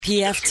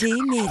PFT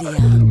Media.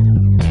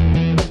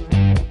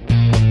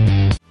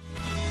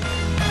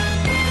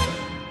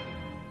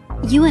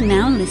 You are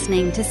now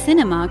listening to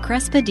Cinema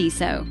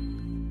Crespediso.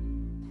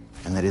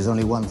 And there is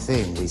only one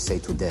thing we say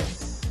to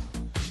death.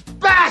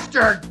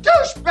 Bastard!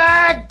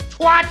 Douchebag!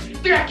 Twat!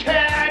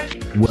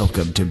 Dickhead!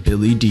 Welcome to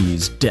Billy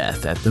D's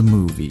Death at the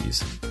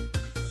Movies.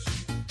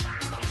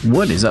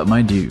 What is up,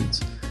 my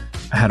dudes?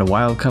 I had a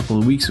wild couple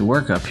of weeks of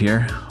work up here.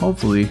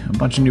 Hopefully, a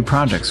bunch of new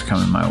projects are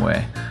coming my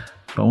way.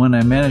 But when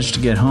I managed to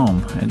get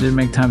home, I did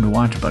make time to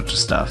watch a bunch of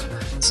stuff.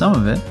 Some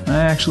of it I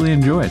actually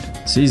enjoyed.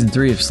 Season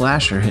 3 of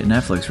Slasher hit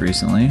Netflix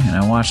recently, and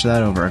I watched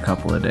that over a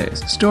couple of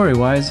days.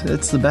 Story-wise,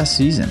 it's the best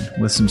season,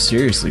 with some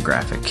seriously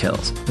graphic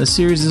kills. The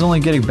series is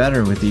only getting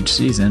better with each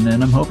season,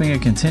 and I'm hoping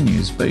it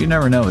continues, but you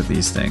never know with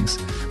these things.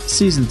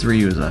 Season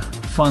 3 was a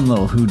fun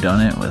little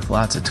whodunit with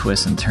lots of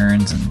twists and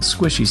turns and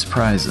squishy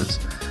surprises.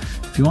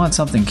 If you want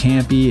something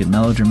campy and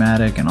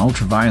melodramatic and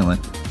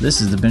ultra-violent, this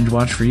is the binge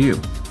watch for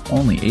you.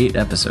 Only 8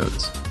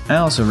 episodes. I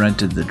also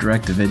rented the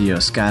direct-to-video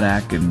Scott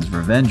Adkins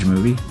revenge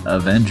movie,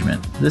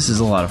 Avengement. This is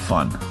a lot of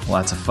fun.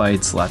 Lots of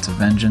fights, lots of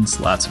vengeance,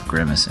 lots of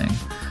grimacing.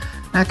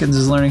 Atkins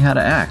is learning how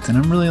to act, and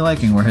I'm really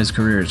liking where his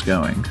career is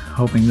going.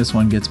 Hoping this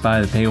one gets by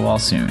the paywall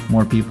soon.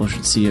 More people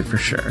should see it for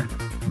sure.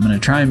 I'm gonna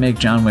try and make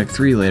John Wick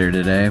 3 later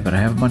today, but I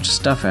have a bunch of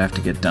stuff I have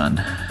to get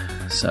done.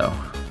 So,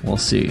 we'll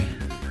see.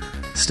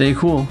 Stay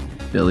cool,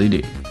 Billy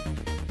D.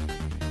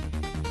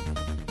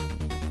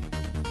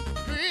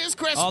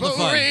 All the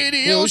fun.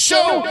 Radio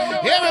show.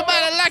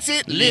 Everybody likes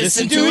it.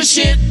 Listen to his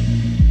shit.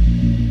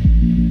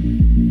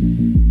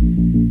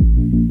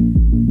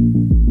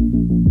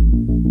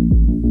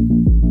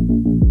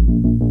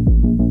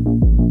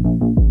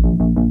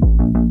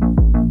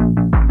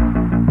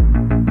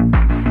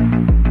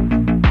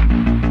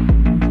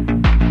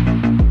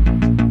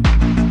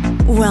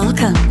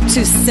 Welcome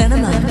to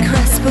Cinema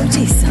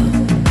Crespediso.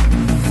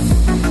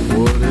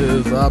 What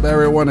is up,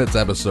 everyone? It's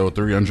episode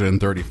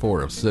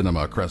 334 of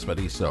Cinema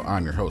Crespediso.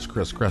 I'm your host,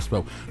 Chris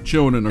Crespo,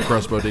 chilling in the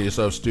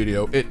Crespediso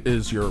studio. It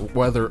is your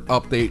weather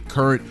update.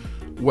 Current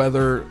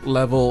weather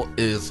level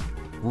is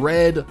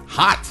red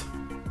hot.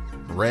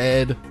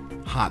 Red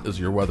hot is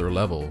your weather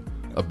level.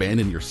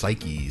 Abandon your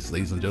psyches.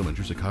 Ladies and gentlemen,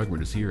 Drew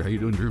Cogburn is here. How you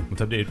doing, Drew?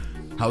 What's up, dude?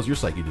 How's your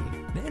psyche doing?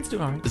 Man, it's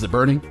doing all right. Is it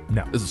burning?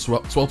 No. Is it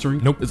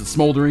sweltering? Nope. Is it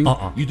smoldering?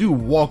 Uh-uh. You do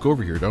walk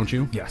over here, don't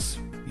you? Yes.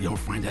 You don't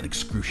find that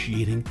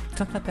excruciating? It's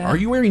not that bad. Are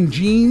you wearing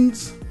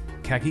jeans?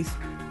 Khakis?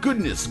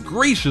 Goodness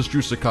gracious,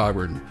 Drew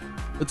Cogburn.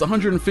 It's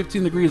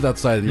 115 degrees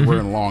outside and you're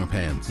wearing long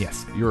pants.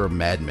 Yes. You're a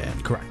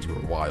madman. Correct. You're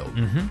wild.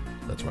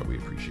 That's why we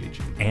appreciate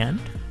you. And?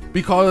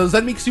 Because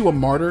that makes you a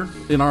martyr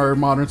in our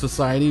modern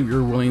society.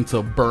 You're willing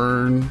to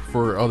burn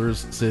for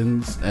others'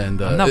 sins. And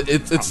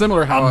it's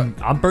similar how...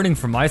 I'm burning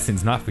for my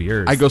sins, not for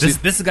yours.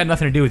 This has got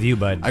nothing to do with you,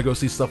 bud. I go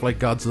see stuff like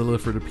Godzilla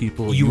for the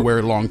people. You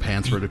wear long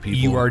pants for the people.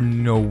 You are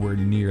nowhere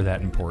near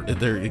that important.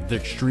 They're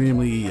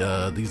extremely...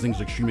 these things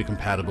are extremely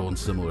compatible and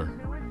similar.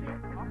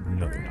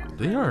 No, they're not.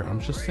 They are.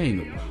 I'm just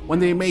saying. When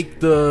they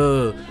make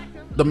the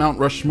Mount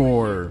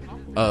Rushmore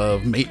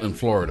of Maitland,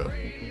 Florida,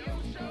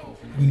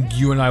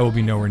 you and I will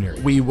be nowhere near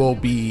it. we will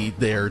be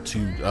there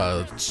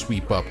to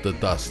sweep up the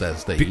dust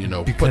as they,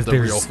 put because the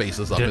real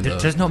faces up in the...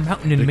 There's no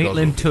mountain in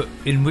Maitland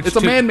in which It's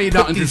a man-made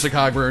mountain, Drew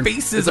Cogburn.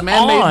 It's a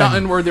man-made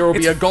mountain where there will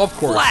be a golf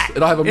course. Flat.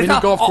 It'll have a mini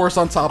golf course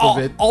on top of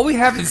it. All we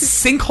have is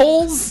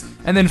sinkholes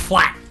and then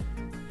flat.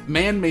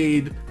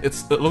 Man-made.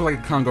 It looks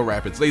like Congo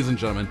Rapids. Ladies and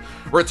gentlemen,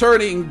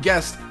 returning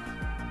guest,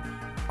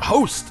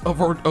 host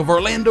of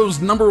Orlando's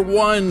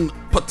 #1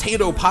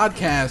 potato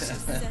podcast.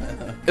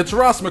 It's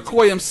Ross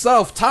McCoy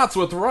himself. Tots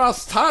with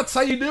Ross. Tots,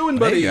 how you doing,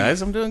 buddy? Hey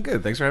guys, I'm doing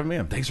good. Thanks for having me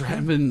on. Thanks for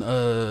having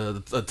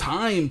a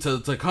time to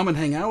come and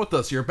hang out with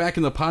us. You're back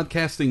in the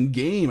podcasting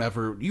game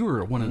after you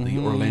were one of the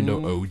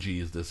Orlando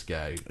OGs. This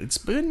guy.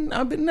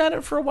 I've been at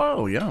it for a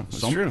while. Yeah, it's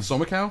true.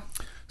 SoMaCal.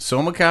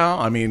 SoMaCal.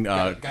 I mean,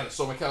 Got a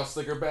SoMaCal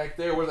sticker back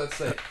there. What does that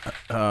say?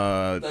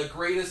 The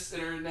greatest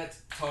internet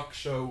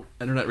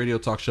radio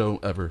talk show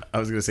ever. I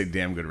was gonna say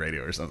damn good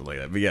radio or something like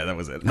that, but yeah, that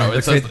was it. No,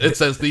 it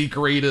says the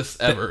greatest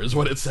ever is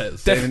what it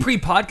says. That's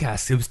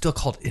pre-podcast. It was still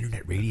called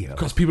internet radio.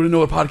 Because people didn't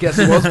know what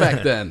podcasting was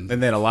back then.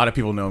 And then a lot of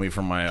people know me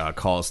from my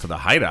calls to the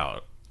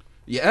Hideout.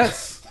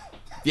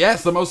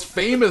 Yes, the most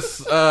famous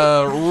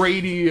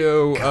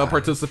radio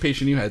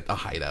participation you had, the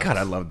Hideout. God,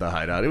 I loved the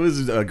Hideout. It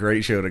was a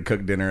great show to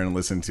cook dinner and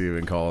listen to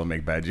and call and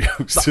make bad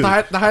jokes.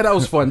 The Hideout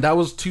was fun. That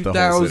was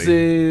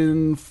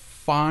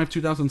 2005,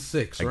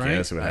 2006, right? I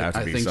guess it would have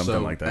to be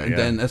something like that. And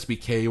then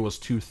SBK was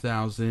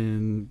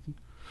 2000.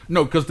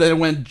 No, because then it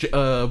went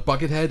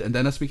Buckethead and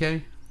then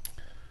SBK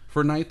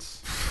for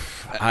nights.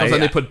 Because then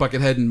they put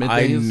Buckethead in middays.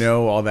 I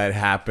know all that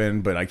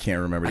happened, but I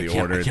can't remember the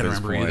order at this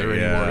point. Either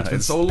yeah, anymore. It's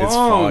been so long. It's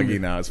foggy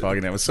now.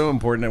 It was so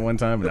important at one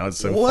time, and now it's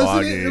so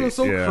foggy. It was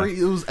so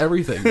crazy. It was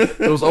everything.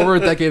 It was over a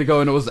decade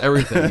ago, and it was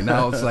everything.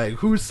 Now it's like,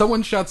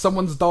 someone shot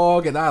someone's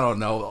dog, and I don't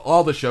know.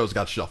 All the shows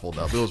got shuffled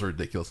up. It was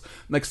ridiculous.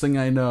 Next thing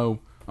I know,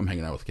 I'm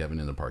hanging out with Kevin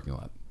in the parking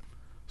lot,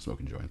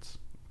 smoking joints.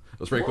 It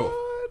was pretty cool.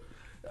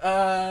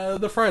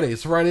 The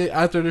Fridays. Friday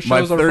after the My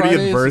shows on 30th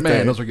Fridays. birthday.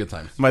 Man, those were good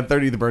times. My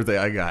 30th birthday,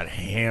 I got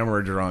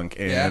hammer drunk,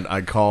 and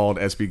I called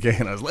SBK,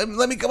 and I was let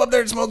me come up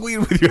there and smoke weed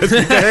with you,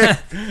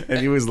 SBK. And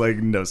he was like,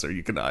 no, sir,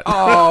 you cannot.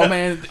 Oh,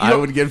 man. I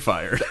would get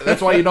fired.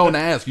 That's why you don't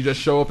ask. You just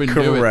show up and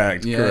do it.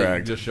 Correct.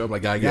 You just show up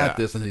like, I got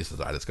this. And he says,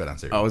 all right, let's go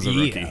downstairs. I was a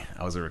rookie.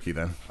 I was a rookie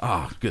then.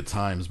 Good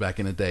times back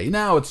in the day.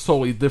 Now it's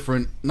totally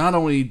different. Not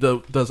only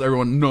does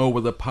everyone know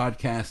what a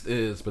podcast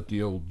is, but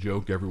the old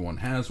joke, everyone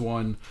has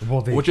one.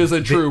 Well, which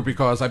isn't true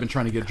because I've been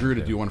trying to get Drew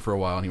to do one for a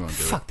while and he won't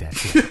do it. Fuck that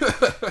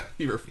shit.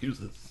 He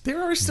refuses.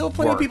 There are still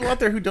plenty of people out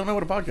there who don't know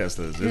what a podcast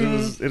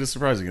is. It is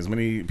surprising. As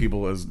many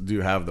people as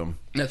do have them.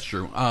 That's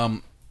true.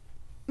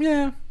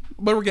 Yeah,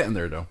 but we're getting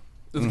there though.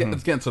 It's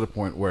getting to the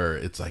point where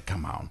it's like,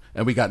 come on.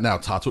 And we got now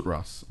Tots with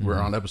Russ. We're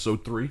on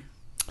episode 3.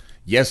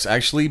 Yes,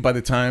 actually, by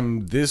the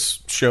time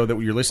this show that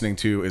you're listening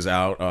to is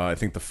out, I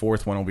think the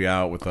 4th one will be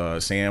out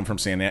with Sam from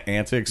Sam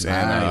Antics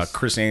and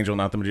Chris Angel,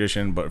 not the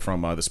magician, but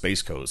from the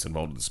Space Coast,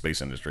 involved in the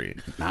space industry.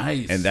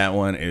 Nice. And that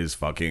one is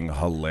fucking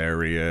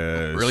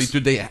hilarious. Really? Do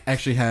they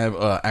actually have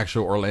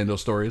actual Orlando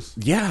stories?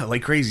 Yeah,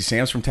 like crazy.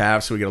 Sam's from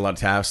Taft, so we get a lot of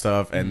Taft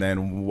stuff. And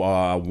then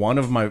one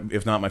of my,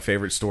 if not my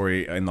favorite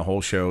story in the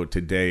whole show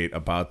to date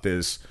about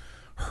this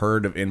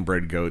herd of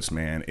inbred goats,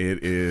 man.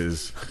 It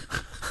is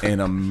an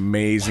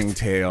amazing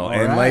tale. All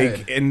and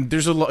right. And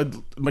there's a lot,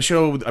 my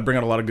show, I bring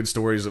out a lot of good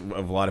stories of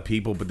a lot of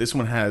people, but this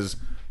one has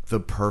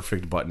the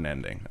perfect button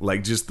ending.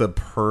 Like just the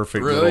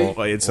perfect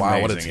little, it's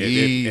amazing. What a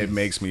tease. It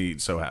makes me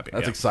so happy.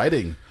 That's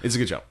exciting. It's a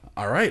good show.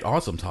 All right,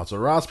 awesome. Tots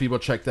with Ross, people,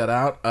 check that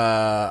out.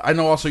 I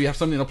know also you have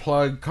something to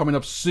plug coming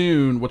up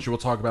soon, which we'll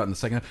talk about in the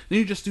second. Then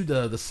you just do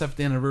the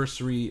 7th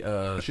anniversary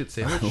shit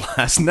sandwich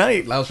last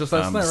night. That was just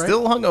last night, right?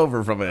 Still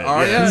hungover from it.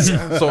 Oh yeah.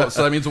 So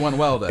that means it went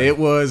well then. It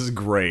was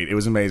great. It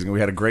was amazing. We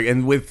had a great,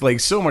 and with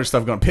like so much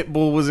stuff going.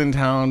 Pitbull was in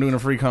town doing a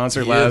free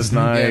concert last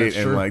night,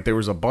 and like there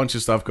was a bunch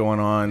of stuff going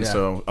on. Yeah.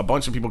 So a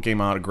bunch of people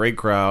came out. A great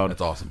crowd.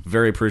 That's awesome.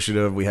 Very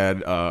appreciative. We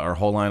had our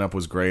whole lineup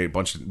was great.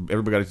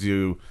 Everybody got to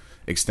do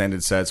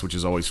extended sets, which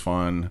is always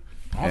fun.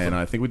 Awesome. And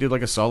I think we did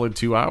like a solid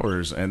 2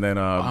 hours. And then,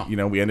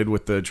 we ended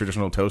with the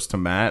traditional toast to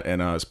Matt,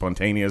 and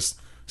spontaneous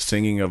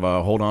singing of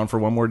 "Hold On for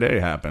One More Day"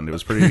 happened. It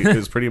was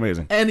pretty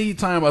amazing.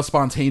 Anytime a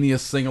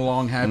spontaneous sing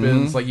along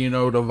happens, like the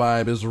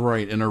vibe is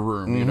right in a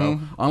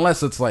room.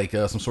 Unless it's like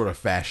some sort of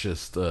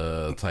fascist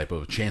type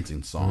of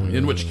chanting song,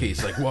 in which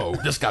case, like, whoa,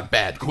 this got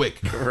bad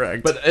quick.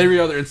 Correct. But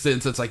every other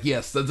instance, it's like,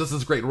 yes, this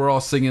is great. We're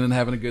all singing and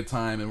having a good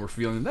time, and we're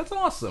feeling that's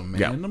awesome,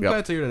 man. I'm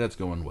glad to hear that's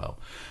going well.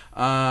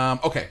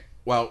 Okay,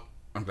 well,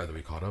 I'm glad that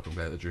we caught up. I'm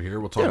glad that you're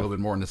here. We'll talk a little bit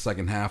more in the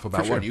second half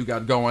about what you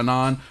got going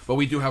on. But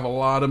we do have a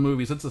lot of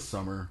movies. It's the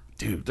summer.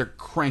 Dude, they're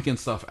cranking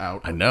stuff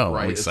out. I know.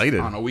 Right? I'm excited.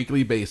 It's on a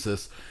weekly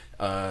basis.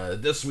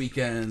 This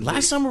weekend...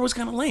 Last summer was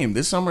kind of lame.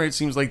 This summer, it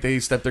seems like they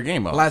stepped their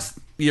game up. Last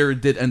year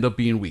did end up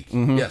being weak.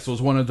 Yes, it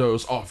was one of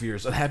those off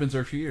years. It happens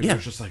every few years. Yeah.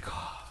 It's just like...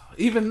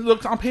 even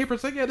looked on paper,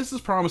 it's like, yeah, this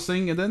is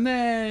promising. And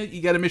then,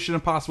 you get a Mission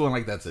Impossible, and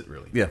like, that's it,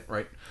 really. Yeah.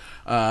 Right?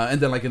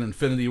 And then like an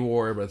Infinity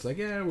War, but it's like,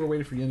 yeah, we're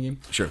waiting for the Endgame.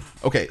 Sure.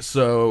 Okay,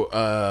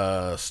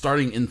 so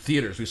starting in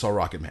theaters, we saw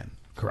Rocket Man.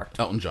 Correct.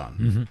 Elton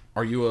John.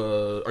 Are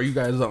you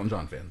guys Elton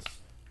John fans?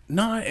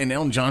 Not an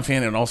Elton John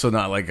fan, and also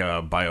not like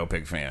a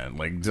biopic fan.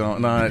 Like,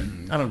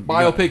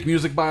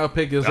 music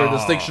biopic. Is there a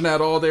distinction at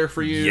all there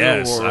for you?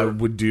 Yes, I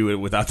would do it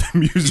without the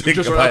music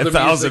by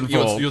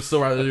 1,000-fold. You'd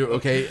still rather do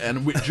okay.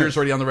 And Drew's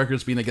already on the record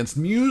as being against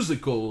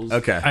musicals.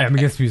 Okay, I am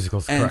against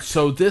musicals. And correct.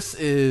 so this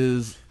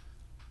is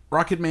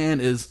Rocket Man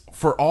is,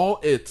 for all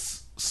its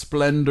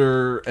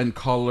splendor and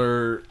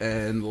color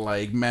and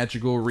like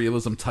magical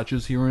realism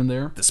touches here and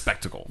there, the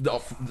spectacle.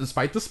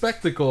 Despite the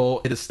spectacle,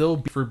 it is still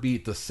beat for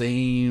beat the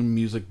same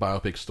music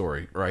biopic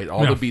story, right?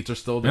 All the beats are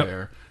still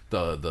there.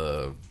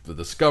 The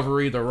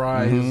discovery, the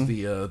rise,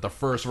 the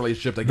first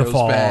relationship that goes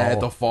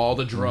bad, the fall,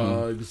 the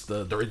drugs,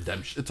 the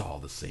redemption. It's all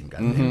the same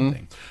goddamn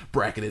thing,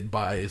 bracketed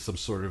by some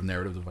sort of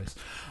narrative device,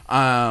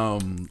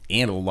 and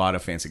a lot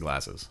of fancy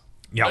glasses.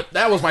 Yeah,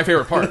 that was my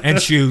favorite part. And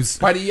shoes.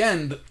 By the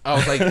end, I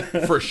was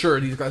like, for sure,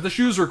 these guys. The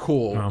shoes were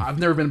cool. I've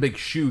never been a big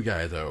shoe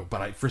guy though,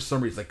 but for some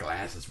reason, like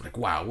glasses, were like,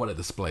 wow, what a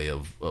display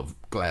of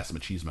glass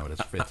machismo.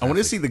 That's fantastic. I want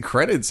to see the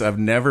credits. I've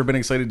never been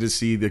excited to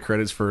see the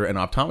credits for an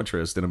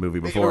optometrist in a movie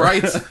before.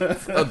 Right,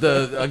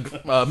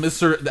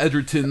 Mr.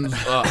 Edgerton's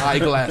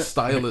eyeglass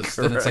stylist,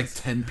 and it's like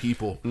 10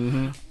 people.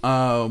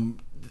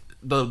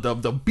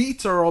 The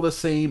beats are all the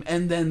same,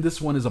 and then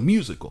this one is a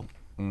musical.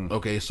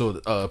 Okay,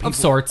 so of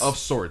sorts,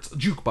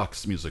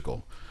 jukebox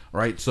musical,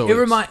 right? So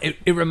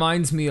it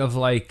reminds me of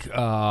like,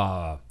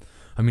 I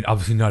mean,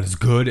 obviously not as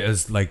good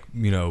as like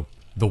The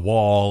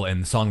Wall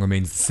and The Song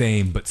Remains the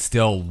Same, but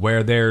still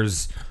where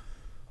there's.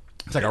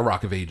 It's like a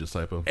Rock of Ages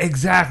type of.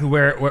 Exactly,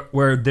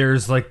 where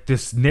there's like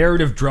this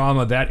narrative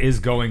drama that is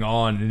going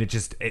on, and it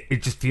just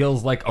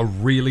feels like a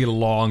really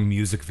long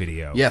music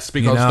video. Yes,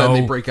 because then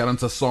they break out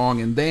into song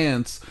and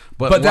dance,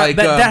 but like,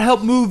 that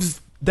help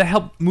moves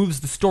moves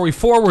the story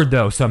forward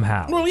though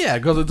somehow. Well, yeah,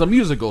 because it's a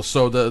musical,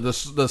 so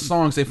the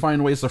songs, they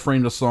find ways to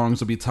frame the songs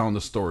to be telling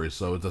the story.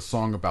 So it's a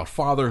song about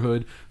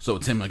fatherhood, so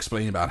it's him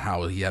explaining about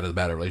how he had a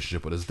bad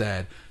relationship with his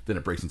dad. Then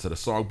it breaks into the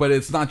song, but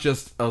it's not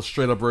just a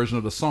straight up version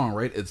of the song,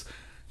 right? It's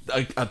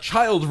a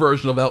child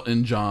version of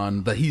Elton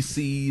John that he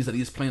sees, that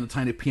he's playing a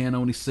tiny piano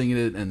and he's singing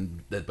it,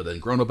 but then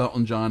grown up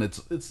Elton John, it's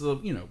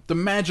the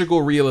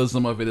magical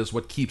realism of it is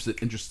what keeps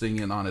it interesting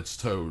and on its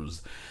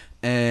toes,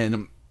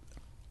 and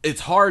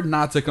it's hard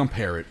not to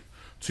compare it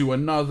to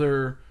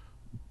another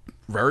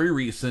very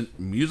recent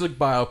music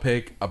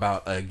biopic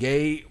about a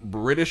gay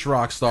British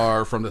rock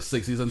star from the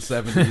 60s and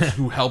 70s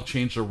who helped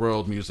change the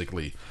world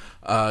musically.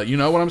 You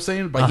know what I'm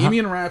saying?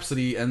 Bohemian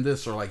Rhapsody and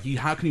this are like,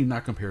 how can you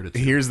not compare the two?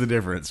 Here's the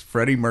difference.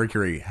 Freddie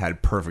Mercury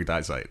had perfect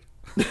eyesight.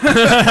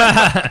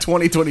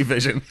 20/20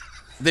 vision.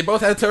 They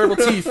both had terrible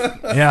teeth.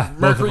 Yeah,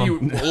 Mercury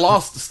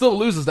still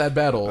loses that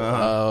battle.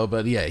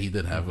 But yeah, he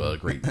did have a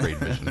great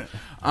vision.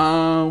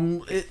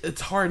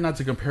 It's hard not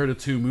to compare the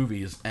two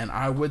movies, and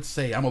I would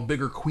say I'm a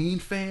bigger Queen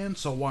fan,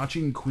 so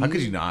watching Queen... How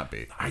could you not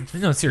be?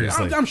 No,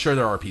 seriously. I'm sure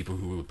there are people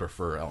who would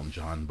prefer Elton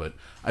John, but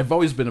I've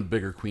always been a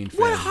bigger Queen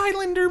fan. What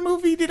Highlander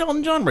movie did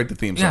Elton John write the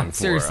theme song for?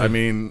 Seriously. I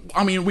mean,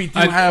 we do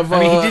have...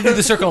 he did do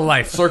the Circle of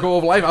Life. Circle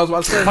of Life, I was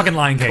about to say. Fucking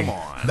Lion King.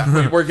 come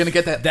on. We're going to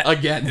get that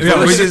again.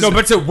 Yeah,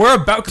 we're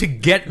about to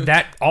get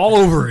that all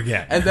over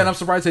again. And then I'm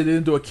surprised they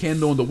didn't do a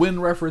Candle in the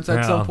Wind reference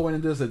at some point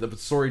in this. The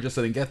story just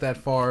didn't get that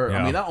far. Yeah.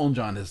 I mean, Elton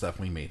John has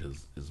definitely made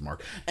his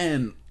mark.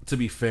 And to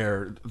be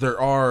fair, there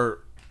are...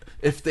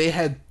 If they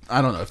had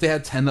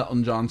 10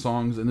 Elton John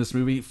songs in this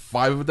movie,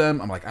 5 of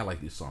them, I'm like, I like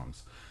these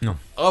songs. No.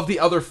 Of the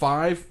other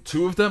 5,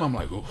 2 of them, I'm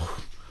like,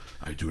 oh,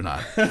 I do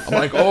not. I'm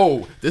like,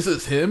 oh, this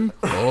is him?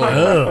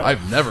 Oh,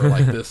 I've never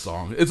liked this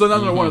song. It's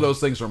another one of those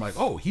things where I'm like,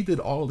 oh, he did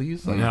all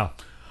these? Like, yeah.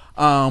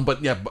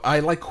 But yeah,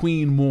 I like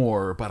Queen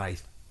more, but I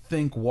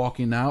think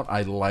walking out,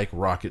 I like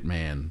Rocket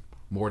Man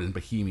more than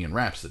Bohemian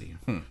Rhapsody.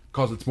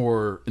 Because it's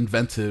more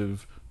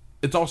inventive.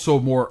 It's also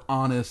more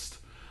honest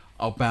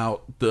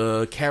about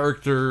the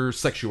character's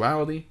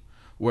sexuality,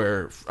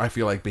 where I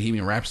feel like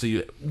Bohemian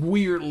Rhapsody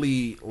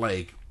weirdly,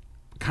 like,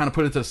 kind of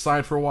put it to the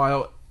side for a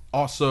while.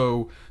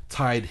 Also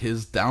tied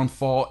his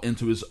downfall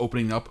into his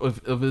opening up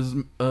of his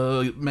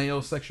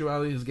male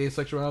sexuality, his gay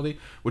sexuality,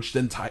 which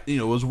then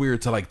was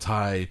weird to like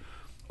tie.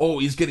 Oh,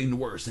 he's getting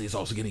worse, and he's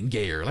also getting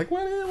gayer. Like,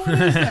 what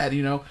is that?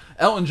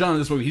 Elton John in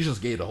this movie, he's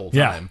just gay the whole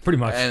time. Yeah, pretty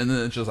much. And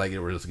then it's just like,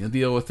 we're just going to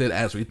deal with it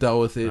as we dealt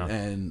with it,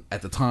 and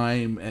at the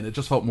time, and it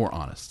just felt more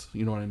honest.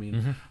 You know what I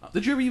mean?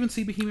 Did you ever even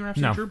see Bohemian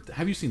Rhapsody? No. Drew?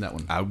 Have you seen that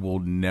one? I will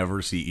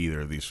never see either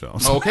of these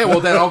films. Okay,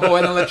 well then I'll go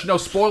ahead and let you know.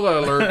 Spoiler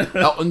alert: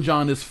 Elton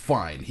John is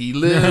fine. He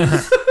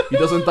lives. He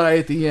doesn't die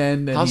at the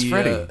end. And How's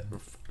Freddie?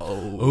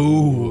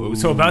 Ooh,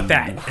 so about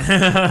that.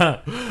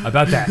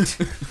 About that.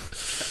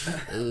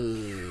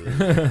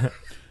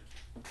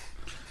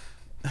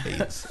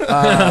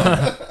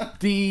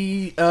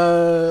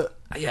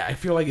 I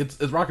feel like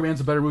it's Rocket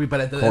Man's a better movie,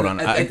 but Hold on,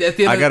 I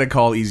gotta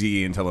call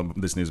Eazy-E and tell him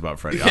this news about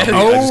Freddie.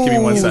 Just give me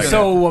 1 second.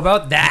 So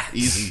about that.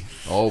 Easy.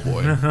 Oh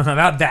boy.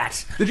 About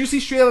that. Did you see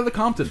Straight Outta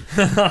Compton?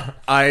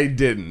 I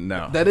didn't.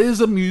 No. That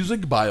is a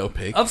music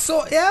biopic.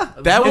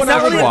 That one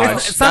I would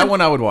watch. That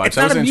one I would watch. It's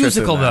not a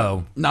musical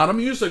though. Not a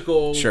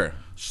musical. Sure.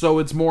 So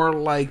it's more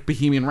like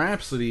Bohemian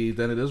Rhapsody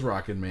than it is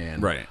Rocket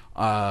Man. Right.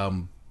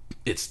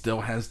 It still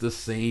has the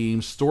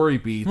same story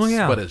beats,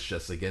 but it's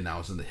just, again,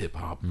 now it's in the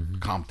hip-hop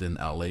Compton,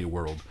 LA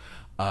world.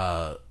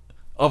 Now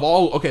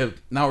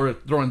we're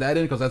throwing that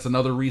in because that's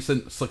another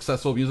recent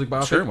successful music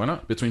biopic. Sure, why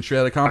not? Between Straight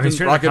Outta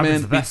Compton, Rocket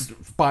Man beats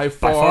by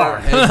far.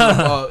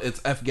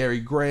 It's F. Gary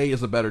Gray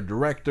is a better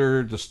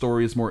director. The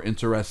story is more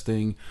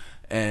interesting.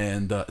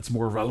 And it's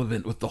more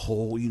relevant with the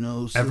whole,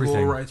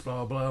 civil rights,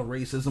 blah, blah,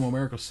 racism,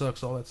 America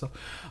sucks, all that stuff.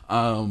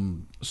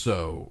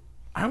 So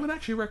I would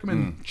actually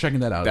recommend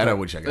checking that out. I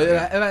would check out.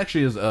 It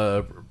actually is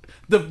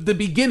the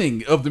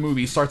beginning of the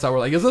movie starts out. We're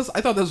like,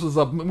 I thought this was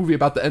a movie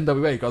about the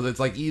NWA because it's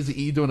like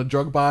Eazy-E doing a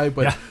drug buy,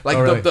 but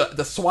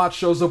the SWAT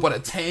shows up with a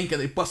tank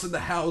and they bust in the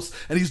house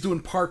and he's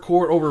doing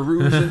parkour over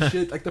roofs and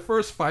shit. Like the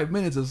first 5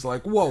 minutes is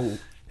like, whoa.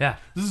 Yeah,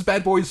 this is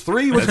Bad Boys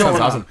 3. What's going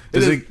on? Awesome.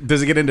 Does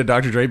it get into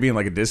Dr. Dre being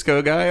like a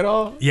disco guy at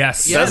all?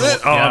 Yes. Does it?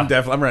 Oh,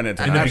 yeah. I'm running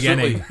into in the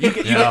beginning. You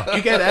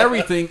get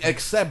everything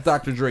except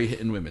Dr. Dre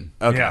hitting women.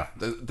 Okay. Yeah.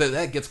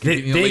 That gets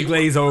they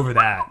glaze over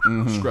that.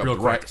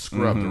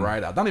 Scrubbed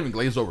right out. Not even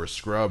glazed over,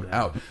 scrubbed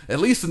out. At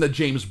least in the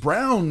James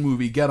Brown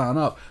movie, Get On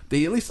Up,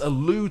 they at least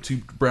allude to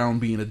Brown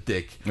being a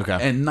dick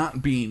and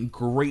not being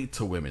great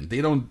to women.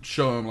 They don't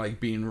show him like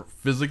being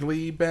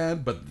physically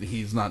bad, but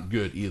he's not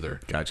good either.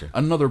 Gotcha.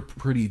 Another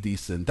pretty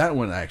decent. That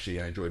one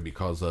actually I enjoyed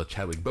because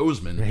Chadwick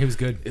Boseman he was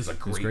good. Is a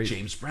great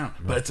James Brown.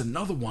 But it's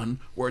another one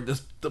where the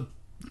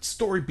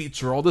story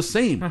beats are all the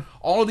same.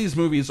 All of these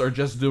movies are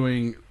just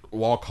doing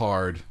Walk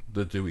Hard,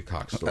 the Dewey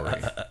Cox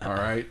story. All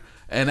right?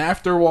 And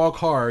after Walk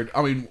Hard,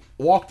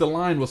 Walk the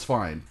Line was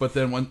fine. But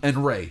then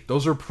and Ray,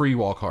 those are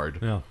pre-Walk Hard.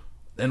 Yeah.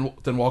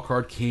 Then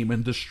Walcard came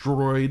and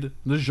destroyed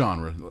the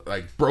genre,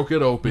 like broke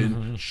it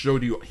open,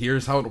 showed you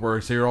here's how it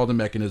works, here are all the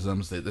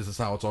mechanisms, this is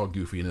how it's all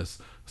goofiness.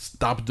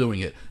 Stop doing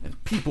it,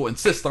 and people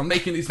insist on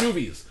making these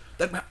movies.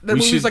 That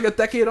movie's like a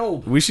decade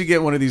old. We should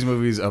get one of these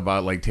movies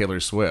about like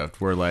Taylor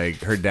Swift, where like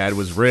her dad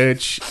was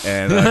rich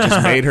and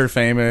just made her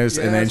famous,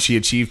 and then she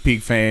achieved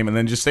peak fame, and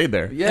then just stayed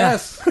there.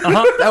 Yes,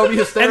 that would be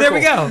hysterical. And there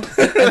we go.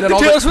 And then all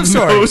Taylor Swift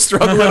story. No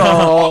struggle at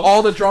all.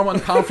 All the drama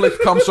and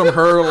conflict comes from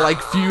her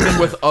like feuding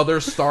with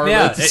other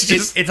starlets.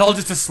 Yeah, it's all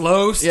just a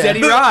slow,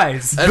 steady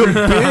rise.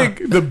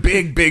 The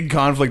big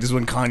conflict is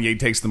when Kanye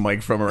takes the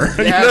mic from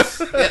her. Yes.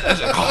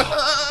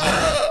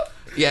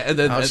 Yeah, and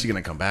then how's she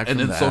gonna come back? And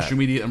from then that? social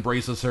media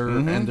embraces her,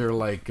 and they're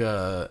like,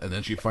 and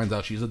then she finds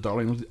out she's a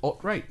darling of the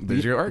alt-right.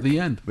 There's your arc. The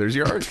end. There's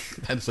your arc.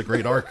 That's a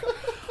great arc.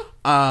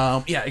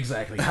 Yeah,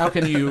 exactly. How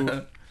can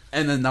you?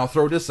 And then now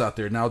throw this out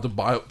there. Now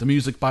the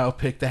music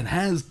biopic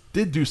that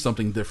did do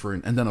something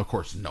different, and then of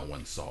course no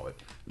one saw it.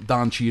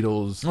 Don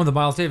Cheadle's The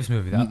Miles Davis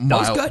movie. That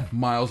was good.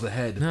 Miles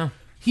ahead. Yeah.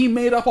 He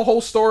made up a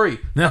whole story.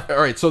 Yeah. All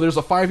right, so there's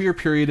a 5-year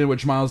period in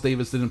which Miles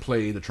Davis didn't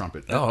play the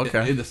trumpet. Oh,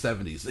 okay. In the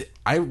 70s.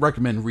 I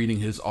recommend reading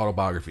his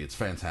autobiography. It's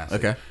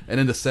fantastic. Okay. And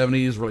in the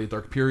 70s, really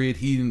dark period,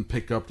 he didn't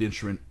pick up the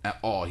instrument at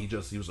all. He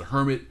was a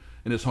hermit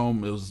in his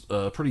home. It was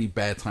a pretty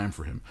bad time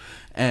for him.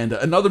 And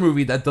another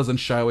movie that doesn't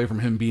shy away from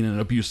him being an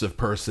abusive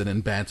person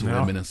and bad to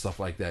women and stuff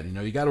like that. You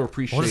know, you got to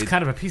appreciate... Well, he's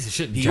kind of a piece of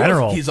shit in He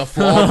general. is. He's a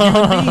flawed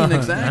human being,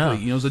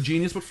 exactly. You know, he's a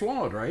genius but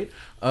flawed, right?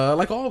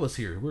 Like all of us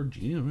here, we're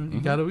genius.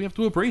 We have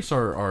to embrace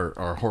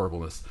our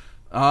horribleness.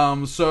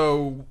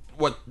 So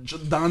what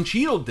Don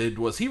Cheadle did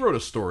was he wrote a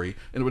story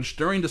in which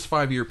during this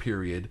 5-year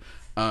period,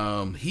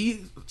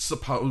 he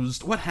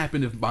supposed what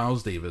happened if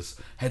Miles Davis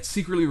had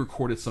secretly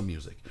recorded some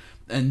music.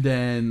 And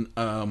then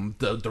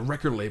the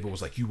record label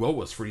was like, you owe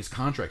us for these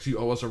contracts. You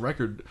owe us a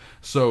record.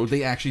 So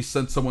they actually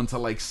sent someone to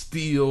like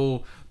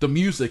steal the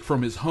music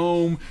from his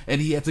home, and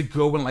he had to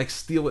go and like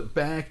steal it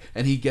back.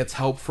 And he gets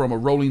help from a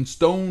Rolling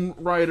Stone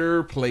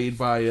writer played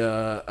by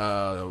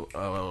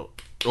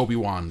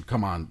Obi-Wan.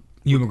 Come on.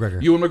 Ewan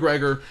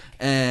McGregor.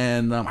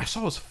 And I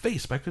saw his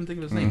face, but I couldn't think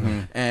of his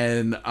name.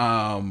 And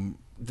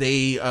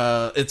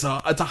it's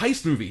a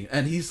heist movie,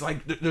 and he's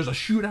like, there's a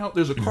shootout,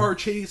 there's a car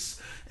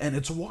chase, and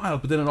it's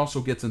wild, but then it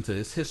also gets into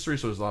his history,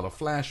 so there's a lot of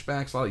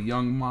flashbacks, a lot of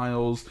young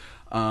Miles.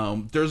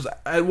 There's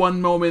at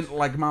one moment,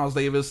 like Miles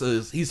Davis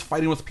he's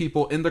fighting with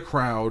people in the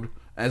crowd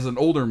as an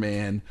older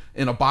man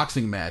in a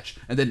boxing match,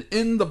 and then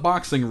in the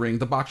boxing ring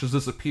the boxers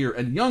disappear,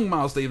 and young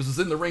Miles Davis is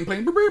in the ring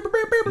playing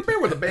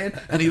with a band,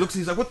 and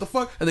he's like, what the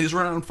fuck, and then he's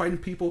running around fighting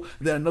people,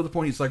 and then at another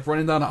point he's like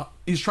running down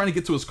he's trying to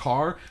get to his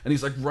car, and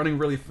he's like running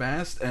really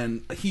fast,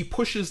 and he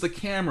pushes the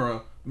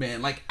camera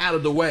man like out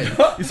of the way.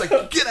 He's like,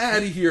 get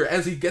out of here,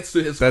 as he gets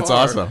to his car. That's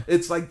awesome.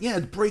 It's like,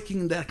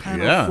 breaking that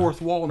kind of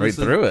fourth wall right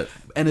through it,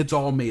 and it's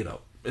all made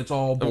up. It's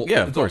all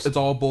it's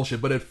all bullshit,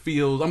 but it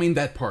feels, I mean,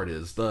 that part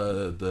is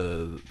the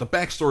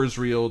backstory is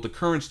real, the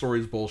current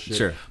story is bullshit,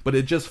 sure, but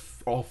it just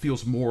all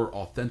feels more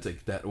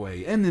authentic that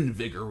way, and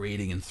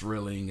invigorating and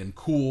thrilling and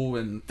cool,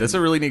 and that's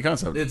a really neat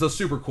concept. It's a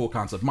super cool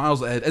concept.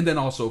 Miles ahead, and then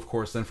also of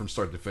course then from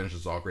start to finish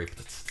it's all great.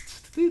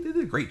 They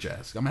did great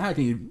jazz. I mean, how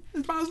can you?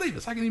 It's Miles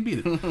Davis. How can you beat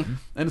it? And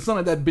it's not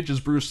like that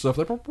Bitches Brew stuff,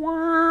 like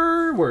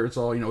where it's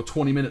all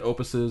 20-minute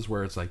opuses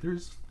where it's like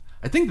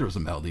I think there was a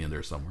melody in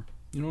there somewhere.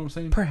 You know what I'm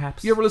saying?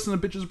 Perhaps. You ever listen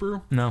to Bitches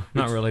Brew? No,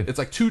 not really. It's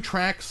like 2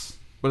 tracks,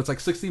 but it's like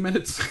 60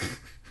 minutes.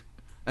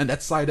 And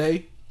that's side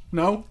A?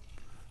 No?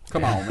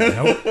 Come on,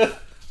 man. Nope.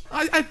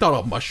 I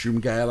thought a mushroom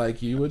guy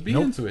like you would be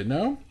into it,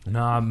 no?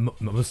 No,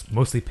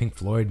 mostly Pink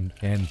Floyd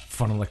and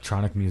fun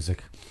electronic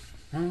music.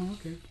 Oh,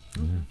 okay.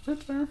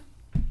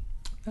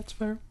 That's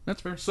fair.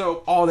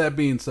 So, all that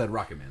being said,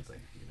 Rocket Man's like,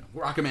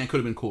 Rocket Man could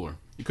have been cooler.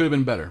 It could have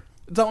been better.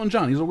 It's Elton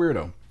John. He's a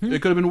weirdo.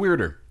 It could have been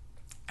weirder.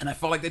 And I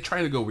felt like they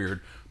tried to go weird,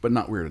 but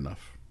not weird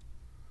enough.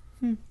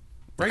 Right?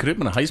 Could have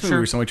been a heist movie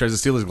where somebody tries to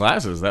steal his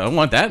glasses. I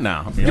want that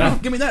now.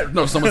 Give me that.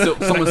 No,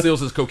 someone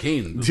steals his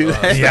cocaine.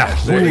 Yeah,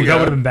 that would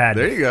have been bad.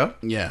 There you go.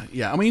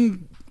 Yeah. I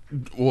mean,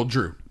 well,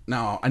 Drew,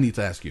 now I need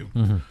to ask you.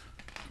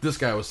 This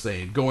guy was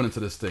saying, going into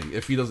this thing,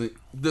 if he doesn't,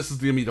 this is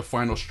going to be the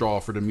final straw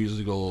for the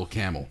musical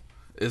Camel.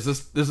 Is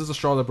this a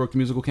straw that broke the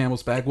musical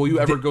Camel's back? Will you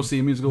ever go see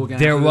a musical again?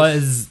 There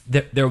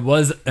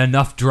was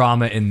enough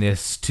drama in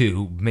this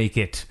to make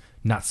it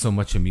not so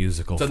much a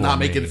musical. To not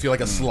make it feel like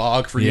a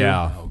slog for you?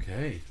 Yeah.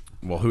 Okay.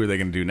 Well, who are they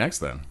going to do next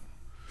then?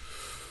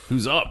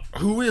 Who's up?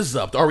 Who is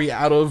up? Are we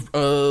out of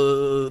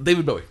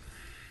David Bowie?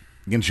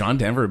 Again, John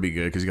Denver would be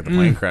good because you got the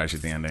plane crash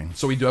at the ending.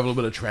 So we do have a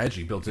little bit of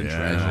tragedy, built-in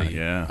tragedy.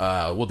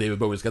 Yeah. Well, David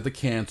Bowie's got the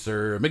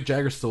cancer. Mick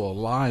Jagger's still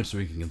alive, so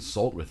we can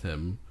consult with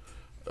him.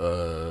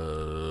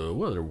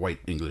 What other white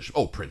English?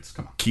 Oh, Prince.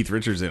 Come on. Keith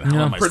Richards in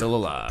How Am I Still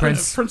Alive?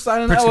 Prince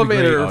died in an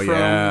elevator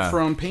from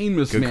from pain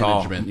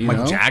mismanagement.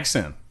 Michael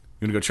Jackson.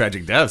 gonna go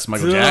tragic deaths,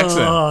 Michael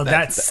Jackson. Oh,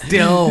 that's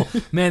still,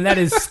 man, that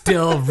is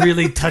still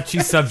really touchy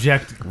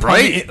subject.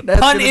 Right?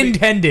 Pun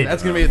intended.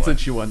 That's gonna be a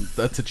titchy one.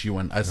 That's a titchy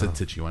one. I said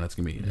titchy one. That's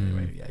gonna be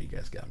anyway. Yeah, you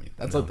guys got me.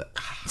 That's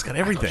It's got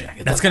everything.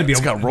 That's gonna be.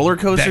 It's got roller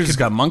coasters. It's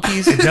got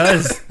monkeys. It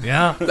does.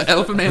 Yeah. the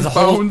Elephant Man's There's a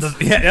whole- bones.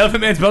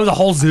 Elephant Man's bones. A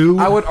whole zoo.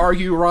 I would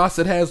argue, Ross,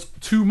 it has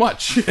too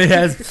much. It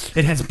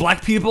has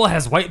black people. It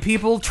has white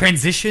people.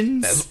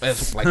 Transitions.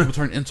 As black people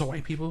turn into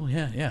white people.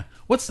 Yeah.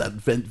 What's that?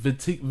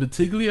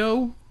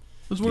 Vitiglio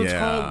is what it's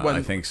called.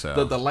 I think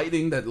so. The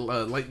lightning that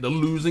like the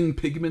losing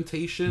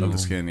pigmentation of the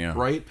skin. Yeah.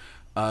 Right.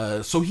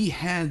 So he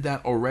had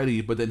that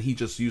already, but then he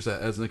just used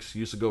that as an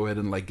excuse to go ahead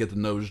and like get the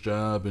nose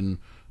job and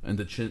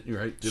the chin.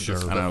 Right. Sure.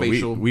 The I don't know.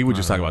 facial. We would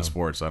just talk about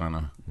sports. I don't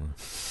know.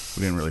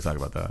 We didn't really talk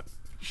about that.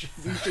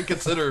 We should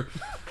consider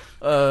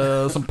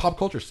some pop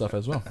culture stuff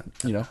as well,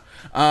 you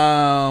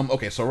know.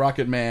 Okay, so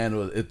Rocket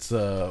Man, it's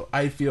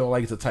I feel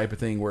like it's the type of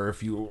thing where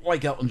if you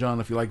like Elton John,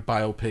 if you like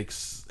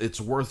biopics, it's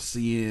worth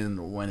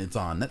seeing when it's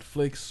on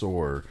Netflix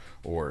or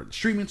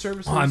streaming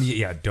services.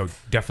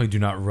 Definitely do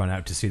not run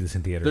out to see this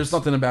in theaters. There's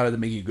nothing about it that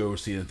make you go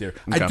see it in theater.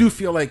 Okay. I do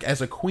feel like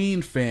as a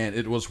Queen fan,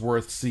 it was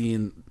worth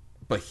seeing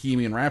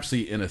Bohemian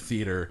Rhapsody in a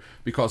theater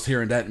because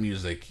hearing that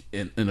music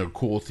in a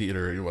cool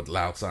theater with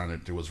loud sound,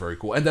 it was very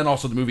cool. And then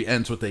also the movie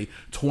ends with a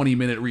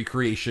 20-minute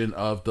recreation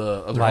of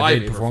the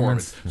live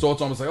performance. So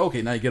it's almost like,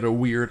 okay, now you get a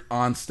weird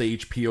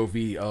on-stage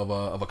POV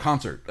of a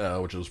concert,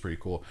 which was pretty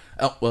cool.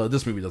 Well,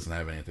 this movie doesn't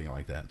have anything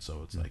like that,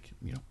 so it's like,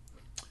 you know,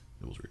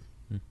 it was weird.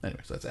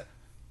 Anyway, so that's that.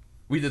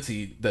 We did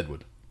see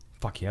Deadwood.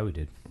 Fuck yeah, we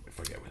did.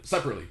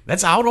 Separately.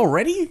 That's out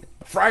already?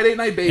 Friday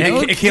night, baby.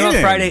 Yeah, it came out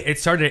Friday. It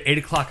started at 8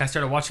 o'clock. I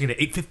started watching it at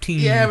 8:15.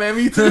 Yeah, man,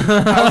 me too.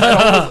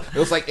 It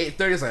was like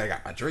 8:30. It's like I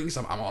got my drinks.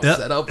 I'm all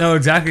set up. No,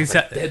 exactly.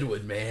 Like,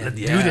 Deadwood, man. Let's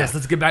do this.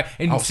 Let's get back.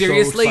 And I was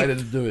seriously, so excited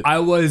to do it. I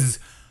was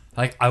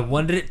like, I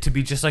wanted it to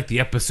be just like the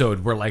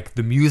episode where like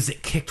the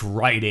music kicked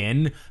right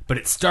in, but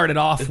it started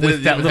off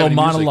with that little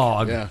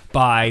monologue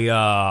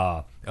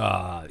by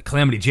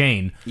Calamity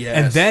Jane. Yes.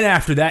 And then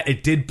after that,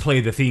 it did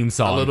play the theme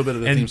song. A little bit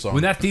of the theme song.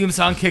 When that theme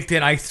song kicked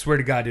in, I swear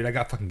to God, dude, I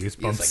got fucking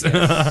goosebumps.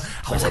 Yes,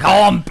 I was like,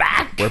 oh, I'm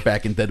back. We're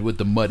back in Deadwood,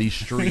 the muddy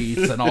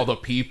streets and all the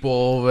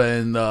people,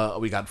 and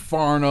we got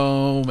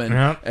Farnham,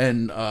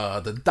 and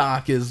the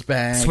doc is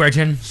back.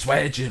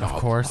 Swedgen, of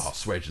course. Oh,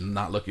 Swedgen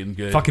not looking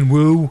good. Fucking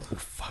Woo.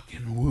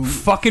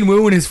 Fucking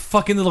Woo and his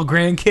fucking little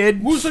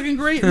grandkid. Woo's looking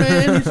great,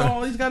 man.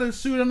 He's got his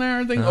suit on there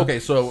and everything. Okay,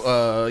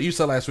 so you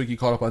said last week you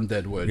caught up on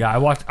Deadwood. Yeah, I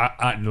watched.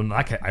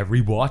 I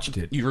rewatched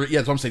it. Yeah,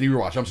 that's what I'm saying. You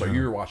rewatched. I'm sorry,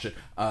 you rewatched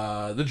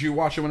it. Did you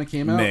watch it when it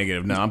came out?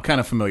 Negative. No, I'm kind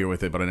of familiar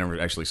with it, but I never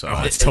actually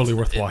saw it. It's totally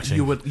worth watching.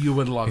 You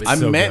would love it. I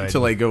meant to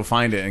like go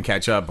find it and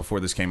catch up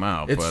before this came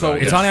out.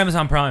 It's on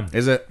Amazon Prime.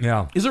 Is it?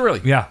 Yeah. Is it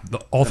really? Yeah,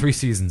 all 3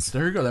 seasons.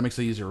 There you go. That makes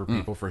it easier for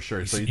people for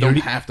sure. So you don't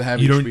have to have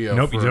HBO.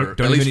 Nope, you don't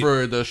at least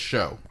for the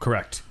show.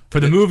 Correct. For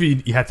the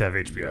movie, you have to have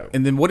HBO.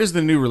 And then what is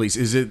the new release?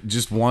 Is it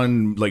just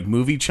one like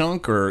movie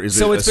chunk or is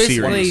it a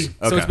series?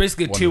 So it's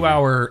basically a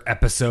 2-hour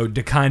episode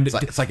to kind of...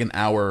 It's like an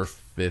hour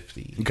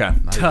 50. Okay.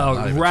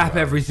 To wrap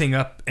everything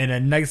up in a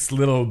nice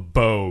little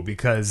bow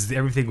because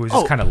everything was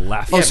just kind of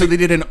left. Oh, so they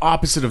did an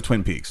opposite of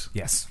Twin Peaks.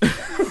 Yes.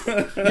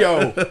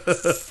 Yo,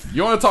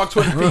 you want to talk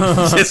Twin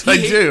Peaks? Yes, I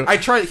do. I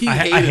tried. He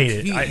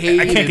hated it. I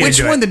can't get Which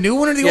into one? it. The new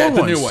one or the old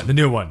one? The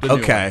new one.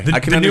 Okay. I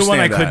can the new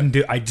one I understand that. couldn't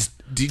do. I just...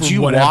 Did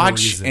you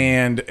watch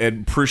and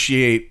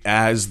appreciate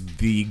as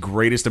the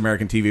greatest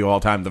American TV of all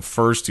time the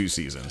first 2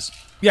 seasons?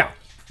 Yeah.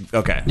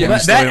 Okay. Yeah,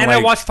 that and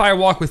I watched Fire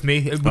Walk with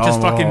Me, which is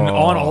fucking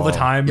on all the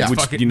time. Yeah. Which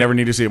fucking, you never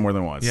need to see it more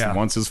than once. Yeah.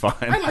 Once is fine.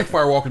 I like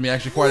Fire Walk with Me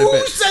actually quite a bit.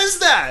 Who says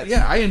that?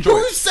 Yeah, I enjoy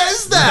it. Who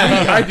says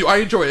that? I do. I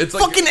enjoy it. It's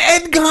like fucking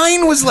Ed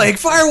Gein was like,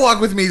 Fire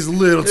Walk with Me is a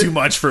little too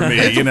much for me.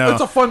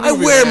 It's a fun movie. I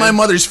wear man. my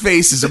mother's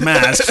face as a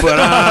mask, but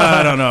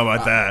I don't know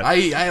about that.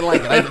 I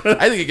like it.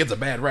 I think it gets a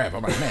bad rap.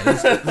 I'm like,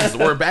 man,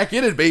 we're back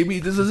in it, baby.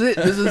 This is it.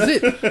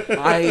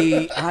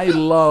 I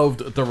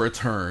loved The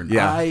Return.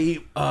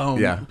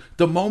 Yeah.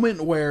 The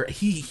moment where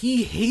he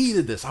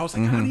hated this. I was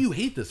like, how do you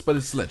hate this? But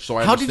it's lit. So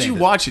how did you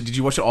watch it? Did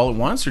you watch it all at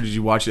once, or did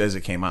you watch it as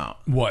it came out?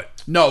 What?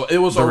 No, it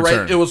was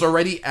Return. It was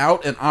already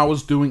out, and I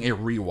was doing a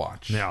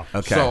rewatch. Yeah.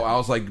 Okay. So I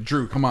was like,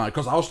 Drew, come on,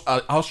 because I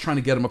was trying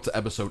to get him up to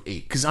episode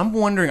 8. Because I'm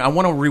wondering, I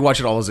want to rewatch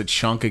it all as a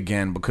chunk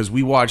again because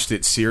we watched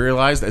it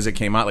serialized as it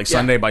came out, like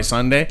Sunday by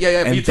Sunday.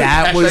 Yeah, and me too.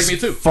 that Hashtag was me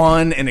too.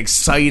 fun and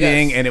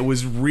exciting, Yes. and it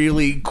was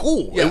really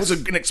cool. Yes. It was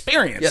an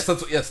experience.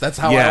 Yes, that's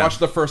how I watched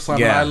the first time.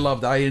 Yeah. And I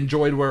loved it. I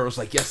enjoyed where it was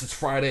like, yes, it's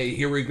Friday,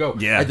 here we go.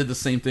 Yeah. I did the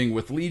same thing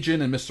with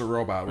Legion and Mr.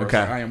 Robot, where it's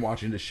like, I am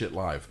watching this shit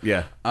live.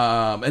 Yeah.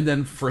 And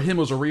then for him it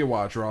was a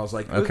rewatch where I was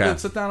like,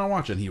 let's sit down and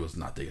watch it. And he was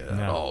not digging it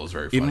at all. It was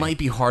very funny. It might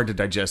be hard to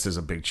digest as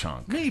a big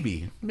chunk.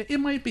 Maybe. It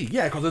might be.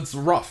 Yeah, because it's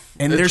rough.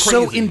 And it's they're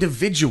so crazy.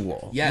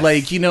 individual. Yes.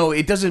 Like,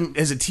 it doesn't,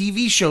 as a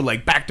TV show,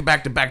 like back to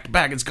back to back to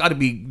back, it's got to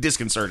be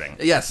disconcerting.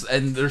 Yes,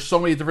 and there's so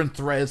many different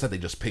threads that they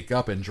just pick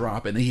up and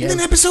drop. And then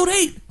episode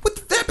 8, what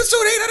the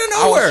episode 8 out of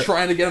I nowhere. was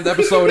trying to get him to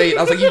episode 8.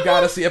 I was like, you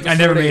gotta see episode 8. I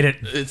never made it.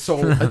 It's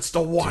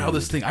the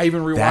wildest thing. I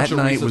even rewatched That it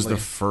night recently. was the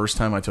first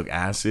time I took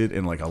acid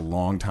in like a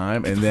long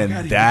time, and then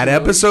outta that here,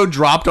 episode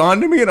dropped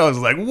onto me, and I was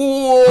like,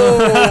 "Whoa!"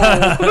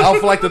 Out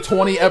for like the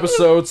 20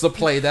 episodes to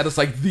play. That is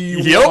like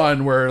the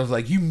one where it was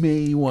like, you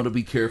may want to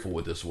be careful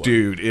with this one,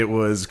 Dude, it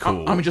was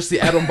cool. I mean, just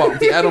the atom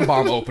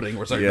bomb opening,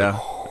 where it's like, Yeah.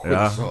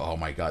 oh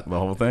my god, the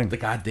whole thing.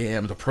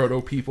 the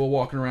proto people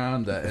walking around,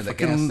 and the gas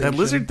Fucking that station.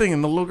 lizard thing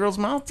in the little girl's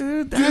mouth,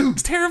 dude.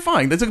 That's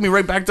terrifying. That took me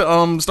right back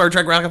to Star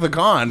Trek Wrath of the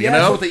Khan. You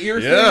know, with the ear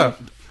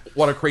thing.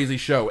 What a crazy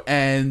show.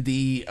 And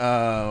the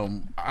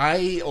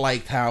I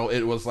liked how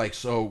it was like,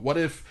 so what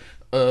if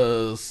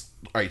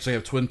all right, so you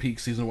have Twin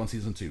Peaks season 1,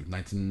 season 2,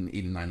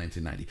 1989,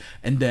 1990,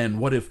 and then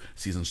what if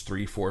seasons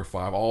 3, 4,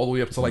 5, all the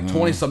way up to like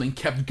 20 something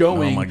kept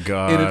going? Oh my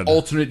God. In an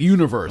alternate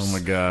universe. Oh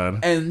my God.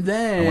 And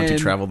then I want to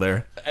travel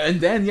there.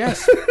 And then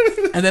yes,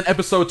 and then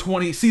episode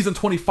 20, season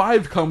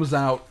 25 comes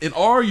out in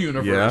our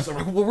universe. Yeah.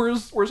 I'm like, well,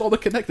 where's all the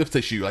connective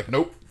tissue? Like,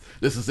 nope,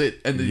 this is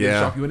it, and then they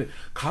drop you in it.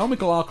 Kyle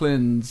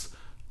MacLachlan's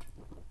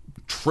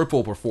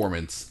triple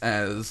performance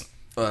as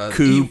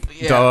Coop,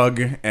 Doug,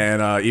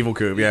 and Evil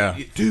Coop, yeah.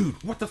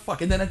 Dude, what the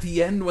fuck? And then at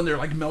the end, when they're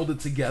like melded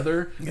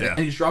together, and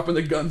he's dropping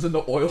the guns in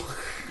the oil,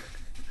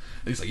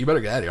 and he's like, you better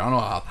get out of here. I don't know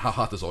how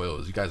hot this oil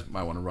is. You guys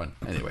might want to run.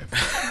 Anyway.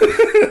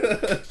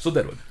 So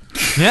Deadwood.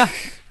 Yeah.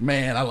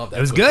 Man, I love that.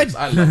 It was Twin good. Peaks.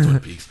 I love Twin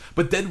Peaks.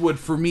 But Deadwood,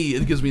 for me,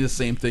 it gives me the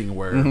same thing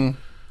where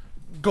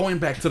going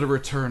back to The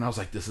Return, I was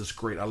like, this is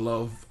great. I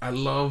love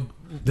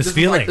this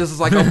feeling. This is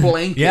like a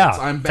blanket. Yeah,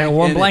 I'm it's back like a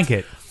warm in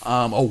blanket.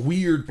 A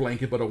weird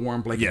blanket, but a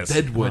warm blanket. Yes.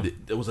 Deadwood,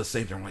 it was the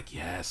same thing. I'm like,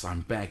 yes,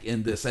 I'm back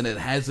in this. And it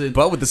hasn't...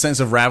 But with the sense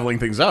of raveling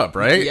things up,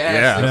 right?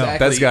 Yes, exactly.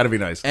 That's got to be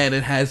nice. And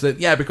it hasn't...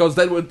 Yeah, because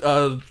Deadwood...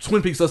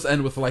 Twin Peaks does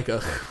end with like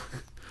a...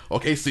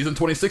 Okay, season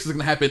 26 is going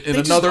to happen in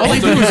another... All they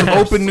do is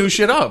open new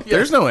shit up. Yeah.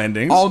 There's no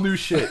endings. All new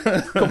shit.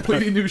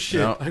 Completely new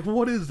shit. No. Like,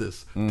 what is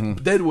this?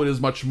 Deadwood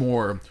is much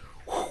more...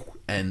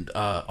 And,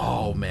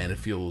 oh man, it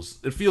feels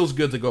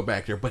good to go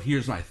back there. But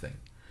here's my thing.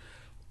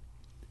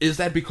 Is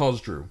that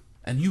because, Drew,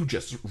 and you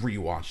just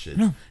rewatched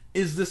it,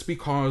 is this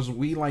because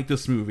we like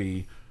this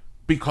movie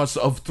because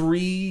of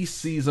 3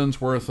 seasons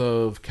worth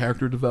of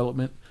character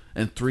development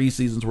and 3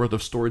 seasons worth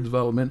of story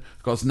development?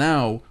 Because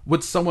now,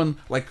 would someone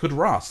like, could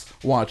Ross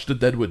watch the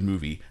Deadwood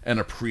movie and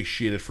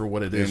appreciate it for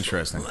what it is?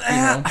 Interesting. You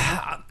know?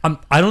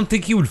 I don't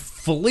think he would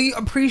fully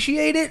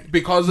appreciate it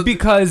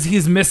because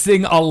he's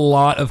missing a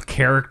lot of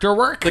character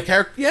work. The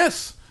character,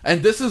 yes.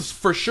 And this is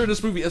for sure.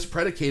 This movie is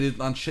predicated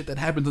on shit that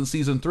happens in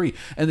season 3,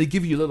 and they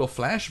give you little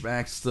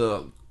flashbacks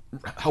to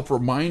help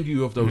remind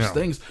you of those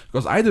things.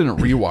 Because I didn't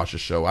rewatch the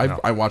show.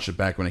 I watched it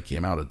back when it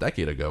came out a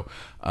decade ago.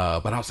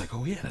 But I was like,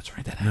 oh yeah, that's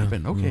right, that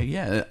happened. Okay,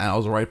 yeah. And I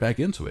was right back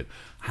into it.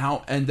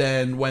 And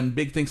then when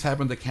big things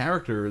happen to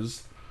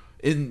characters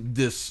in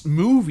this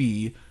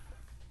movie,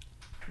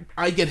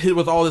 I get hit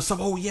with all this stuff.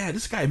 Oh yeah,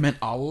 this guy meant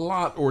a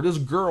lot, or this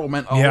girl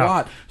meant a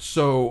lot.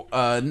 So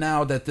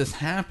now that this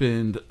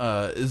happened,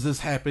 is this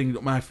happening?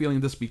 Am I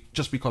feeling this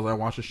just because I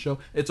watched the show?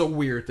 It's a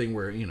weird thing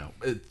where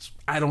it's.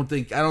 I don't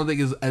think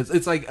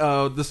it's like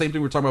the same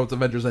thing we we're talking about with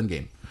Avengers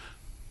Endgame.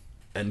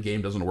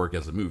 Endgame doesn't work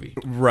as a movie,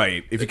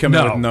 right? If you come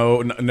in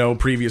with no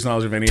previous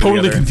knowledge of any, totally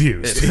of the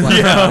confused. It's like,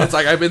 it's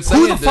like I've been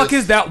saying. Who the fuck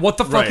is that? What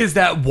the fuck is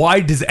that? Why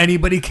does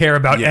anybody care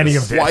about any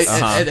of this? Why,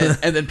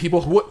 and then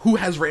people who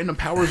has random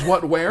powers,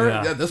 what, where?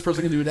 Yeah, this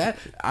person can do that.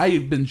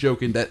 I've been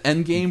joking that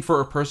Endgame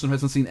for a person who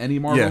hasn't seen any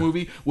Marvel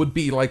movie would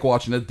be like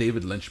watching a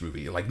David Lynch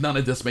movie. Like none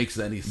of this makes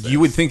any sense. You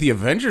would think the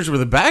Avengers were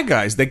the bad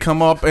guys. They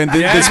come up and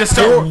they just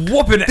start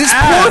whooping this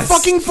ass. poor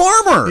fucking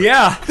farmer.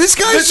 Yeah, this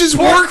guy's just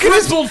poor working.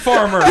 Crippled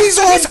farmer. He's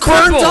all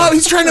burnt up.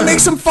 He's trying to make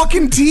some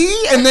fucking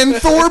tea, and then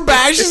Thor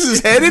bashes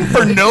his head in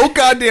for no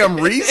goddamn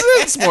reason.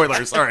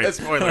 Spoilers. Sorry,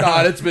 spoilers.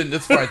 God, it's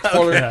fine.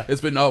 Spoiler. Yeah.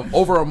 It's been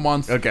over a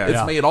month. Okay,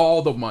 it's made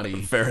all the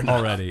money. Fair enough.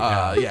 Already.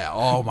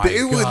 Oh my god.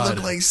 They would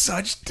look like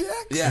such dicks.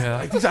 Yeah,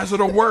 like, these guys are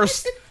the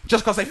worst.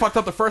 Just because they fucked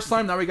up the first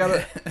time, now we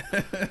gotta.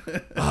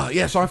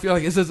 So I feel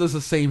like is this the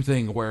same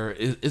thing? Where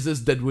is this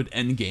Deadwood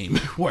Endgame?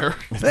 Where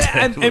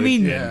I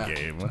mean,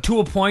 to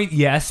a point,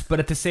 yes, but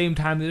at the same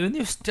time,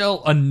 there's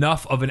still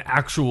enough of an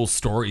actual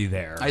story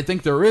there. I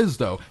think there is,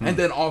 though, and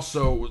then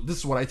also this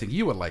is what I think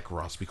you would like,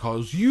 Ross,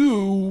 because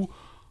you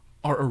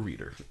are a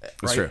reader, right?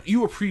 That's true.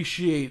 You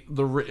appreciate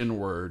the written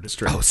word. That's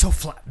true. Oh,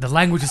 the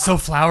language is so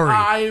flowery.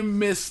 I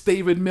miss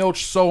David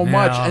Milch so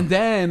much, and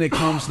then it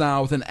comes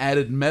now with an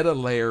added meta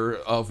layer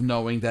of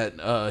knowing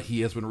that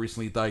he has been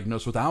recently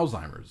diagnosed with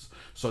Alzheimer's.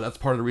 So that's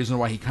part of the reason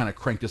why he kind of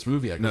cranked this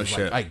movie out. No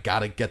shit. Like, I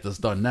gotta get this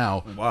done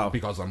now. Wow.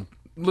 Because I'm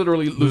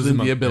literally losing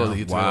the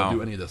ability to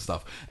do any of this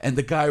stuff. And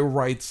the guy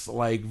writes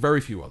like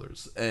very few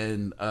others.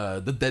 And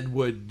the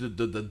Deadwood,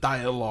 the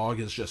dialogue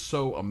is just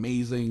so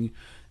amazing.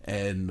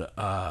 And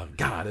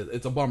God,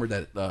 it's a bummer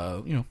that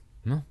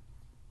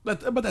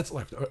but that's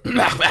life.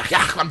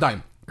 I'm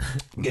dying.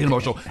 Getting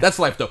emotional. That's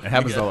life, though. It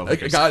happens all over.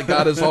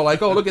 God is all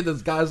like, oh, look at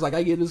this guy's like,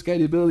 I give this guy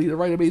the ability to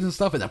write amazing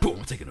stuff, and then boom,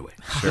 I'm taking it away.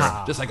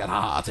 Sure. Just like that,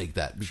 I'll take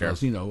that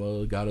because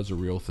God is a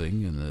real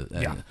thing,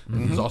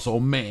 and he's also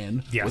a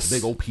man with a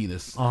big old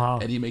penis,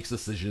 and he makes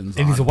decisions.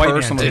 And he's a white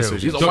man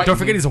too. Don't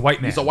forget, he's a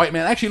white man. He's a white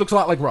man. Actually, looks a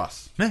lot like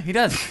Russ. Yeah, he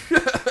does.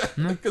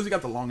 Because he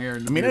got the long hair.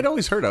 And I'd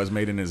always heard I was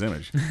made in his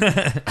image.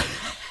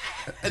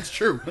 It's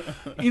true.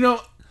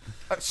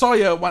 I saw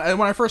you when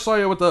I first saw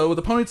you with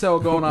the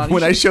ponytail going on.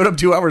 When I showed up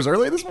 2 hours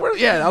early this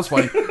morning. Yeah, that was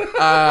funny.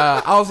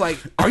 I was like,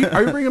 "Are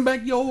you bringing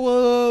back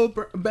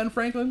Ben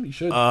Franklin? You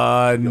should."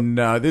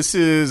 No, this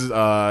is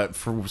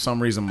for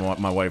some reason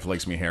my wife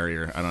likes me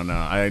hairier. I don't know.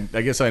 I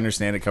guess I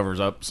understand it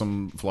covers up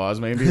some flaws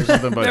maybe or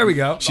something. But there we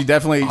go. She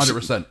definitely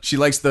 100%. She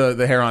likes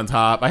the hair on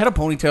top. I had a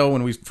ponytail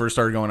when we first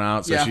started going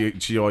out, so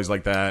she always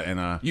liked that.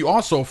 And you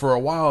also for a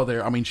while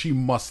there. I mean, she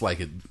must like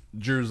it.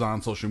 Drew's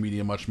on social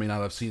media much, may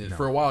not have seen it.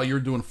 For a while, you were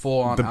doing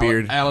full on the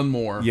beard. Alan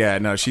Moore. Yeah,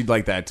 no, she'd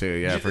like that too.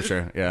 Yeah, for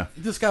sure. Yeah.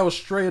 This guy was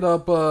straight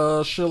up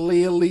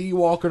shillelagh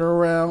walking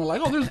around like,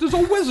 oh, there's a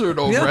wizard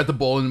over at the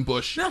Bowling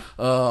Bush,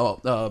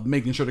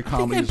 making sure the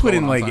comedy. I put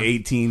in like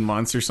 18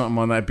 months or something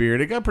on that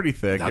beard. It got pretty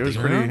thick. It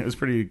was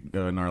pretty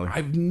gnarly.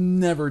 I've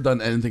never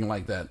done anything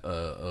like that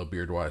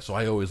beard wise, so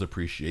I always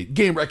appreciate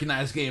game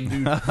recognized game,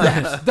 dude.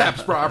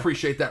 Daps, bro. I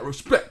appreciate that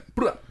respect.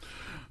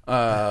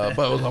 But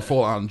it was a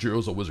full on Drew. It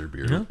was a wizard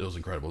beard. It was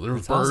incredible. There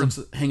was birds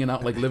hanging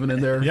out, like living in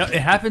there. Yeah,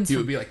 it happens. He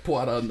would be like pull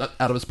out a nut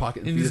out of his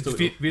pocket and feed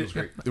it. It was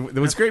great.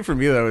 What's great for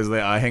me though is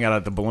that I hang out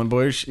at the Bullen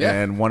Bush,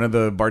 and one of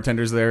the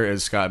bartenders there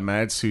is Scott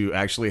Metz, who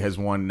actually has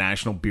won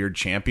national beard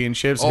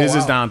championships. His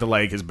is down to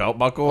like his belt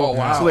buckle. Oh,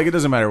 wow. So like it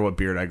doesn't matter what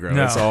beard I grow.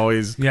 No. It's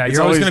always you're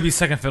always going to be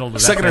second fiddle to that.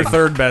 Second or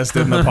third best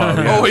in the pub.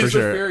 Yeah, always for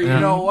sure. Fair, you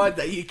know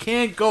what? You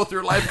can't go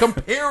through life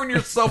comparing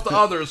yourself to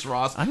others,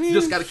 Ross. I mean, you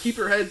just got to keep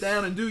your head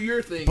down and do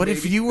your thing. But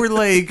if you were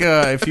like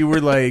at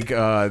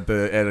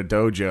a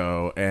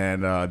dojo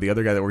and the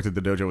other guy that worked at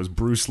the dojo was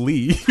Bruce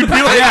Lee, you'd be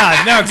like,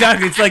 yeah, no,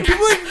 exactly. It's like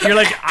you're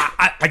like,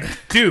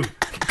 dude,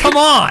 come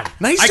on,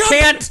 nice job. I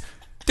can't.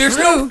 There's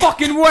no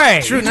fucking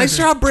way. True, nice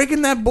job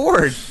breaking that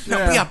board.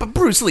 No, but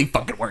Bruce Lee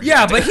fucking worked.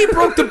 Yeah, but he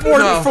broke the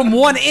board from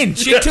 1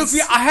 inch. It took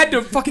me. I had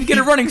to fucking get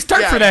a running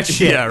start for that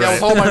shit. Yeah, right.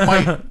 With all my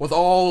might, with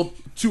all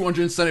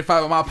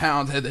 275 of my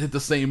pounds, had to hit the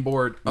same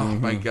board. Oh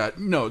my god,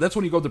 no! That's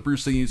when you go to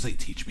Bruce Lee and you say,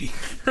 "Teach me,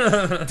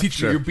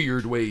 teach me your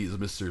beard ways,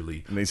 Mr.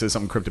 Lee." And he says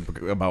something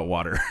cryptic about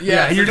water.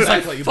 Yeah, you're just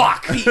like,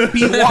 "Fuck,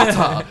 be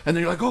water," and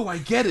then you're like, "Oh, I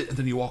get it," and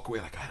then you walk away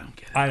like, "I don't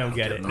get it. I don't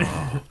get it."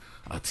 Oh,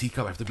 a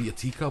teacup. I have to be a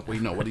teacup.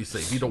 Wait, no. What do you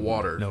say? Be the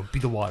water. No, be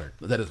the water.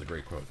 That is a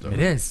great quote, though. It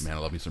is. Man, I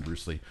love me some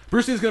Bruce Lee.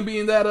 Bruce Lee's gonna be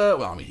in that.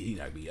 Well, I mean, he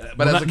not be,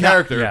 but as a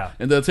character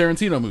in the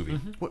Tarantino movie.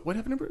 What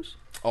happened to Bruce?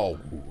 Oh,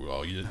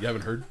 you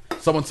haven't heard?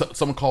 Someone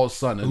call his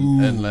son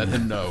and let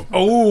him know.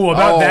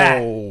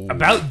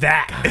 About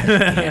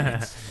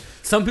that.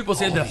 Some people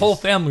say the whole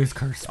family's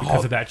cursed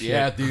because of that shit.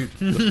 Yeah, dude.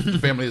 The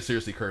family is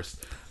seriously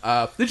cursed.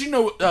 Did you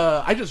know?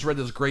 I just read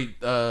this great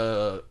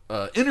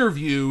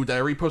interview that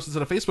I reposted to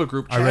the Facebook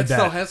group. Chad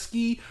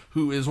Stahelski,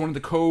 who is one of the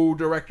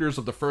co-directors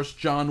of the first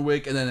John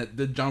Wick and then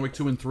did John Wick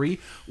 2 and 3,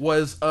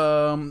 was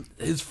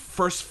his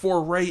first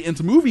foray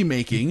into movie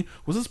making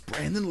was this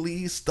Brandon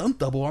Lee stunt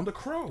double on The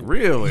Crow.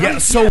 Really? Yeah.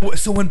 So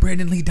when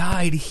Brandon Lee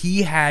died,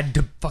 he had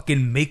to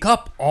fucking make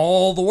up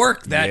all the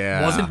work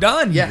that wasn't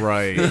done. Yeah,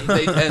 right.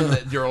 And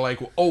they're like,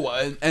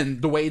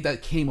 and the way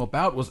that came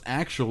about was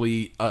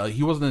actually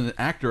he wasn't an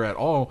actor at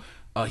all.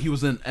 He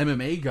was an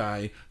MMA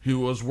guy who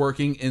was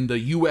working in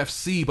the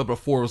UFC, but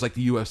before it was like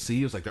the UFC,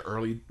 it was like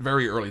the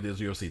very early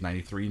days of UFC,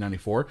 93,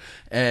 94,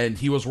 and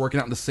he was working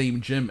out in the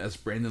same gym as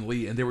Brandon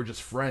Lee, and they were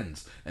just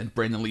friends, and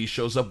Brandon Lee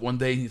shows up one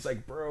day, and he's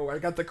like, bro, I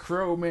got The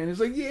Crow, man. He's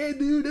like, yeah,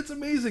 dude, it's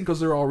amazing, because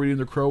they're all reading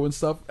The Crow and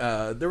stuff.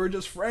 They were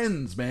just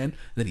friends, man. And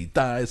then he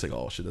dies, like,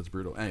 oh, shit, that's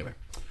brutal. Anyway.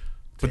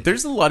 But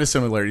there's a lot of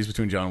similarities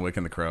between John Wick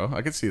and The Crow.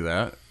 I could see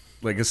that.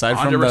 Like, aside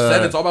from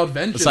 100%, it's all about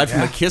vengeance. Aside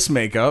from the kiss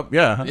makeup,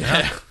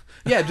 yeah.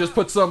 Yeah, just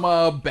put some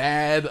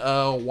bad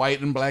white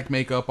and black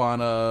makeup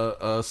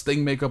on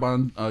Sting makeup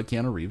on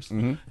Keanu Reeves,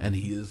 and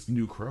he is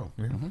New Crow.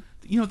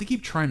 You know, they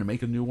keep trying to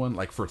make a new one,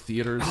 like for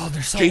theaters. Oh,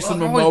 they're so Jason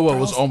Momoa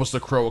was almost a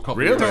Crow a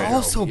couple years ago. They're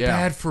all so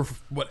bad for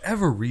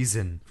whatever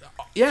reason.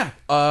 Yeah,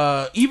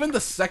 even the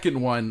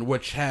second one,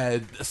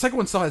 the second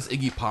one still has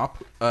Iggy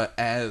Pop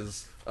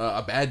as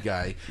a bad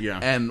guy,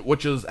 and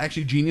which is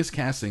actually genius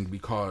casting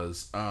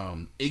because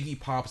Iggy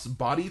Pop's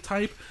body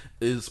type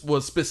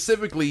was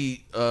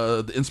specifically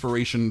the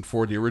inspiration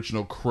for the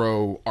original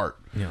Crow art.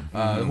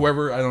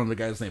 Whoever, I don't know the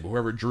guy's name, but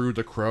whoever drew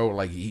the Crow,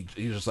 like he's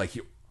just like,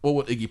 what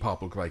would Iggy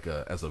Pop look like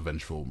as a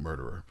vengeful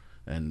murderer?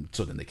 And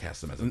so then they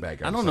cast him as a bad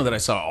guy. I don't know that I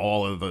saw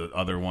all of the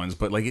other ones,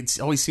 but like it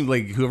always seemed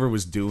like whoever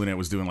was doing it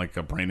was doing like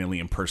a Brandon Lee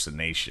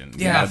impersonation.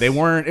 Yeah, they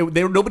weren't.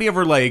 Nobody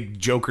ever like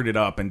jokered it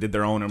up and did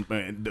their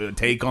own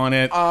take on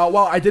it. Well,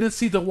 I didn't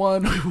see the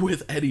one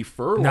with Eddie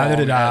Furlong. Neither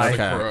did I.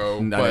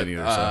 Crow, but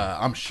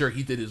I'm sure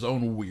he did his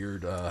own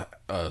weird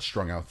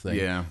strung out thing.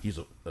 Yeah, he's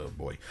a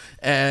boy,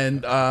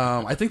 and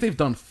I think they've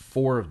done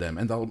 4 of them,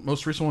 and the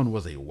most recent one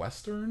was a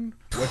Western.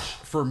 Which,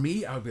 for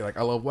me, I would be like,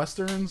 I love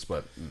Westerns,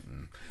 but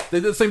they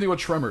did the same thing with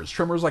Tremors.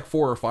 Tremors, like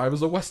 4 or 5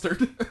 is a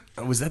Western.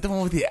 Was that the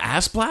one with the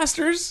ass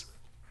blasters?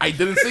 I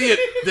didn't see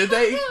it. Did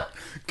they?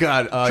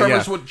 God,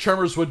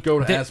 Tremors would go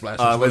to ass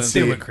blasters. Let's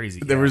see. They went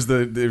crazy. There was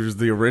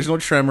the original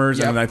Tremors,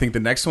 Yep. and I think the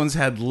next ones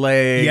had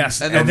legs.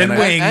 Yes, And then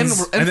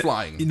wings and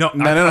flying. No,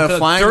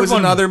 Flying was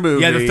another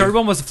movie. Yeah, the third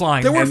one was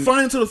flying. They weren't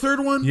flying until the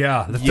third one?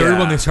 Yeah, the third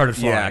one they started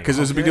flying. Yeah, because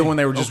it was a big deal when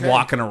they were just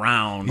walking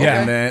around.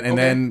 Yeah. and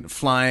then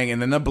flying, and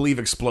then I believe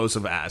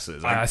explosive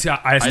asses. I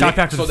stopped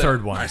after the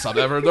third one. I stopped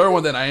after the third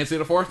one, then I didn't see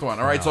the fourth one.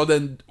 All right, so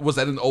then, was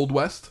that in Old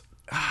West?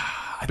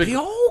 They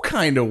all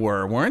kind of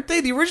weren't they?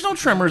 The original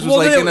Tremors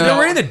was they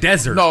were in the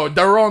desert. No,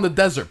 they were all in the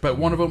desert, but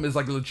one of them is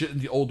like legit in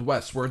the Old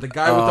West, where the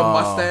guy with the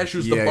mustache,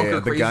 who's the bunker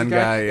the crazy gun guy,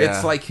 guy, yeah.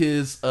 it's like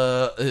his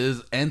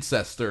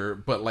ancestor,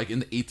 but like in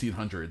the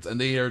 1800s, and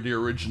they are the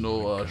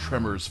original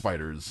Tremors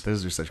fighters.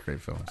 Those are such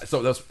great films.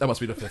 So that must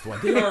be the fifth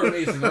one. They are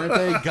amazing, aren't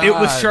they? God. It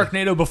was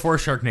Sharknado before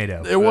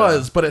Sharknado. It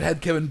was, but it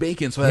had Kevin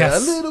Bacon, so it had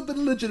Yes. a little bit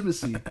of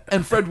legitimacy.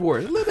 And Fred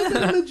Ward. A little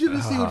bit of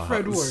legitimacy with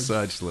Fred Ward.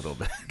 Such little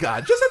bit.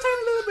 God, just a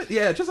tiny little bit.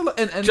 Yeah, just a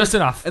little. And Just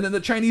enough. And then the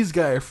Chinese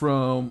guy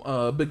from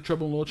Big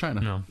Trouble in Little China.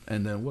 No.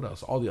 And then what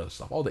else? All the other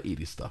stuff. All the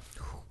 80s stuff.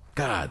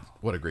 God,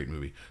 what a great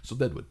movie. So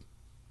Deadwood.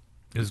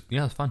 It was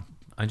fun.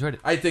 I enjoyed it.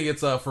 I think it's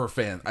for a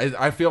fan.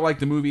 I feel like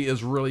the movie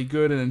is really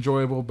good and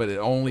enjoyable, but it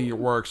only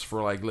works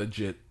for like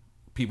legit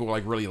people who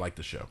like really like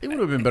the show. It would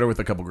have been better with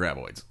a couple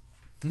graboids.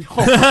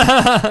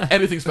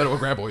 Anything's better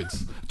with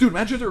graboids. Dude,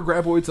 imagine if there were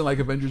graboids in like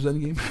Avengers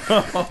Endgame.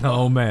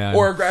 Oh man.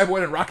 Or a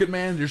graboid in Rocket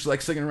Man. You're just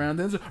like singing around.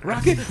 Then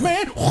Rocket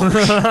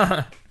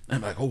Man.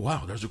 I'm like, oh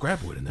wow, there's a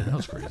graboid in there. That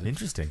was crazy.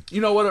 Interesting. You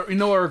know what? You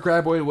know where a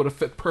graboid would have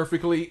fit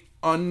perfectly,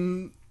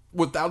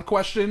 without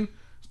question.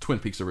 Twin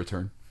Peaks: A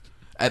Return.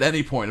 At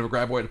any point, if a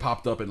graboid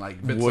popped up and like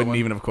Wouldn't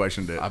even have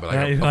questioned it. I'd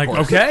be Like, of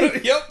course.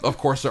 okay. Yep. Of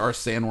course, there are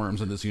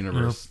sandworms in this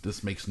universe. Yep.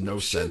 This makes no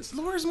sense.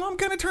 Laura's mom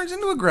kind of turns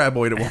into a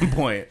graboid at one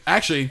point.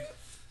 Actually.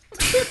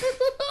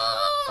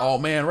 Oh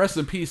man, rest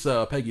in peace,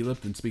 Peggy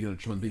Lipton. Speaking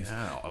of Twin Peaks,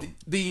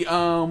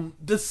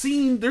 the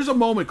scene. There's a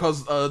moment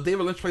because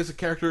David Lynch plays a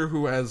character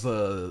who has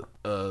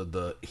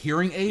the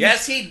hearing aid.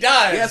 Yes, he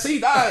does. Yes, he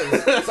does.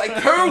 It's like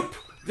Coop.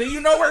 Do you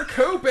know where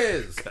Coop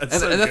is? And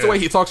that's the way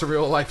he talks in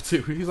real life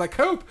too. He's like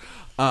Coop.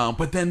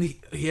 But then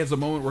he has a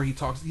moment where he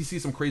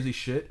sees some crazy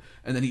shit,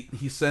 and then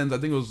he sends. I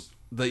think it was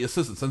the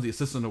assistant sends the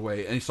assistant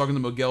away, and he's talking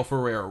to Miguel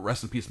Ferrer.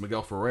 Rest in peace,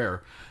 Miguel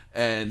Ferrer.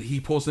 And he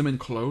pulls him in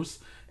close.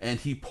 And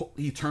he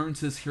turns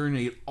his hearing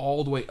aid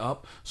all the way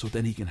up so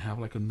then he can have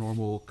like a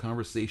normal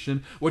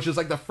conversation, which is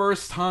like the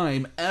first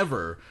time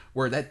ever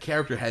where that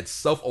character had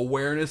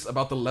self-awareness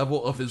about the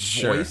level of his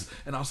voice.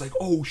 And I was like,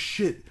 oh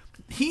shit,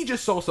 he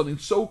just saw something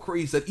so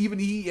crazy that even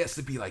he has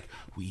to be like,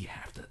 we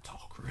have to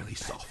talk really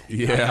softly.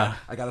 Yeah.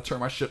 I gotta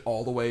turn my shit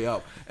all the way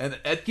up. And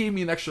that gave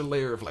me an extra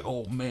layer of like,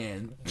 oh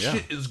man,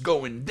 shit is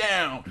going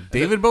down.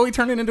 David Bowie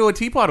turning into a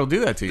teapot will do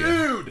that to you.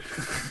 Dude!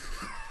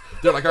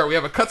 They're like, all right, we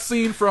have a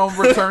cutscene from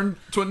Return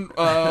to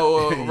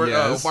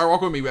Yes. Fire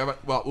Walk with Me.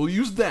 We'll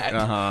use that,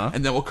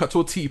 and then we'll cut to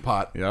a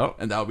teapot. Yep.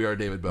 And that'll be our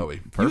David Bowie.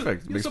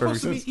 Perfect. He was Makes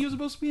perfect sense. He was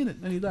supposed to be in it,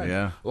 and he died.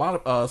 Yeah. A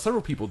lot of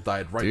several people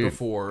died right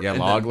before. Yeah,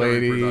 and Log then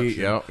during Lady.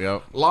 production.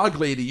 Yep. Log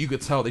Lady, you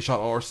could tell they shot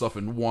all her stuff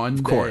in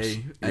one course.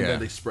 day, and Yeah. then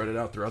they spread it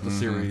out throughout the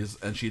series,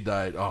 and she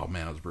died. Oh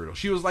man, it was brutal.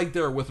 She was like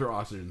there with her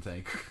oxygen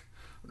tank,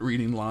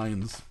 reading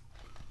lines.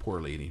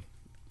 Poor lady.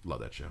 Love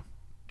that show.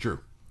 Drew,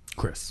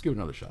 Chris. give it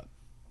another shot.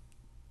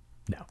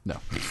 No. No,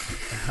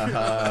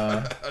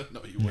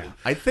 no, you wouldn't.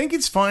 I think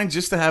it's fine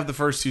just to have the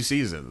first 2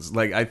 seasons.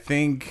 Like, I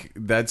think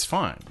that's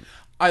fine.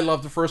 I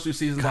love the first 2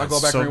 seasons. I'll God, go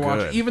back so and rewatch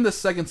good. it. Even the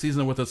second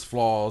season with its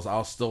flaws,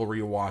 I'll still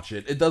rewatch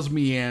it. It does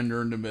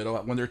meander in the middle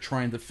when they're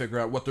trying to figure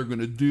out what they're going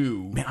to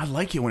do. Man, I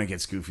like it when it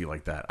gets goofy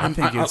like that. I I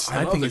think it's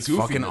love the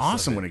fucking goofiness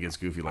awesome of it. when it gets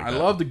goofy like I that.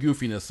 love the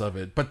goofiness of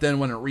it, but then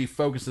when it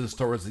refocuses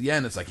towards the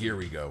end, it's like, here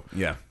we go.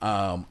 Yeah.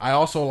 I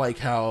also like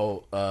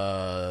how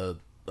I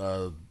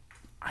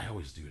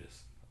always do this.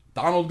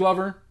 Donald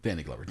Glover,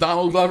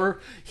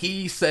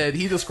 he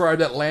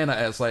described Atlanta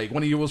as like,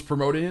 when he was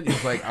promoting it, he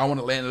was like, I want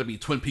Atlanta to be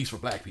Twin Peaks for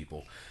black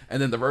people.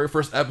 And then the very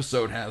first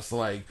episode has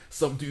like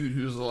some dude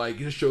who's like,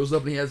 just shows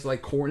up and he has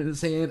like corn in his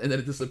hand and then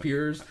it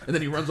disappears and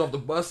then he runs off the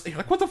bus and you're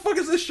like, what the fuck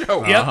is this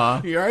show?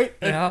 Yep. You right?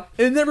 Yeah.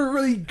 And it never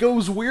really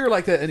goes weird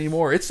like that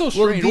anymore. It's so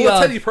strange.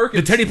 Teddy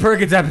Perkins. The Teddy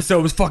Perkins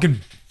episode was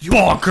fucking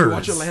bonkers.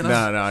 Watch Atlanta.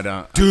 No, I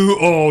don't.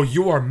 Dude,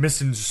 you are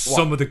missing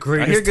some of the I hear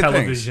greatest good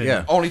television. things.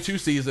 Yeah. Only 2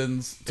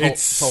 seasons.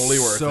 It's totally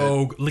worth it.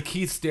 so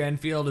Lakeith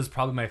Stanfield is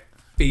probably my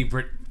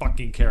favorite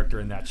fucking character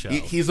in that show.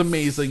 He's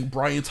amazing.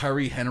 Brian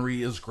Tyree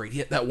Henry is great. He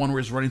had that one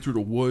where he's running through the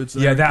woods.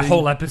 And yeah, that everything.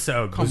 whole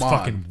episode was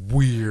fucking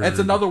weird. It's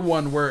another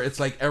one where it's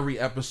like every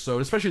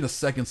episode, especially the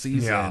second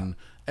season,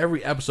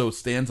 every episode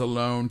stands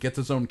alone, gets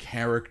its own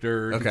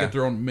character, they get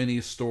their own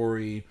mini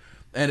story.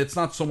 And it's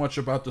not so much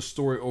about the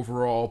story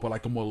overall, but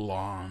like a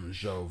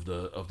melange of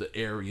the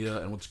area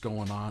and what's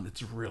going on.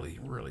 It's really,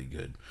 really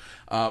good.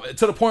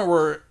 To the point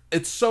where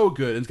it's so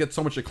good and gets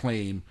so much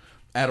acclaim.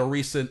 At a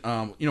recent,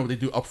 they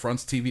do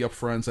upfronts, TV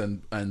upfronts,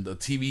 and the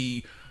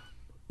TV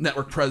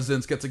network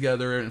presidents get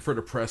together and for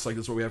the press, like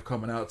this is what we have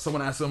coming out.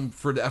 Someone asked him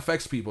for the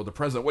FX people, the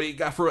president, what do you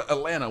got for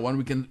Atlanta?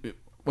 When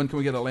can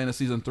we get Atlanta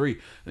season 3?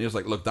 And he was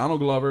like, look, Donald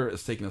Glover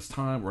is taking his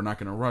time. We're not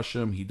going to rush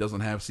him. He doesn't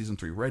have season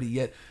 3 ready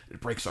yet.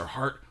 It breaks our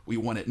heart. We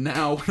want it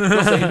now.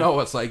 He'll say no.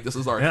 It's like, this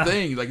is our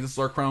thing. Like, this is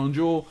our crown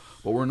jewel.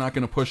 But we're not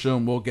going to push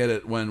him. We'll get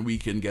it when we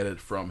can get it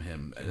from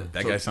him.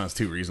 That guy sounds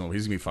too reasonable.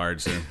 He's going to be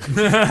fired soon.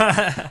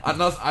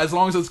 As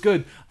long as it's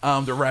good.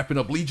 They're wrapping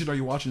up Legion. Are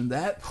you watching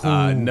that?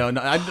 No.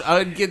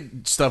 I'd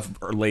get stuff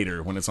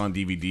later when it's on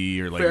DVD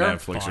or like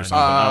Netflix or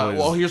something.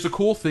 Well, here's the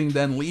cool thing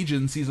then.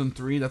 Legion season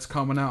 3 that's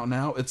coming out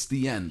now. It's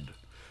the end.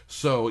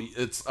 So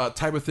it's a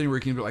type of thing where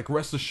you can be like,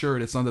 rest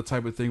assured, it's not the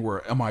type of thing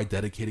where am I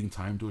dedicating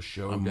time to a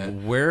show? I'm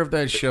aware of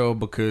that show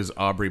because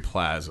Aubrey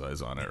Plaza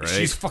is on it, right?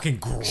 She's fucking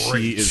great.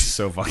 She is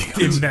so fucking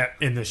good.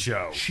 in the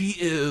show. She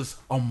is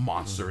a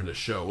monster in the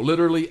show,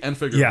 literally and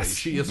figuratively. Yes.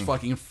 She is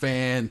fucking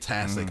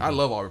fantastic. I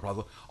love Aubrey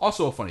Plaza.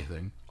 Also a funny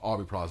thing,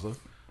 Aubrey Plaza.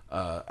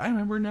 I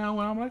remember now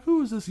when I'm like,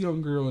 who is this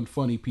young girl in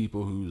Funny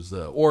People who's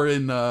or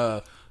in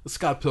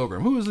Scott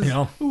Pilgrim? Who is this?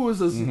 Who is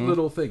this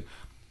little thing?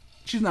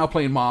 She's now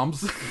playing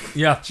moms.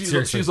 Yeah,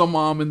 she's a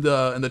mom in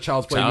the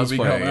Child's Play movie.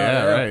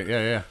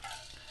 Yeah.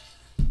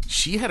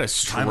 She had a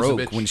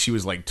stroke when she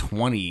was like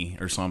 20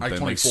 or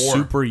something, like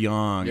super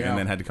young, and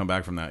then had to come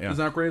back from that. Yeah,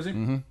 isn't that crazy?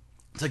 Mm-hmm.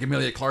 It's like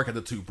Emilia Clarke had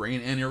the 2 brain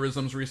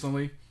aneurysms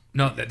recently.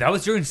 No, that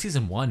was during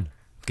season 1,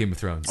 Game of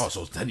Thrones. Oh,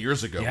 so it's 10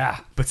 years ago.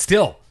 Yeah, but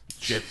still.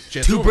 Shit,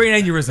 2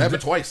 brain aneurysms.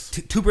 Happened twice.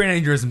 2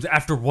 brain aneurysms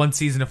after 1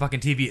 season of fucking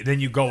TV. Then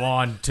you go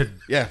on to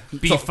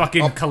be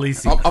fucking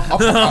Khaleesi.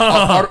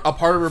 A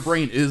part of her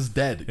brain is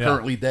dead,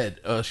 currently dead.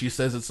 She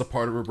says it's a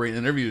part of her brain.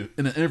 In an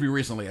interview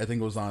recently, I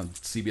think it was on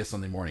CBS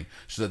Sunday Morning,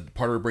 she said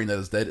part of her brain that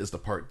is dead is the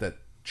part that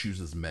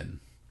chooses men.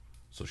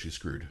 So she's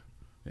screwed.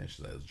 Yeah,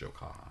 she said it's a joke.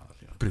 Ha.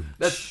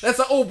 That's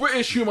an old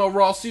British humor,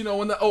 Ross. You know,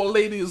 when the old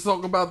lady is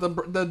talking about the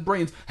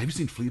brains. Have you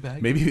seen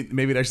Fleabag?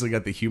 Maybe it actually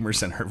got the humor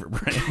center of her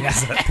brain.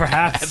 Yes,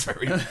 perhaps.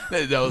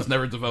 That was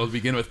never developed to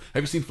begin with.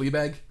 Have you seen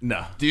Fleabag?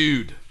 No.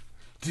 Dude.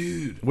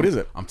 What is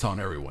it? I'm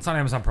telling everyone. It's on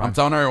Amazon Prime. I'm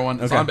telling everyone.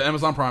 It's on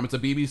Amazon Prime. It's a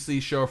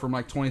BBC show from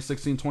like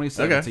 2016,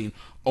 2017. Okay.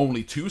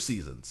 Only 2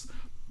 seasons.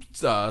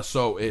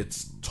 So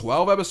it's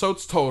 12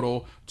 episodes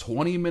total,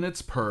 20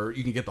 minutes per.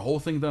 You can get the whole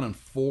thing done in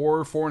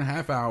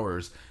 4.5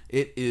 hours.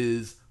 It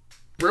is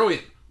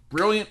brilliant.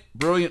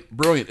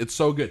 It's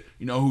so good.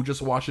 You know who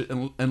just watched it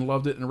and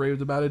loved it and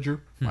raved about it, Drew?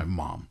 My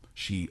mom.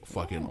 She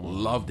fucking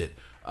loved it.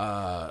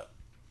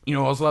 You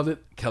know who else loved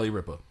it? Kelly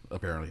Ripa,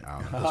 apparently. I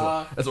don't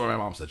know. That's what my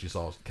mom said. She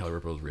saw Kelly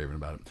Ripa was raving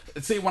about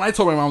it. See, when I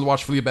told my mom to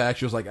watch Fleabag,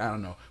 she was like, I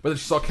don't know. But then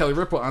she saw Kelly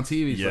Ripa on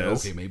TV. She's like,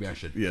 okay, maybe I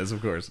should. Yes,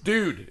 of course.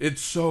 Dude,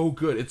 it's so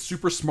good. It's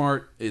super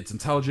smart. It's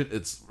intelligent.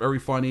 It's very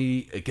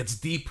funny. It gets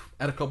deep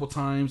at a couple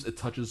times. It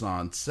touches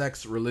on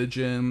sex,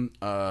 religion,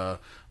 the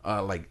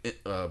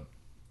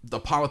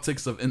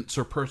politics of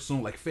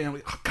interpersonal, like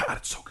family. Oh, God,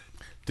 it's so good.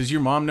 Does your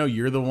mom know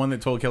you're the one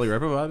that told Kelly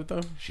Ripa about it,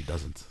 though? She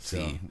doesn't.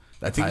 See,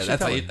 that's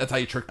how you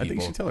trick people. I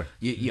think you should tell her.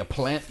 You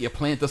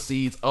plant the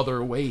seeds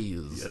other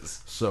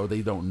ways, so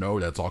they don't know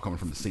that's all coming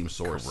from the same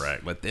source.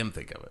 Correct. Let them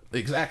think of it.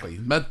 Exactly.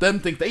 Let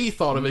them think they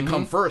thought of it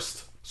come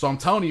first. So I'm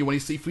telling you, when you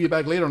see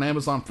Fleabag later on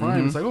Amazon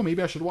Prime, it's like, oh,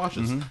 maybe I should watch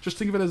this. Just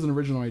think of it as an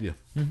original idea.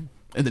 And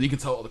then you can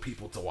tell other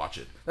people to watch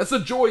it. That's the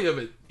joy of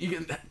it. You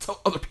can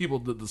tell other people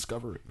to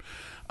discover it.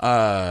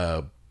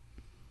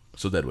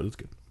 So Deadwood is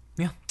good.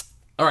 Yeah.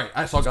 All right,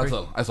 I saw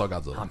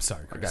Godzilla. I'm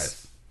sorry, Chris.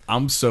 Guys.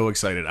 I'm so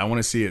excited. I want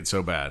to see it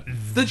so bad.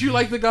 Did you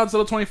like the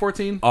Godzilla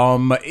 2014?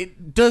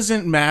 It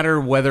doesn't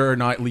matter whether or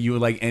not you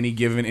like any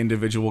given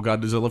individual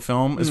Godzilla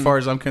film. As far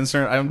as I'm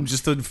concerned, I'm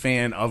just a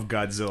fan of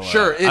Godzilla.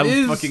 Sure,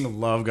 I fucking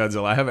love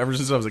Godzilla. I have ever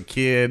since I was a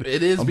kid.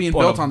 It is being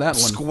built on that one.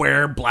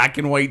 Square black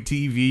and white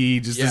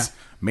TV. Just this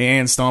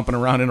man stomping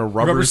around in a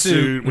rubber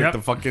suit with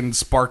the fucking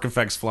spark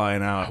effects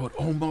flying out. I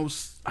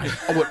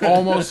would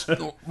almost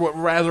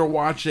rather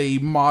watch a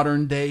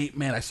modern day.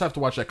 Man, I still have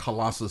to watch that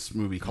Colossus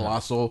movie,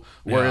 Colossal,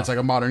 where it's like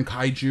a modern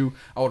kaiju.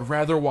 I would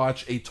rather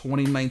watch a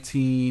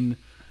 2019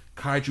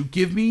 kaiju.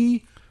 Give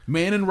me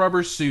man in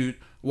rubber suit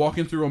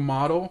walking through a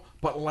model,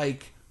 but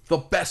like the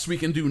best we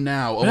can do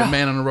now of a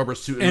man in a rubber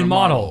suit in a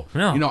model.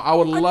 Yeah. You know, I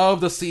would love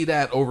to see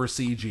that over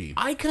CG.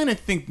 I kind of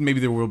think maybe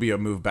there will be a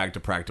move back to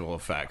practical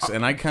effects,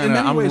 and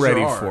I'm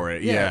ready for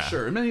it. Yeah,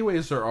 sure. In many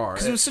ways, there are.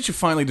 Because it was such a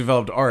finely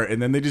developed art,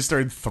 and then they just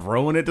started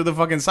throwing it to the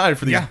fucking side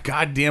for these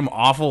goddamn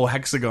awful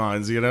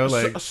hexagons. You know,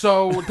 like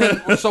so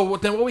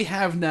then what we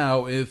have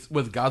now is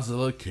with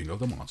Godzilla King of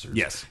the Monsters.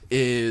 Yes,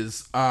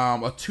 is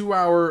a 2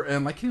 hour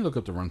and like, can you look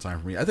up the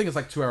runtime for me? I think it's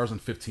like 2 hours and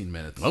 15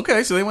 minutes.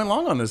 Okay, so they went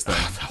long on this thing.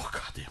 Oh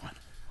god damn it.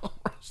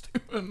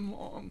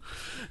 Long.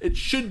 It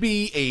should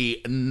be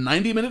a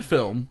 90-minute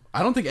film.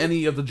 I don't think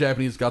any of the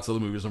Japanese Godzilla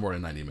movies are more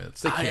than 90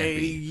 minutes. They can't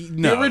be.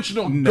 The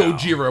original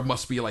Gojira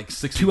must be like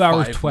 65 2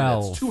 hours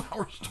 12. Minutes. 2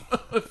 hours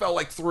 12. It felt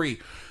like 3.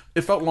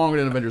 It felt longer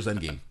than Avengers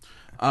Endgame.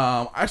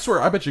 I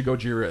swear, I bet you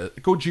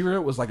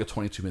Gojira was like a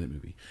 22-minute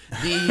movie.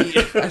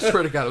 I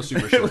swear to God, it was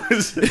super short.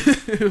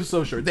 It was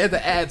so short. They had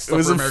to add stuff. It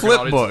was for a American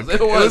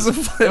flip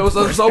audiences. book. It was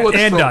a Zoa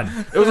And trope.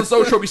 done. It was a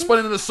Zoa trope. He spun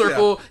it in a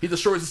circle. He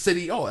destroys the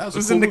city. Oh, that was It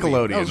was a cool a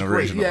Nickelodeon movie. That was great.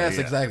 originally, Yes,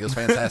 yeah. exactly. It was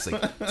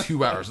fantastic.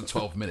 2 hours and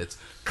 12 minutes.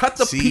 Cut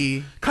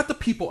the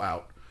people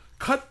out.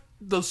 Cut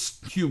the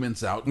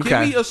humans out. Give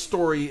Okay. me a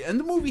story, and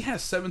the movie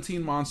has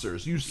 17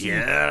 monsters. You see?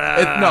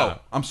 No,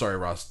 I'm sorry,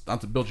 Ross. Not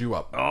to build you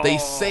up. They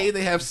say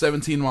they have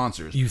 17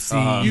 monsters. You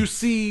see, You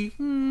see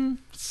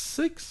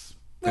 6.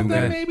 And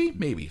then-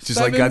 maybe. Just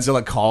 7. like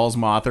Godzilla calls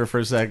Mothra for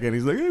a second.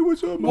 He's like, "Hey,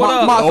 what's up,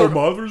 Mothra? Oh,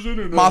 Mothra's in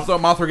it.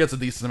 Mothra gets a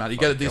decent amount. You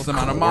get a decent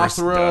amount of course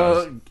it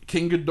Mothra.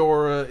 King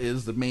Ghidorah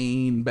is the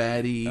main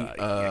baddie.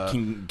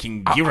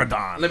 King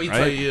Gyrodon. Let me right?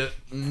 tell you,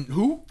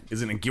 who?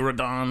 Is it a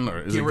Gyrodon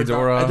or is Ghidorah? it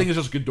Ghidorah? I think it's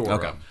just Ghidorah.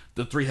 Okay.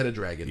 The 3-headed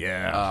dragon.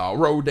 Yeah.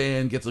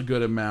 Rodan gets a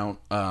good amount.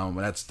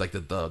 That's like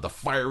the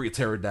fiery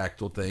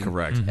pterodactyl thing.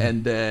 Correct.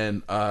 And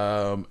then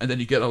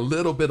you get a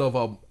little bit of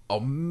a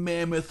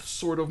mammoth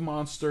sort of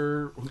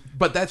monster,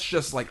 but that's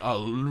just like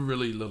a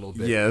really little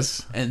bit.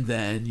 Yes. And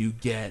then you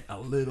get a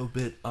little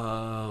bit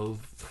of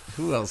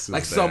Who else is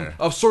like there? some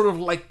of sort of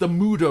like the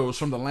Mudos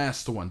from the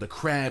last one, the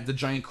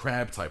giant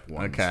crab type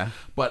ones. Okay.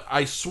 But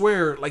I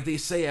swear, like they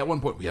say at one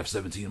point, we have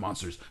 17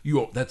 monsters.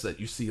 That's it.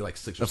 You see like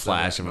 6 or 7.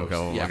 flash at of a most.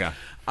 couple, Yeah. okay.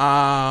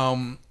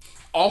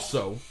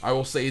 Also, I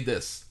will say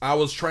this: I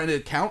was trying to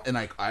count, and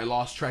I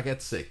lost track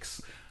at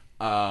 6.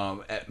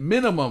 At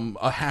minimum,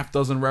 a half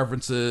dozen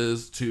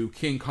references to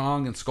King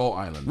Kong and Skull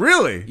Island.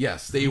 Really?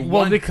 Yes, they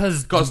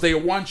because they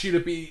want you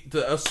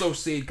to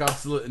associate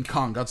Godzilla and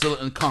Kong.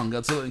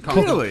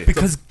 Really?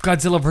 because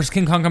Godzilla vs.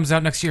 King Kong comes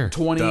out next year.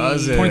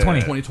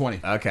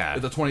 2020. Okay.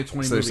 The 2020 So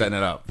movie. they're setting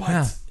it up. But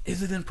Yeah.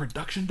 is it in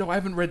production though? I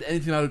haven't read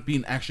anything about it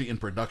being actually in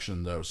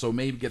production though. So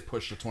maybe get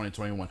pushed to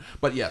 2021.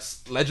 But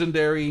yes,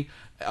 Legendary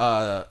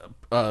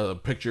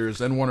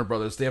Pictures and Warner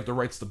Brothers, they have the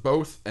rights to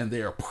both, and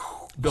they are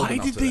building Why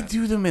up did to they that.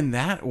 do them in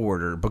that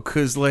order?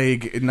 Because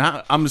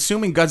I'm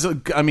assuming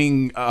Godzilla. I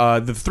mean,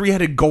 the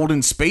 3-headed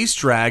golden space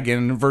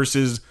dragon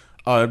versus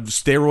a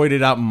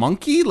steroided out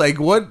monkey. Like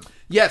what?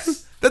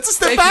 Yes. That's a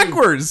step Thank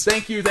backwards.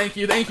 You,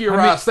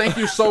 Ross. Thank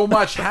you so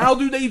much. How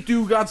do they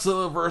do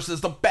Godzilla versus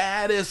the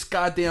baddest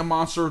goddamn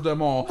monster of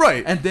them all?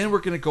 Right. And then we're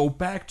going to go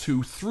back to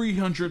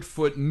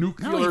 300-foot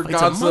nuclear No, he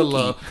fights a Godzilla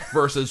monkey.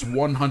 versus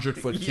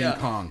 100-foot King Yeah,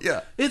 Kong.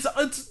 yeah. It's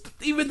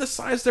even the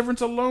size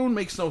difference alone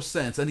makes no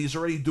sense. And he's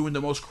already doing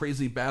the most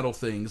crazy battle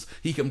things.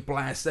 He can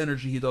blast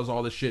energy. He does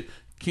all this shit.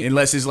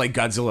 Unless it's like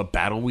Godzilla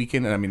Battle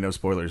Weekend, and I mean no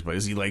spoilers, but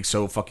is he like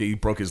so fucking he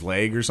broke his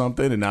leg or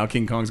something, and now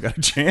King Kong's got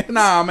a chance?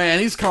 Nah, man,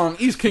 he's Kong.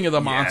 He's king of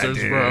the monsters,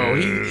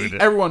 bro.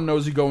 Everyone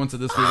knows you go into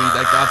this movie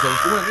that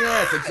Godzilla's doing.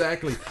 Yes,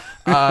 exactly.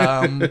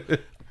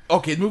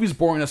 Okay, the movie's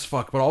boring as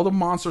fuck, but all the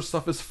monster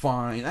stuff is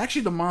fine.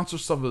 Actually, the monster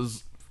stuff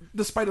is,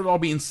 despite it all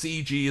being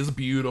CG, is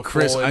beautiful.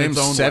 Chris, in I am its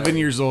own 7 way.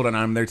 years old, and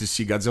I'm there to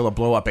see Godzilla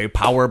blow up a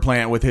power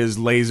plant with his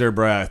laser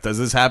breath. Does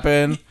this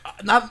happen?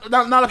 Not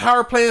a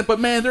power plant, but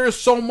man, there is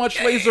so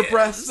much laser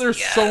breath.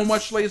 There's so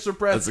much laser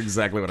breath. That's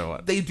exactly what I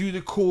want. They do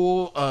the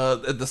cool,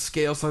 the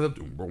scale side of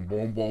boom, boom,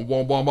 boom,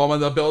 boom, boom, boom,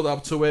 and the build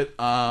up to it.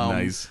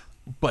 Nice.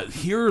 But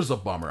here's a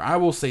bummer. I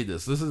will say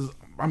this. This is,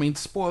 I mean,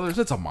 spoilers.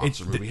 It's a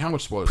monster movie. How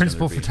much spoilers?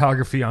 Principal can there be?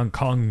 photography on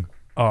Kong,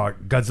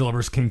 Godzilla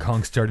vs. King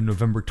Kong started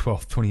November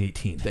 12th,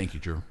 2018. Thank you,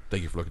 Drew.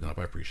 Thank you for looking that up.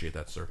 I appreciate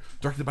that, sir.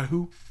 Directed by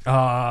who?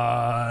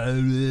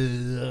 Adam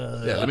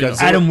let me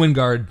know.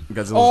 Wingard.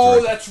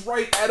 Oh, that's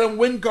right, Adam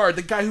Wingard,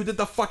 the guy who did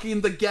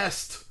The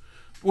Guest.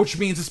 Which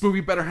means this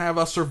movie better have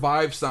a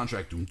Survive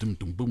soundtrack. Doom, doom,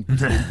 doom, boom, boom,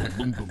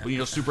 boom, boom, boom, you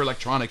know, super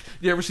electronic.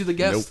 You ever see The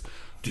Guest? Nope.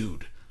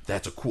 Dude,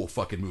 that's a cool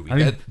fucking movie. I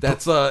mean,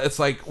 That's it's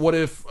like, what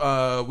if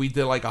we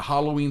did like a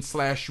Halloween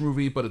slash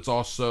movie, but it's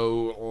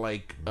also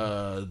like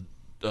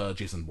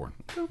Jason Bourne.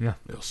 Yeah.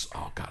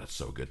 Oh god, it's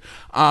so good.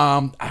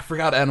 I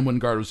forgot Adam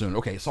Wingard was doing.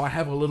 Okay, so I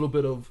have a little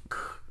bit of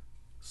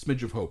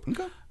smidge of hope.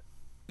 Okay.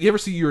 You ever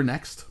see You're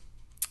Next?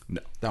 No.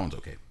 That one's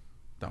okay.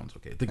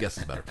 The Guest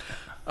is better.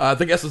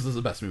 The Guest is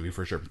the best movie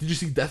for sure. Did you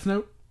see Death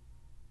Note?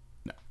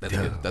 No.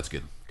 That's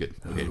good. Good.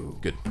 Okay,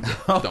 good.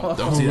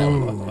 Don't see that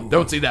one.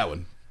 Don't see that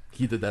one.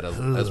 He did that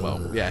as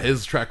well. Yeah,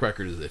 his track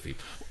record is iffy.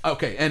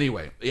 Okay,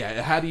 anyway.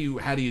 Yeah, how do you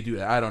do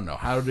that? I don't know.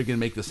 How are they going to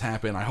make this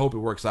happen? I hope it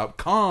works out.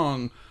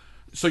 Kong.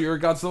 So you're a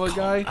Godzilla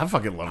guy? I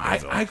fucking love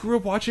Godzilla. I grew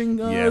up watching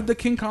the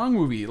King Kong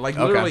movie. Like,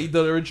 literally,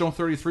 the original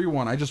 33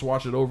 one. I just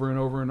watched it over and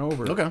over and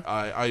over. Okay.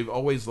 I've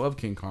always loved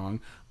King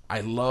Kong. I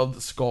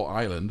loved Skull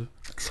Island.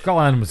 Skull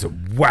Island was a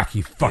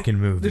wacky fucking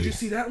movie. Did you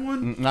see that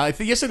one? No,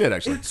 yes, I did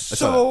actually. It's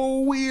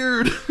so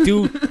weird.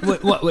 Dude,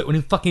 wait, when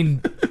he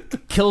fucking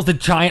kills the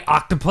giant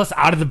octopus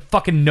out of the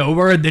fucking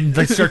nowhere and then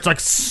like starts like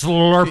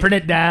slurping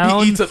it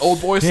down. He eats it old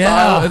boy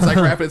style. It's like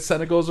wrapping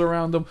tentacles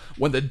around him.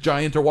 When the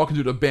giant are walking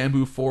through the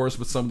bamboo forest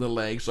with some of the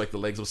legs, like the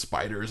legs of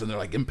spiders, and they're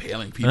like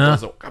impaling people.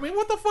 So, I mean,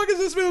 what the fuck is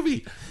this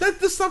movie?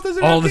 This stuff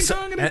doesn't have King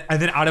Kong in it.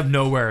 And then out of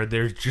nowhere,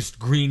 there's just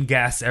green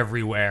gas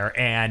everywhere,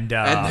 and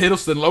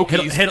Hiddleston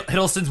Loki's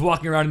Hiddleston's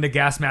walking around in the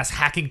gas mask,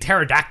 hacking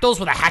pterodactyls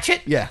with a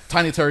hatchet. Yeah,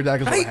 tiny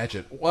pterodactyls with a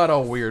hatchet. What a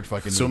weird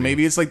fucking movie. So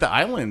maybe it's like the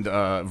Island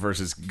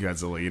versus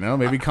Godzilla. You know,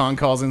 maybe Kong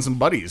calls in some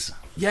buddies.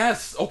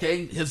 Yes,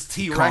 okay. His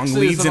T-Rex Kong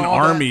leads an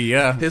army.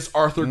 Yeah, his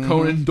Arthur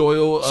Conan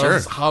Doyle,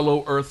 his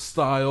Hollow Earth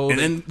style, and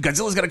then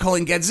Godzilla's got to call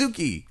in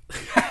Gadzuki.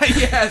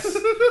 Yes,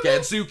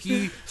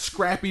 Gadzuki,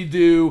 Scrappy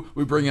Doo.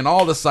 We bring in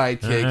all the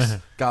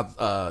sidekicks.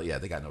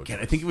 They got no.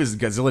 I think it was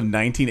Godzilla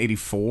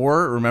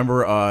 1984.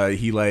 Remember,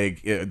 he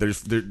like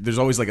there's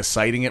always like a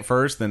sighting at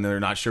first, then they're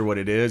not sure what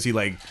it is. He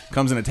like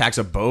comes and attacks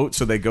a boat,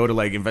 so they go to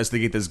like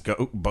investigate this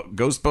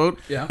ghost boat.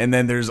 Yeah, and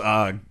then there's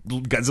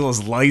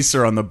Godzilla's lice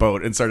are on the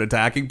boat and start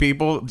attacking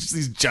people. Just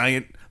these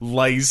giant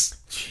lice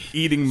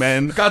eating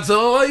men.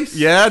 Godzilla lice.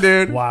 Yeah,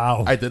 dude.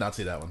 Wow, I did not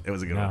see that one. It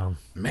was a good one.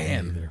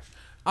 Man,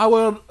 I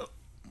would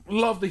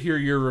love to hear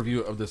your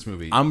review of this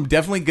movie. I'm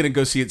definitely gonna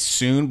go see it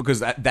soon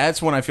because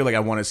that's when I feel like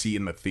I want to see it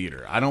in the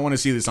theater. I don't want to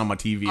see this on my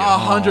TV.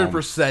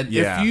 100%.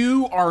 Yeah. If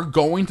you are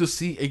going to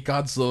see a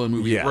Godzilla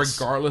movie,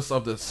 regardless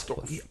of the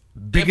story,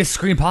 biggest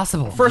screen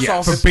possible. First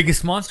off, the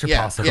biggest monster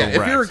possible. Yeah,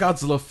 if you're a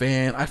Godzilla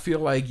fan, I feel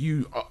like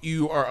you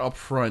are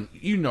upfront.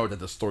 You know that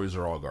the stories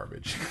are all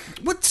garbage.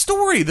 What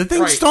story? The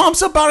thing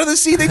stomps up out of the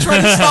sea. They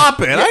try to stop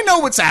it. I know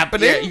what's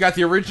happening. Yeah, you got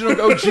the original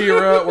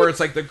Gojira, where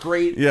it's like the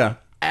great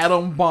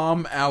atom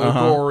bomb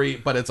allegory,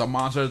 but it's a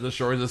monster that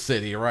destroys the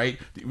city, right?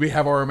 We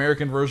have our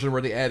American version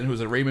where they add in who's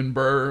a Raymond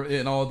Burr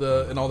in all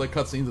the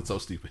cutscenes. It's so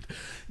stupid.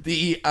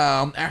 The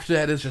after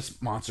that is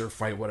just monster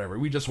fight, whatever.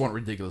 We just want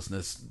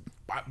ridiculousness.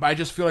 But I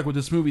just feel like with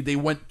this movie, they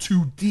went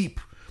too deep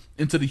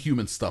into the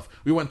human stuff.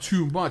 We went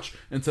too much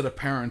into the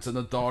parents and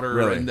the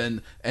daughter and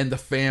the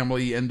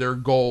family and their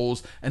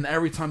goals. And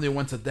every time they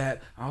went to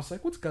that, I was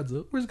like, "What's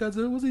Godzilla? Where's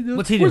Godzilla? What's he doing?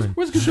 What's he doing?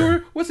 Where's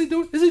Ghidorah? What's he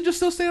doing? Is he just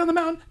still staying on the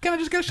mountain? Can I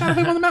just get a shot of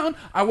him on the mountain?"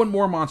 I want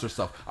more monster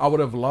stuff. I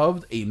would have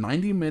loved a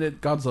 90-minute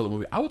Godzilla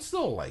movie. I would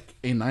still like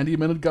a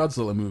 90-minute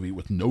Godzilla movie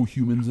with no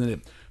humans in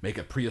it. Make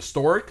it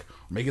prehistoric, or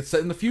make it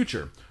set in the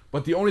future.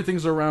 But the only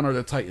things around are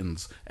the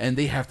Titans, and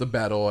they have to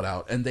battle it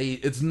out. And they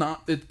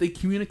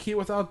communicate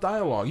without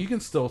dialogue. You can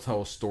still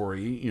tell a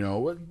story, you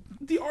know.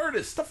 The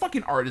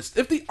fucking artist.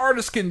 If the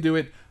artist can do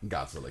it,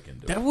 Godzilla can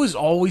do it. That was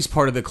always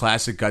part of the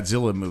classic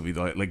Godzilla movie,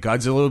 though. Like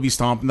Godzilla would be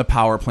stomping the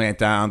power plant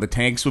down, the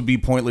tanks would be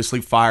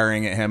pointlessly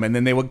firing at him, and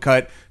then they would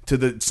cut to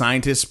the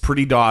scientist's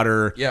pretty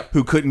daughter,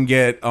 who couldn't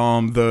get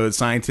the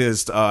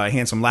scientist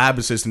handsome lab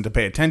assistant to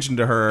pay attention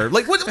to her.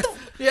 Like what?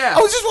 Yeah,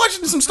 I was just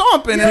watching some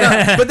stomping,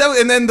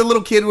 and then the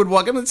little kid would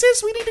walk up and say,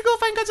 "Sis, we need to go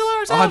find Godzilla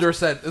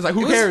ourselves." 100%. It's like,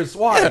 who cares?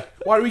 Why? Yeah.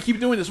 Why do we keep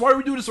doing this? Why do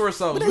we do this to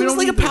ourselves? But it was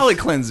like a palate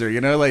cleanser, you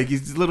know, like a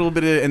little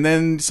bit of, and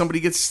then somebody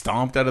gets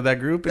stomped out of that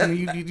group, and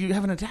you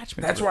have an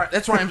attachment. That's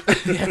why I'm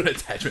you have an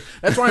attachment.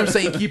 That's why I'm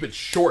saying keep it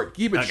short.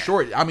 Keep it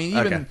short. I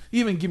mean,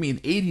 even give me an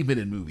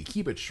 80-minute movie.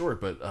 Keep it short,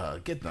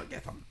 but get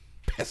them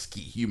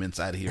pesky humans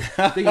out of here.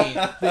 They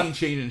ain't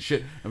changing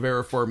shit.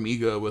 Vera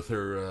Farmiga with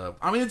her.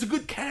 I mean, it's a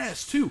good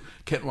cast too.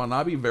 Kent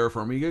Watanabe, Vera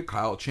Farmiga,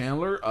 Kyle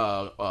Chandler,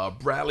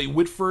 Bradley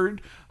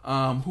Whitford.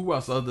 Who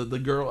else?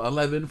 The girl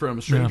 11 from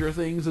Stranger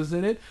Things is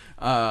in it.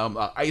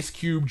 Ice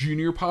Cube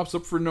Jr. pops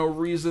up for no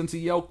reason to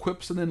yell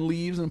quips and then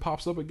leaves and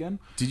pops up again.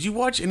 Did you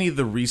watch any of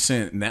the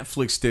recent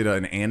Netflix did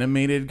an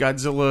animated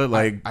Godzilla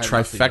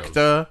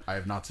trifecta? I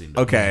have not seen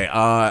those. Okay,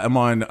 I'm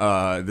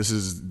on. This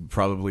is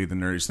probably the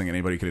nerdiest thing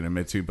anybody could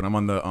admit to, but I'm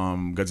on the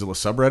Godzilla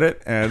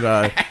subreddit, and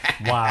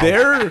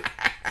they're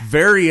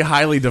very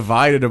highly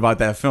divided about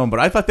that film. But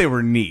I thought they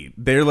were neat.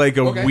 They're like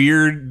a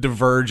weird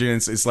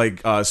divergence. It's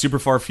like super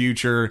far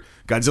future.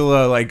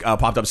 Godzilla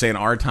popped up saying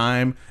our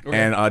time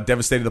and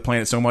devastated the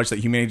planet so much that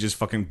humanity just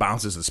fucking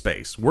bounces to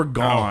space. We're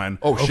gone.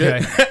 Oh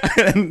shit!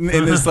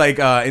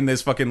 in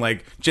this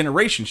fucking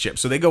generation ship.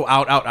 So they go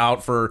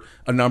out for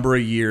a number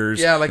of years.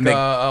 Yeah, like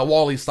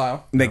WALL-E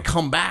style. And they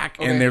come back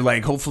and they're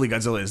like, hopefully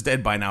Godzilla is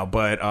dead by now.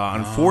 But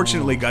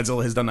unfortunately,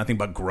 Godzilla has done nothing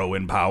but grow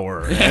in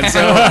power. And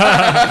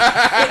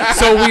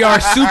so we are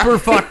super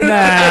fucked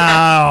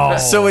now.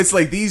 So it's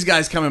like these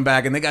guys coming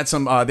back and they got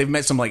some. They've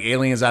met some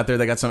aliens out there.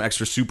 They got some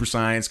extra super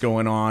science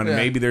going on. And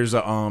maybe there's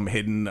a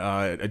hidden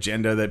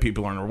agenda that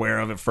people aren't aware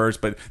of at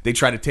first. But they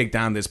try to take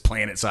down this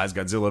planet-sized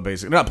Godzilla,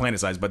 basically. Not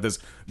planet-sized, but this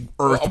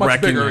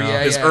Earth-wrecking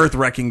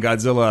Earth-wrecking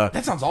Godzilla.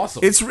 That sounds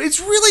awesome. It's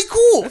really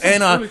cool.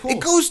 And really cool. It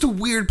goes to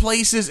weird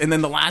places. And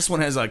then the last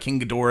one has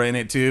King Ghidorah in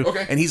it too.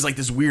 Okay. And he's like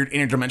this weird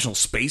interdimensional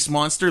space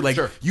monster.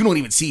 You don't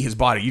even see his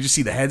body. You just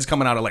see the heads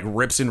coming out of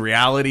rips in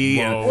reality.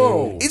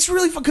 Whoa. And it's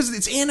really fun because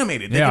it's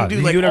animated. They can do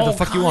all whatever the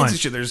fuck kinds you want. of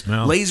shit. There's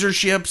laser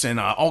ships and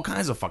all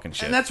kinds of fucking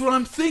shit. And that's what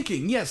I'm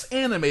thinking. Yes, yes,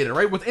 animated,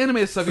 right? With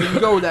animated stuff, you can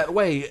go that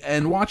way.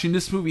 And watching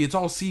this movie, it's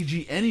all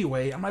CG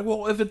anyway. I'm like,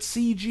 well, if it's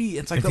CG,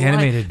 it's like it's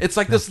animated. It's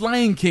like this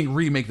Lion King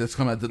remake that's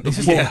coming out.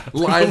 The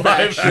live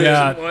action.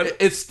 Yeah.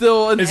 It's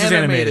still an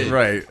animated,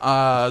 right?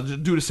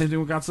 Do the same thing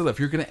with Godzilla. If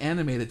you're gonna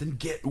animate it, then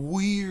get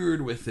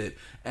weird with it.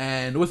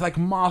 And with like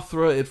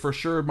Mothra,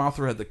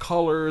 Mothra had the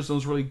colors. It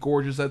was really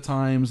gorgeous at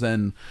times,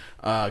 and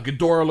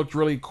Ghidorah looked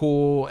really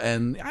cool.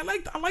 And I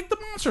liked the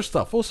monster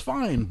stuff. It was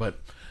fine, but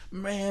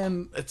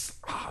man, it's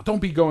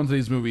don't be going to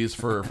these movies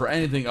for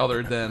anything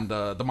other than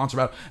the monster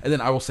battle. And then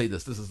I will say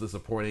this is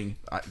disappointing.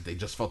 They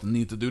just felt the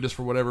need to do this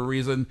for whatever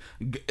reason.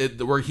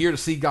 We're here to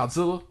see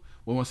Godzilla.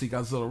 We want to see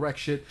Godzilla wreck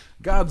shit.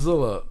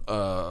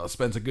 Godzilla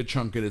spends a good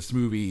chunk of this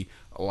movie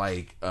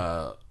like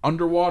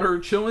underwater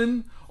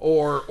chilling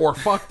or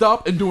fucked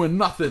up and doing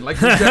nothing. Like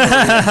I'm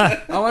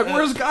like,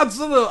 where's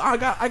Godzilla?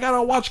 I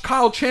gotta watch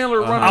Kyle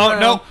Chandler run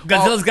around. Oh no,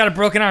 Godzilla's got a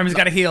broken arm. He's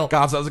got to heal.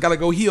 Godzilla's got to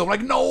go heal. I'm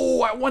like,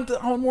 no, I want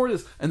more of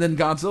this. And then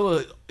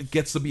Godzilla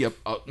gets to be at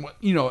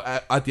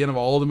the end of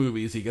all the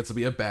movies, he gets to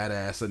be a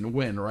badass and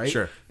win, right?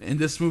 Sure. In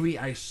this movie,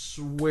 I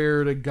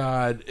swear to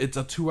God, it's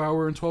a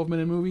 2-hour and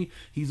 12-minute movie.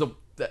 He's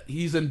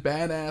in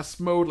badass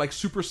mode, like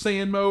Super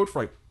Saiyan mode,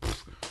 for like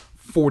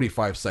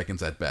 45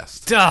 seconds at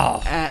best.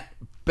 Oh. At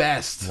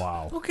best.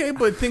 Wow. Okay,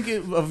 but think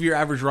of your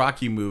average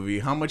Rocky movie.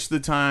 How much of the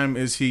time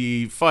is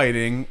he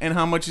fighting, and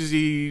how much is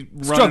he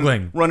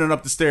running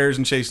up the stairs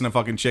and chasing a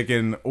fucking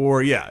chicken,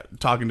 or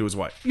talking to his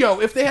wife? Yo,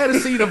 if they had a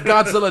scene of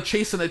Godzilla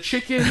chasing a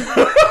chicken,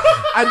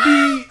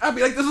 I'd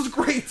be like, this is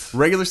great.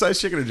 Regular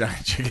sized chicken or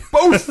giant chicken?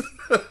 Both.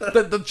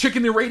 The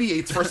chicken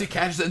irradiates. First he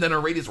catches it, and then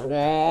irradiates. It's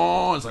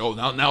like,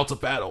 oh, now it's a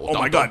battle. Oh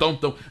my God! Don't.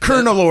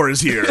 Colonelor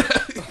is here.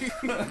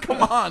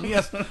 Come on,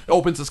 yes.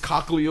 Opens his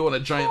cockleo and a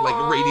giant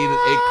radiated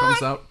egg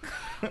comes out.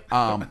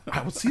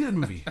 I would see that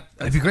movie.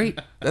 That'd be great.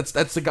 That's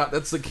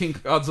the King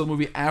Godzilla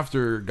movie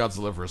after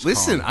Godzilla vs.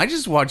 Listen, Kong. I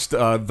just watched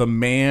the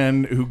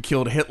man who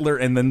killed Hitler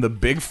and then the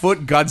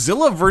Bigfoot.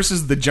 Godzilla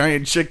versus the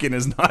giant chicken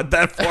is not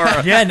that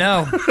far. Yeah,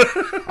 no.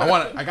 I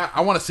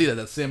want to see that.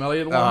 That Sam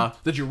Elliott one.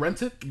 Did you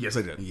rent it? Yes,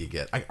 I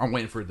did. I'm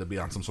waiting for it to be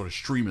on some sort of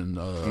streaming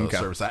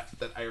service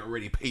that I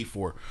already paid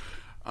for.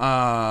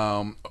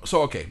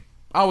 So okay,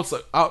 I would say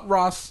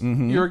Ross,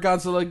 you're a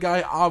Godzilla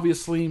guy,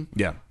 obviously.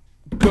 Yeah.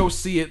 Go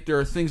see it. There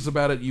are things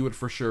about it you would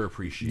for sure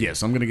appreciate.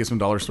 Yes, I'm going to get some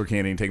dollar store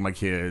candy and take my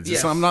kids.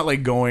 Yes. So I'm not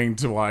like going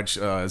to watch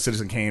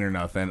Citizen Kane or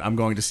nothing. I'm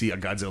going to see a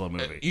Godzilla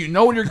movie. You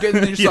know what you're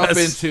getting yourself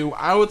Yes. into.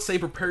 I would say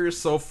prepare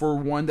yourself for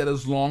one that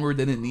is longer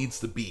than it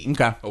needs to be.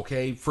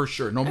 Okay, for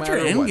sure. No After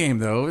matter what. Endgame,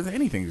 though,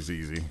 anything is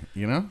easy,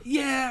 you know?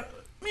 Yeah.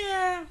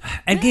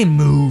 Endgame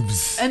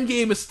moves.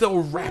 Endgame is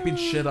still wrapping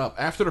shit up.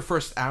 After the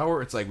first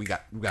hour, it's like we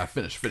got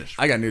finish.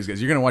 I got news,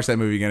 guys. You're gonna watch that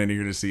movie again, and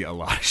you're gonna see a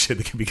lot of shit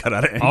that can be cut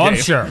out of Endgame. Oh, I'm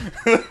sure.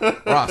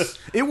 Ross,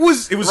 it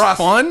was Ross.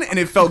 fun, and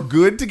it felt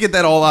good to get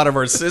that all out of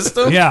our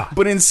system. Yeah.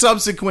 But in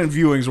subsequent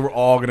viewings, we're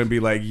all gonna be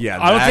like,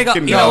 I don't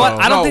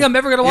think I'm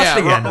ever gonna watch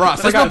it again.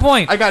 Ross, There's no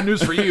point. I got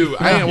news for you.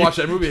 I didn't watch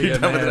that movie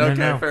again. Man.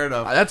 Okay, fair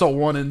enough. That's a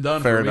one and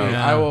done Fair for me. enough.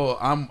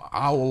 Yeah.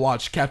 I will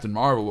watch Captain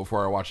Marvel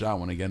before I watch that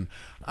one again.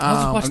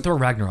 I'll just watch Thor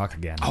Ragnarok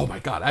again. Oh my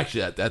God!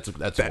 Actually, that's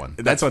one.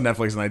 That's on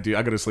Netflix, and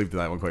I go to sleep to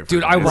that one quite.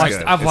 Dude, I've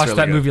watched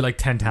that movie like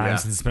 10 times Yeah.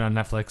 since it's been on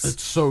Netflix.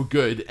 It's so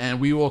good, and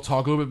we will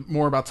talk a little bit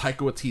more about Taika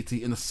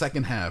Waititi in the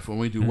second half when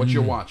we do what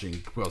you're watching,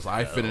 because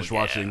I finished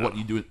watching what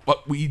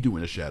we do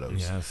in the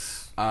shadows.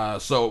 Yes.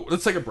 So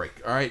let's take a break.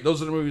 All right,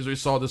 those are the movies we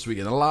saw this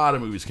weekend. A lot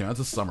of movies came out. It's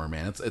a summer,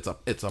 man.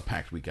 It's a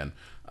packed weekend.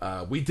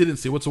 We didn't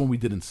see. What's the one we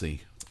didn't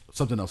see?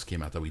 Something else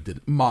came out that we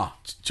didn't.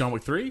 John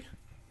Wick 3.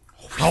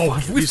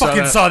 Oh, we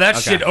fucking saw that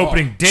shit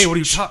opening day. What are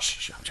you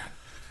talking?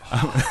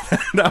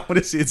 I want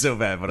to see it so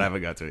bad, but I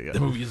haven't got to it yet. The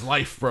movie is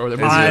life, bro. The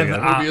It's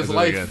movie is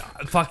really life.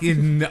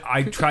 Fucking,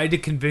 I tried to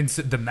convince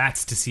the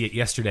Matts to see it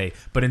yesterday,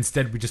 but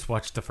instead we just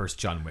watched the first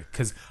John Wick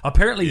because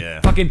apparently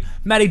fucking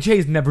Matty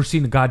J's never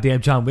seen the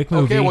goddamn John Wick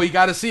movie. Okay, well you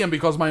got to see him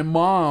because my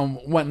mom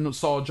went and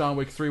saw John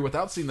Wick 3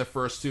 without seeing the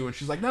first two, and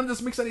she's like, "None of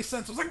this makes any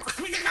sense." I was like,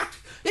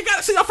 "You got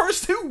to see the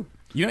first two."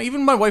 You know,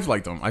 even my wife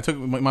liked them. I took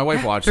my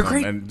wife watched them,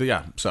 great.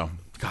 and so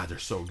God, they're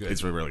so good.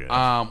 it's really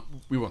good.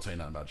 We won't say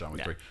nothing about John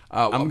Wick 3.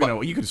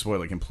 You could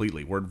spoil it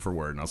completely, word for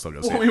word, and I'll still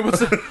go see I mean,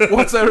 it.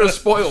 what's there to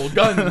spoil?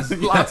 Guns,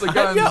 lots of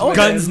guns. man.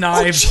 Guns,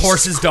 knives,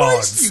 horses,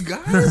 dogs. You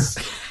guys.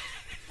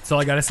 That's all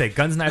I gotta say.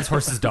 Guns, knives,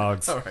 horses,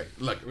 dogs. All right,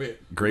 look,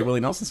 Great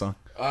Willie Nelson song.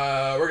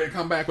 we're gonna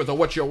come back with a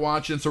what you're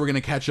watching. So we're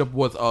gonna catch up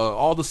with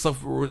all the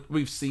stuff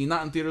we've seen,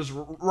 not in theaters.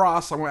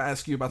 Ross, I'm gonna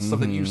ask you about stuff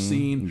that you've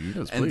seen,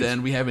 Yes, and please.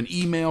 then we have an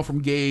email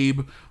from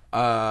Gabe.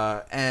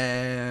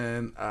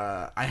 And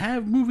I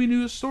have movie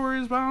news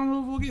stories, but I don't know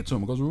if we'll get to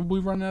them because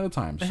we've run out of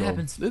time. It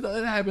happens. It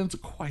happens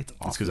quite often.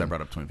 That's because I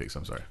brought up Twin Peaks.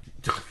 I'm sorry.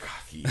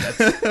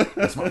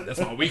 That's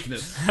my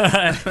weakness.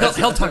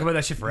 He'll talk about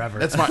that shit forever.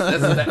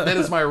 That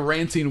is my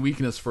ranting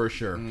weakness for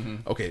sure.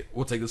 Okay,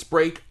 we'll take this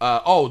break.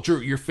 Drew,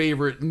 your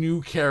favorite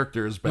new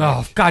characters back.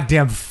 Oh,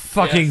 goddamn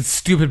fucking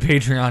stupid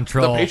Patreon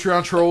troll. The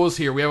Patreon troll is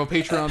here. We have a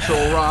Patreon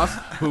troll, Ross,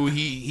 who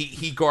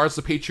he guards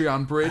the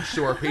Patreon bridge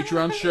to our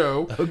Patreon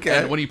show. Okay.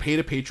 And when you pay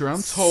the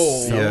Patreon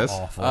toll, Yes.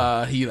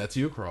 he lets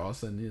you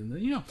across, and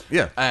you know.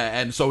 Yeah.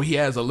 And so he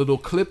has a little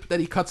clip that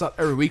he cuts out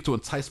every week to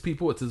entice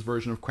people. It's his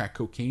version of crack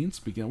cocaine.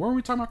 Speaking of, were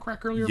we talking about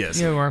crack earlier? Yes.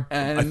 Yeah, we were.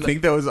 And I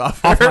think that was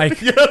off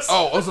mic. Yes.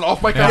 Oh, was it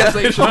off my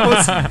conversation?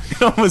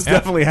 It almost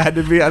definitely had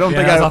to be. I don't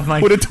think it was off I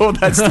mic. would have told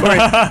that story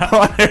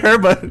on air,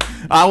 but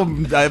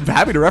I'm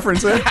happy to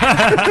reference it.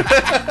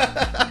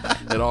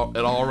 It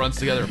all runs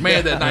together.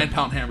 Man, that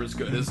 9-pound hammer is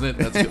good, isn't it?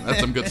 That's good. That's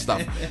some good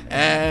stuff.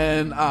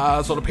 And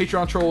so the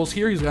Patreon troll is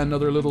here. He's got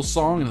another little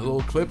song and a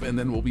little clip, and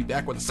then we'll be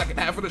back with the second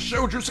half of the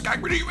show. Drew Sakai,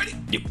 are you ready?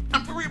 Yep.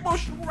 I'm very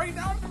emotional right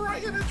now. I'm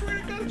crying. It's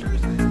really good. It's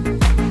really...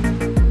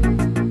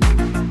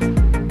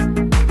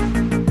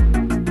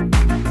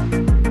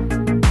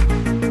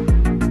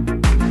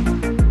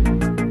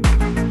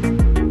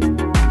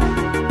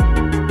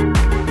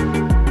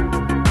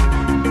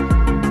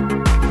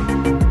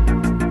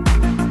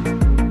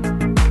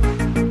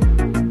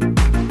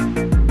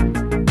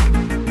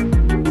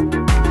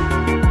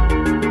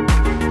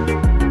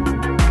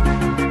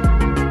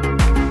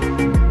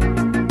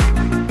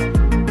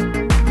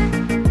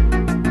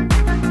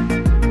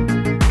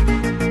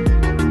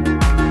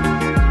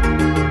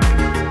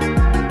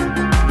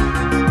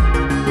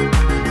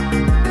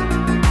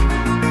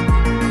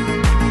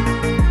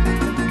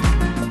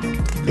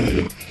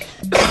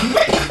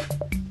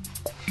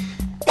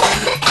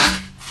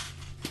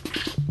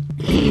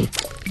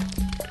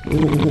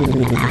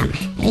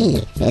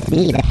 Hey, it's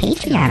me, the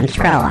Patreon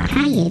troll.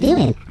 How you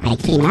doing? I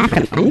came out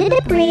from under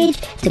the bridge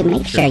to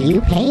make sure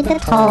you paid the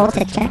toll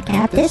to check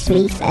out this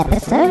week's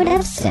episode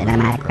of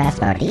Cinema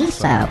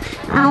Crespodiso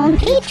on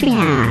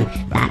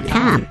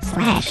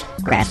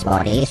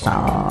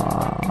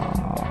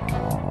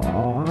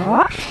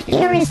patreon.com/Crespodiso.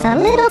 Here is a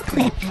little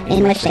clip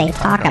in which they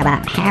talk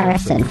about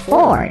Harrison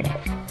Ford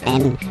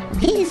and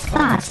his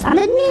thoughts on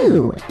the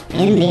new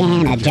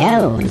Indiana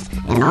Jones,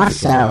 and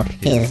also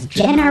his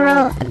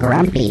general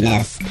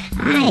grumpiness.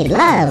 I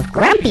love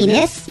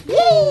grumpiness.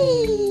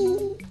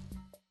 Yay!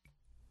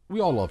 We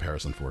all love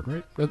Harrison Ford,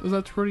 right? Is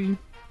that pretty?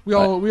 We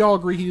all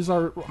agree he's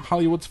our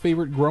Hollywood's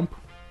favorite grump.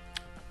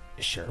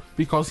 Sure.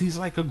 Because he's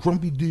like a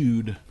grumpy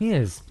dude. He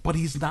is. But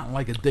he's not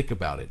like a dick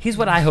about it. He's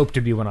what I hope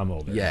to be when I'm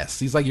older. Yes,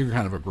 he's like your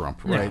kind of a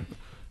grump, right? Yeah.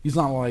 He's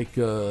not like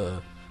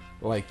a.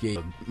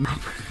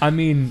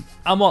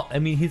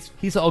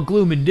 he's all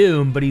gloom and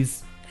doom, but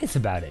he's nice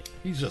about it.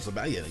 He's just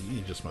about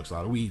he just smokes a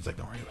lot of weed. He's like,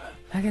 don't worry about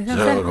it.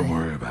 Don't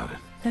worry about it.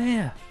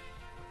 Yeah.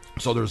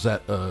 So there's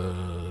that.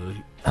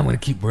 I'm gonna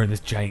keep wearing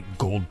this giant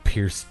gold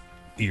pierced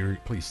ear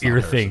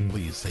thing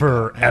please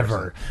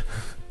forever.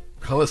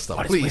 Callista,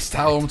 please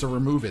tell him to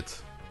remove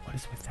it. What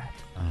is with that?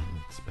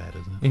 It's bad,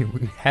 isn't it?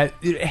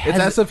 It's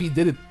as if he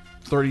did it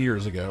 30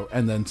 years ago,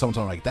 and then someone's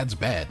like, that's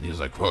bad. And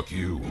he's like, fuck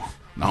you.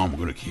 Now I'm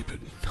going to keep it.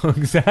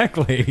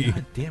 Exactly.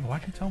 God damn,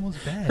 why'd you tell him it was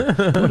bad?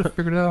 He would have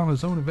figured it out on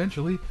his own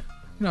eventually. You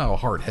know how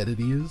hard-headed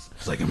he is?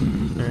 He's like,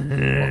 walking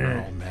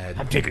all mad.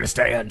 I'm taking a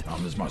stand.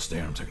 This is my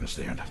stand. I'm taking a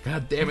stand.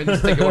 God damn it,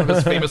 he's taking one of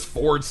his famous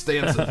Ford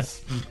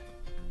stances.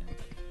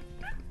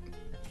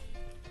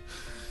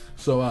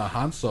 So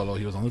Han Solo,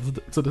 he was on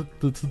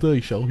the Today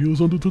Show. He was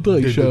on the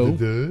Today Show.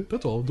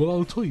 That's all.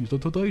 I'll tell you, the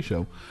Today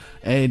Show.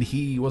 And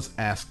he was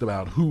asked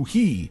about who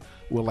he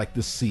would like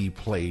to see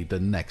play the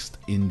next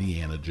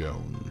Indiana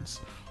Jones.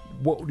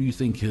 What do you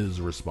think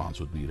his response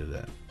would be to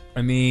that?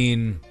 I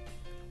mean,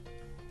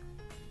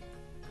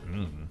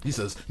 he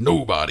says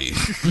nobody.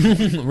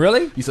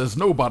 Really? He says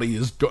nobody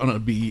is gonna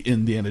be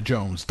Indiana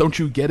Jones. Don't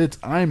you get it?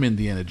 I'm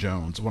Indiana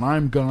Jones. When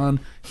I'm gone,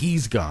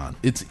 he's gone.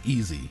 It's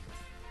easy.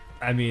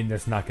 I mean,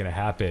 that's not going to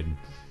happen.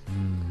 Yeah.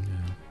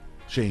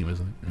 Shame,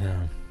 isn't it?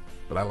 No.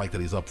 But I like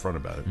that he's upfront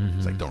about it.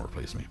 He's like, don't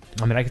replace me.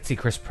 I mean, I could see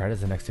Chris Pratt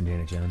as the next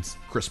Indiana Jones.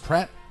 Chris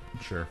Pratt?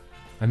 Sure.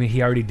 I mean,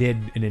 he already did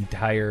an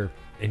entire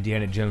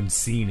Indiana Jones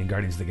scene in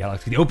Guardians of the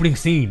Galaxy. The opening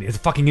scene is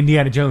fucking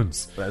Indiana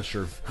Jones. That's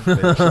true.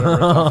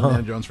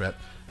 Indiana Jones for that.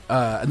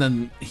 And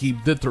then he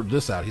did throw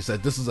this out. He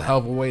said, this is a hell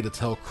of a way to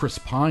tell Chris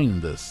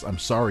Pine this. I'm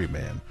sorry,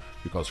 man.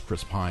 Because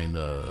Chris Pine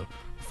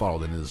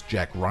followed in his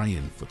Jack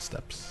Ryan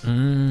footsteps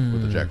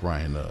with the Jack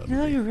Ryan movie.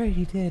 No, you're right.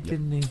 He did,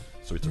 didn't he?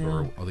 So he took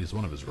over at least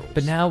one of his roles.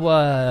 But now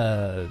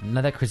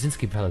that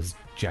Krasinski fellow's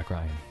Jack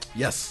Ryan.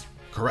 Yes,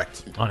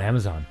 correct. On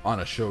Amazon.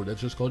 On a show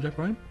that's just called Jack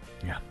Ryan?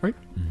 Yeah. Right?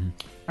 Mm-hmm.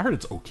 I heard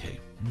it's okay.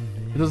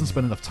 It doesn't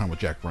spend enough time with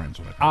Jack Ryan's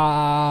one.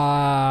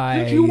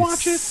 Did you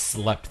watch it?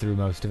 Slept through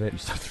most of it.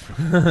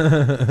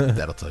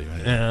 That'll tell you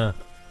anything. Yeah.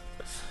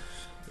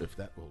 If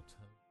that will tell.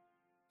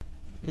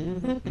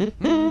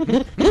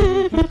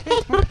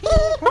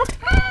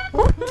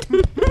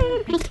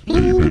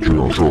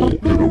 Patreon troll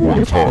in the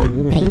one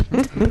time.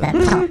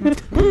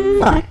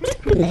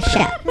 The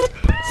show.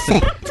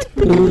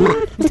 Cinema.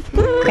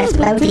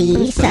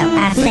 Crespodiso,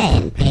 I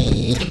said,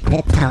 pay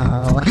the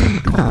toll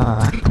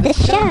for the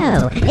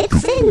show.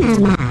 It's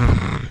cinema.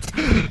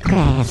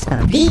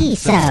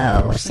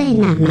 Crespodiso,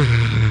 cinema.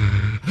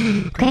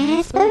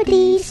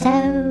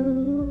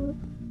 Crespodiso.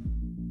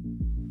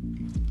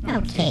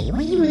 Okay,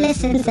 well, you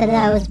listen to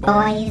those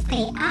boys.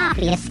 They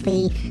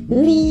obviously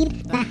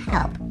need the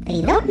help.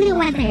 They don't know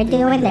what they're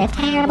doing. They're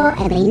terrible,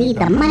 and they need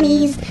the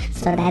monies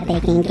so that they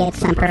can get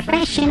some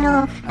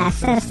professional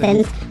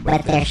assistance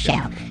with their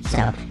show.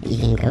 So you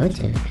can go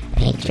to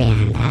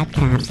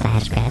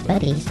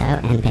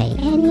patreon.com/Crespodiso and pay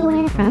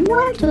anywhere from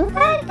 $1 to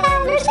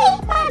 $5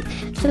 a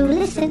month to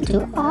listen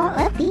to all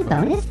of the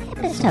bonus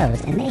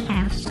episodes. And they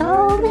have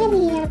so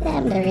many of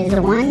them. There is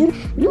one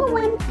new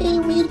one a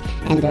week,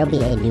 and there'll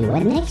be a new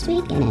one next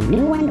week and a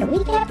new one the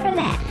week after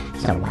that.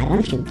 So why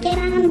don't you get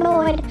on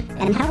board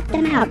and help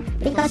them out?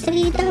 Because if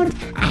you don't,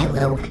 I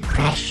will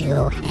crush you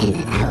and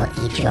then I will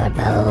eat your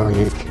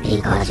bones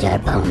because your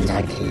bones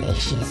are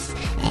delicious.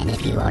 And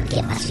if you won't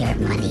give us your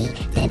money,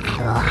 then I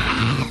will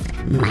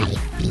have my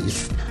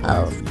feast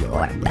of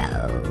your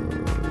bones.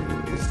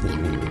 Yay,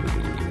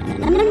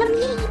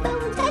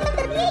 bones, I love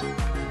them, yay.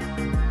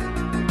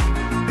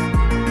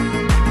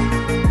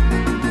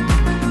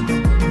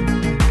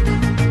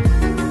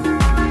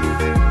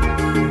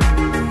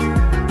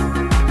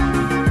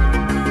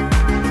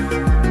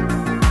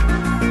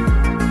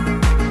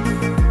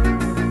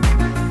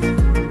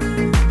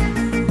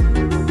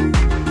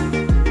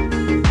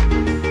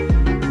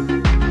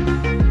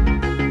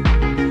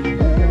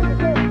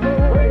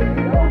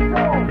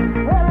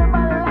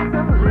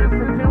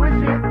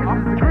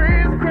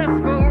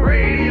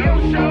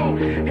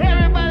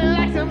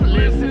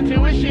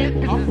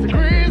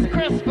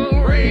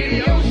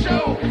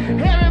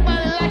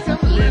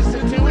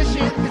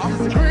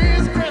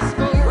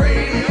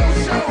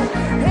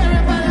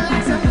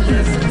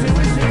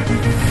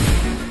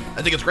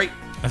 I think it's great.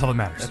 That's all that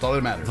matters. That's all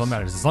that matters. That's all that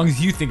matters. As long as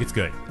you think it's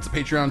good. It's a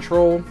Patreon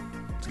troll.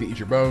 It's going to eat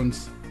your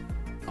bones.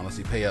 Unless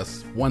you pay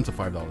us $1 to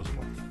 $5 a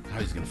month. How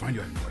he's going to find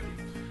you, I have no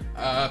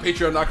idea.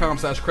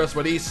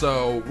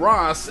 Patreon.com/Crespodiso.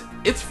 Ross,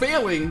 it's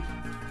failing,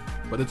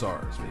 but it's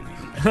ours, baby.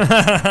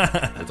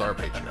 It's our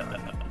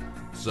Patreon.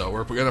 So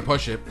we're going to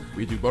push it.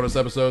 We do bonus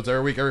episodes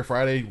every week, every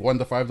Friday. $1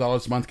 to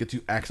 $5 a month. Get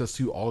you access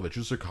to all of it.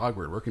 Juicer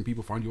Cogbird, where can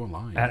people find you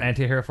online? At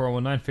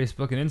Antihero419,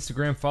 Facebook and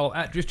Instagram. Follow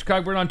at Juicer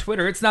Cogbird on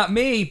Twitter. It's not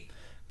me,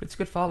 but it's a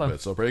good follow.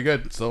 It's still pretty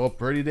good. Still a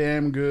pretty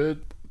damn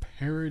good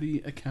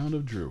parody account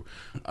of Drew.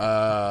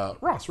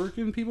 Ross, where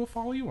can people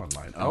follow you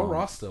online?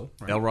 Ross still.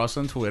 Right? L Ross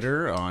on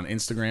Twitter, on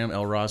Instagram,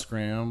 L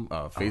Rossgram,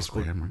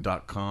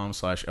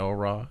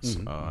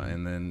 Facebook.com/LRoss.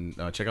 And then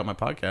check out my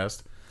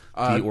podcast,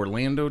 The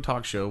Orlando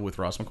Talk Show with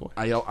Ross McCoy.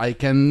 I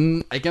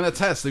can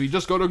attest. If you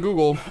just go to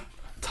Google,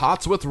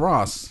 Tots with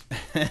Ross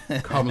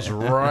comes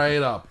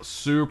right up.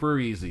 Super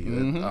easy.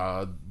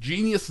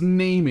 Genius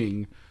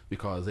naming.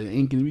 Because it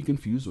ain't going to be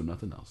confused with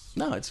nothing else.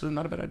 No, it's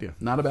not a bad idea.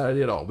 Not a bad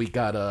idea at all. We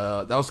got,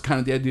 that was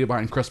kind of the idea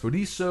behind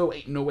Crespodiso.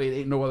 Ain't no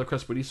other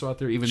Crespodiso out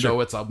there, even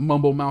though it's a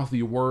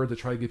mumble-mouthy word to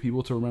try to get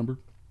people to remember.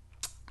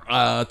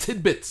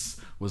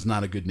 Tidbits was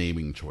not a good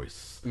naming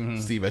choice.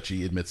 Steve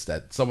Etchie admits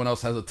that. Someone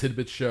else has a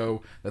Tidbit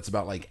show that's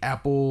about, like,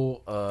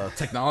 Apple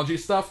technology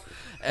stuff.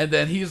 And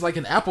then he's, like,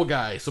 an Apple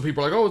guy. So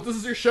people are like, oh, this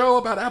is your show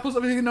about Apple's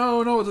everything?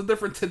 No, it's a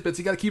different Tidbits.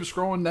 You got to keep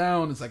scrolling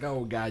down. It's like,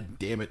 oh, God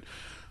damn it.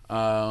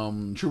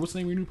 True, what's the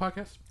name of your new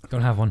podcast? Don't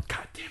have one.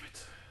 God damn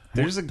it.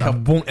 There's a couple.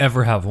 I won't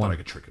ever have one. I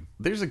could trick him.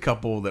 There's a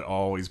couple that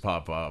always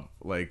pop up.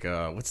 Like,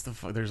 what's the?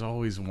 There's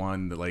always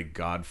one that like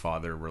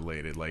Godfather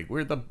related. Like,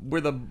 we're the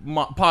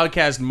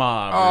podcast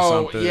mob or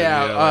something.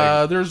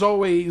 Yeah. There's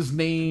always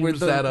names we're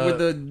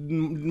the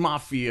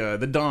mafia,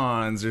 the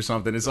Dons or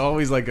something. It's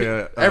always like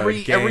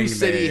every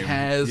city name.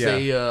 has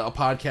a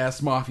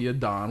podcast mafia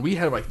Don. We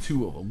have like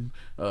two of them.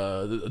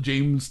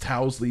 James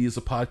Towsley is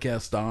a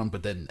podcast Don,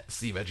 but then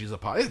Steve Etchie's a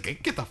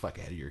podcast. Get the fuck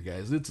out of here,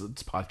 guys! It's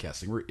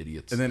podcasting. We're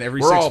idiots. And then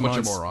we're 6 all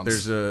months, morons.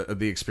 There's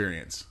the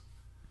Experience.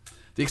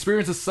 The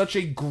Experience is such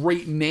a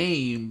great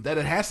name that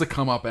it has to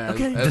come up as.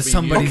 Okay. As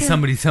somebody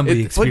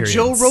Experience. But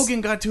Joe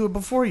Rogan got to it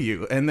before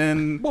you, and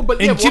then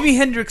Jimi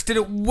Hendrix did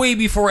it way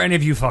before any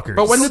of you fuckers.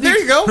 But when did there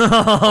you go.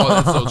 Oh,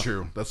 that's so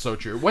true. That's so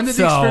true. When did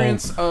the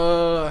Experience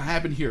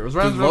happen here? It was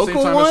around the same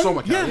time as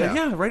Somacal.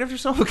 Yeah, right after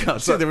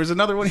Somacal. So there was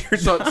another one here.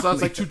 So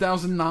that's like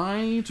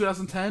 2009,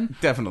 2010.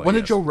 Definitely. When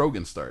did Joe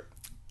Rogan start?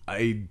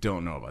 I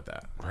don't know about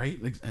that. Right?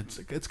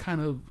 It's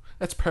kind of.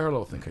 That's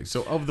parallel thinking. Okay,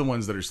 so of the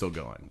ones that are still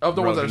going. Of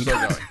the ones that are still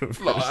going.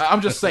 Look,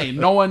 I'm just saying,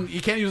 you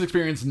can't use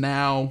Experience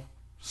now.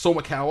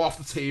 Somacal off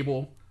the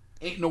table.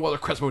 Ain't no other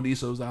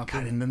Crespodisos out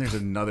there. God, and then there's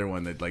another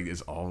one that like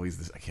is always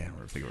this. I can't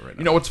remember think of it right now.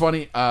 You know what's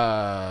funny?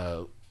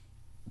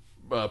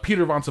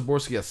 Peter Von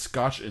Zaborski has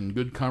Scotch and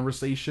Good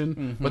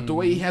Conversation, but the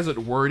way he has it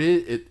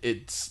worded,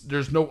 it's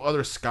there's no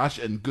other Scotch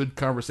and Good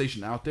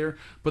Conversation out there,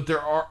 but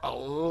there are a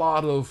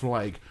lot of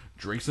like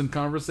drinks and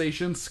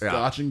conversation,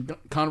 Scotch and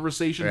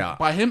conversation. Yeah.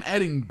 By him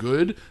adding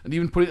good and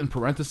even put it in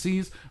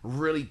parentheses,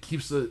 really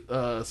keeps it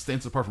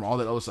stands apart from all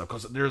that other stuff,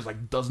 because there's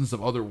like dozens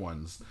of other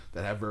ones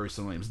that have very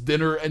similar names.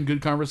 Dinner and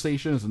Good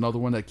Conversation is another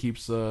one that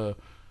keeps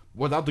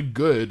without the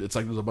good, it's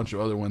like there's a bunch of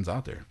other ones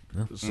out there.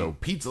 So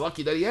Pete's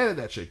lucky that he added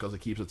that shit because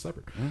it keeps it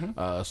separate.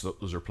 So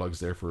those are plugs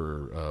there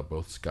for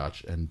both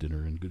Scotch and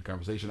Dinner and Good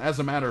Conversation. As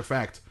a matter of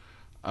fact,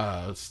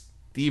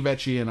 Steve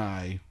Etchie and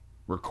I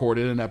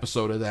recorded an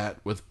episode of that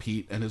with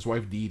Pete and his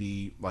wife Dee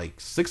Dee like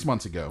 6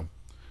 months ago.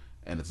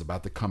 And it's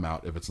about to come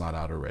out if it's not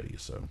out already.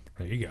 So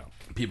there you go.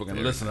 People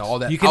can listen to all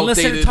that. You can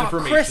listen to talk,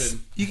 Chris.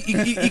 You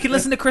can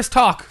listen to Chris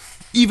talk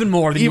even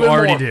more than you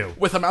already do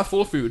with a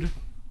mouthful of food.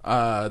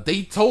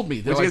 They told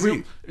me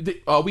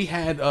we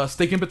had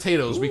steak and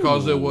potatoes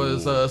because it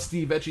was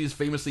Steve Etchie's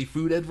famously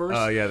food adverse.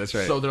 Oh yeah, that's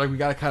right. So they're like, we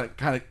gotta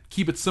kind of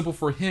keep it simple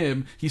for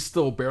him. He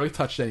still barely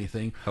touched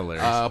anything.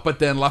 Hilarious. But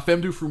then La Femme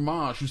du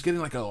Fromage, who's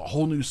getting like a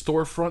whole new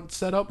storefront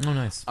set up. Oh,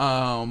 nice.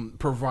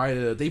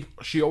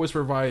 She always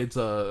provides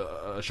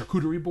a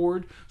charcuterie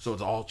board, so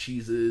it's all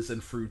cheeses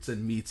and fruits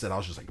and meats that I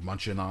was just like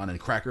munching on and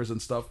crackers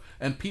and stuff.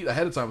 And Pete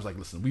ahead of time was like,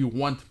 listen, we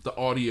want the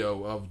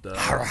audio of the.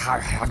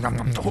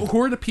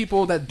 Who are the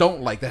people that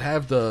that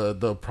have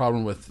the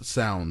problem with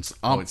sounds?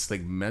 It's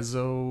like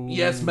mezzo.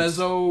 Yes,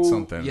 mezzo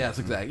something. Yes,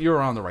 exactly.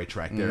 You're on the right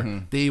track there.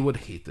 Mm-hmm. They would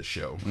hate the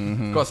show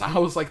because I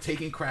was like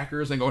taking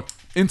crackers and going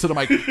into the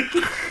mic.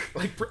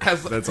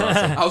 That's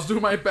awesome. I was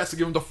doing my best to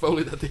give them the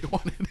Foley that they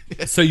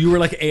wanted. So you were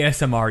like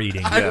ASMR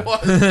eating. I was.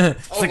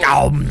 It's like,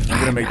 I'm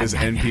gonna make this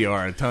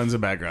NPR. Tons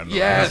of background noise.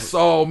 Yes.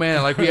 Oh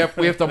man, like we have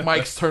the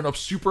mics turned up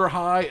super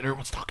high and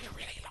everyone's talking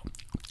really low.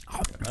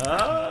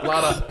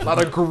 A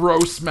lot of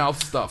gross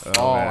mouth stuff.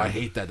 Oh, I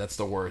hate that. That's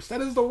the worst.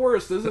 That is the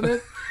worst, isn't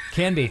it?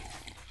 Can be.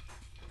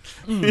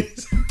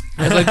 As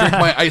I drink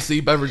my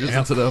icy beverages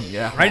into them.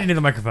 Yeah. Right into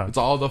the microphone. It's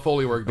all the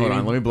Foley work, baby. Hold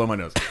on, let me blow my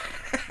nose.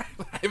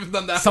 I haven't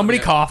done that. Somebody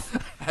cough.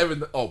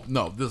 Oh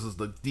no, this is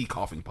the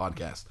de-coughing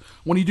podcast.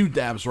 When you do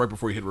dabs right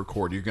before you hit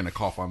record, you're gonna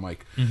cough on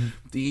mic.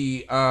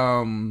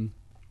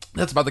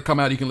 That's about to come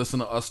out. You can listen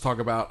to us talk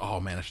about. Oh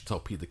man, I should tell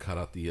Pete to cut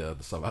out the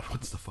sub.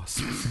 What's the fuss?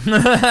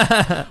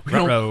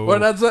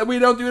 we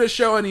don't do the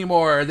show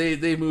anymore.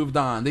 They moved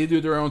on. They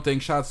do their own thing.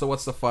 Shots to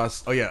What's the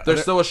Fuss. Oh yeah,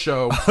 there's still a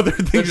show. Other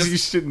things you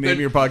should name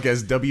your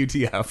podcast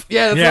WTF.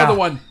 Yeah, that's another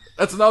one.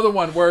 That's another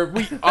one where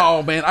we.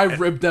 Oh man, I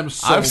ribbed them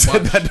so much. I've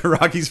said that to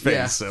Rocky's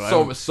face.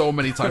 Yeah, so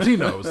many times. He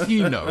knows.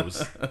 He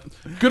knows.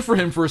 Good for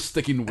him for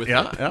sticking with it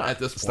at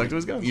this point. Stuck to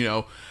his guns. You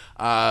know.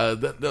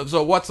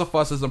 So What's the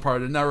Fuss isn't part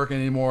of the network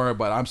anymore,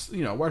 but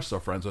we're still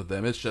friends with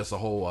them. It's just a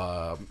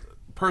whole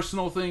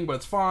personal thing, but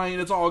it's fine.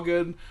 It's all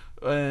good.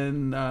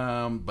 And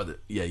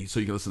so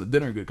you can listen to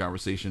Dinner Good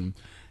Conversation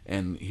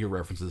and hear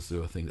references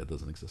to a thing that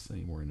doesn't exist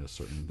anymore in a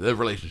certain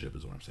relationship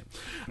is what I'm saying.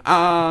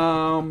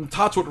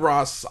 Tots with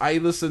Ross. I got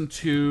to listen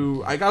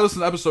to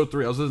episode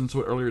 3. I was listening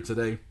to it earlier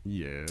today.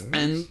 Yeah.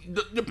 And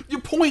your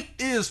point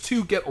is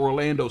to get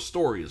Orlando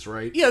stories,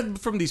 right? Yeah,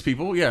 from these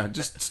people. Yeah,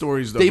 just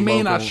stories. They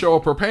may not show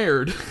up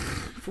prepared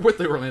with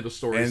the Orlando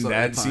stories, and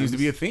that seems to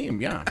be a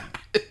theme. Yeah.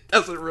 It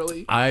doesn't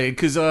really.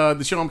 Because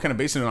the show I'm kind of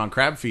basing it on,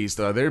 Crab Feast,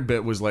 their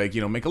bit was like,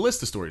 make a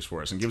list of stories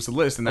for us and give us a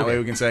list, and that way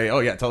we can say, oh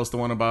yeah, tell us the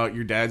one about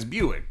your dad's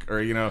Buick, or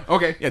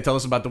okay, yeah, tell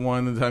us about the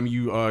time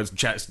you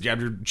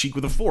jabbed your cheek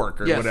with a fork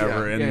or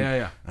whatever.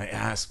 Yeah. I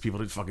ask people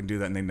to fucking do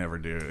that, and they never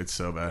do. It's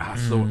so bad.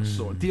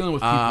 So dealing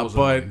with people.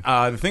 But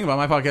the thing about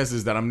my podcast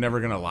is that I'm never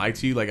gonna lie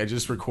to you. Like I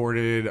just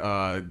recorded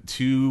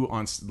 2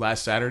 on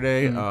last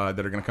Saturday that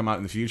are gonna come out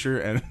in the future,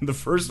 and the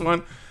first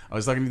one, I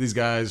was talking to these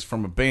guys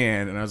from a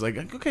band, and I was like,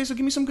 okay, so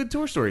give me some good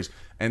tour stories.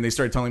 And they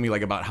started telling me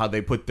like about how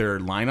they put their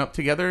lineup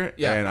together.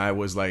 Yeah. And I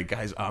was like,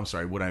 guys, I'm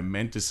sorry. What I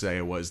meant to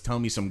say was tell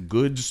me some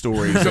good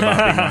stories about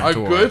being on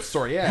tour. A good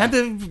story, yeah. I had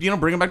to,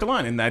 bring them back to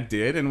line. And that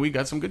did, and we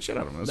got some good shit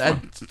out of them.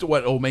 That's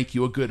what will make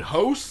you a good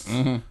host.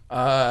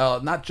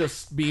 Not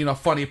just being a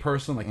funny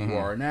person like you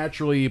are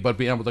naturally, but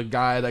being able to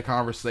guide that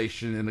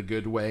conversation in a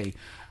good way.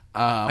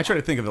 I try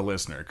to think of the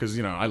listener because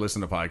I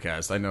listen to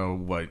podcasts. I know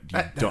what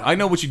I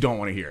know what you don't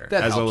want to hear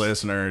as a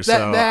listener.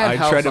 So I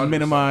try to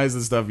minimize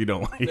the stuff you don't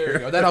want to hear. There you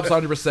go. That helps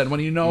 100%. When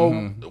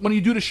when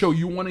you do the show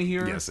you want to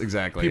hear. Yes,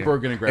 exactly. People are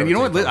going to grab. And you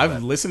know what?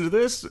 I've listened to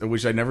this,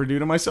 which I never do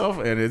to myself,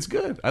 and it's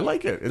good. I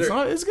like it.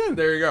 It's good.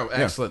 There you go.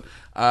 Excellent.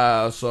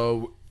 Yeah.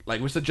 So like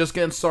we said, just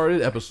getting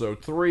started.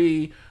 Episode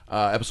 3.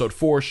 Episode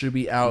 4 should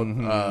be out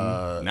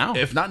now.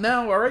 If not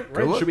now, all right,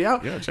 it should be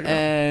out. Yeah, check it out.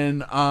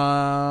 And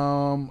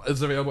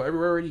it's available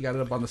everywhere. You got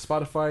it up on the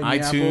Spotify,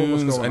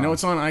 iTunes. I know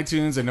it's on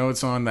iTunes. I know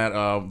it's on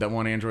that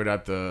one Android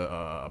app,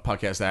 the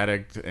Podcast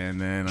Addict. And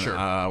then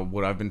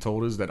what I've been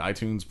told is that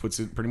iTunes puts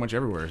it pretty much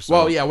everywhere. So.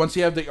 Well, yeah. Once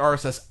you have the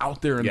RSS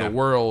out there in the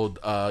world,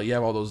 you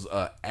have all those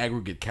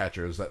aggregate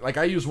catchers. Like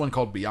I use one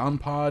called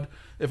Beyond Pod.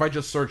 If I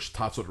just search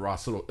Tots with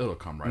Ross, it'll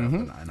come right up,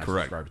 and I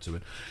subscribe to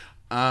it.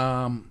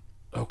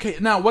 Okay,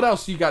 now what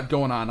else you got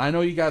going on? I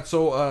know you got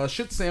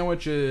Shit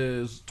Sandwich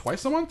is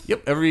twice a month?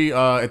 Yep, every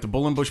at the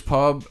Bull and Bush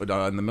Pub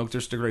in the Milk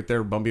District right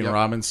there, Bumby and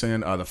Robinson,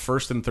 the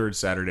first and third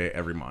Saturday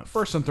every month.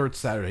 First and third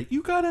Saturday.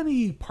 You got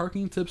any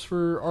parking tips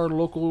for our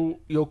local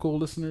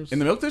listeners? In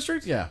the Milk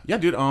District? Yeah. Yeah,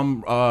 dude,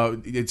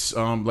 it's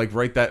like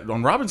right that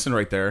on Robinson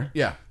right there.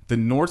 Yeah. The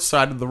north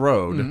side of the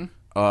road,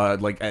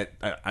 like at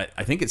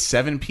I think it's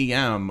 7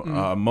 p.m.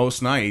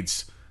 Most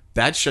nights.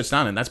 That shuts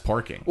down, and that's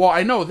parking. Well,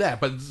 I know that,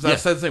 but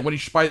that's the thing. When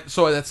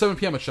so at 7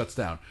 p.m. it shuts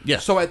down. Yeah.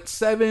 So at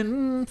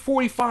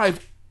 7:45,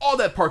 all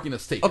that parking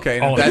is taken. Okay,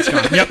 that's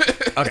gone.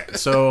 Yep. Okay,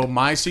 so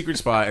my secret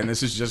spot, and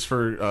this is just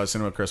for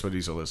Cinema Crespo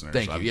Diesel listeners.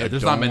 Thank you. Yeah,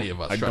 there's not many of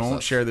us. I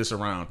don't share this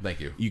around. Thank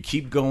you. You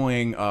keep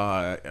going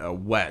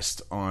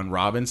west on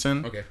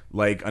Robinson. Okay.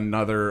 Like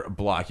another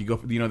block. You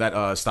go,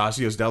 that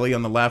Stasio's Deli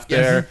on the left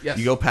there. Yes.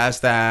 You go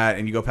past that,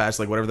 and you go past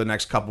like whatever the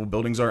next couple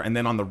buildings are, and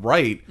then on the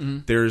right,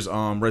 there's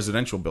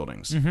residential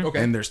buildings.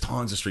 Okay. And there's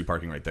tons of street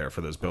parking right there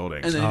for those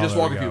buildings. And then you just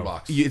walk a few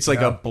blocks. It's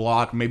like a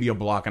block, maybe a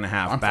block and a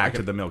half back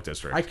to the Milk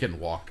District. I can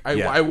walk.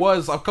 I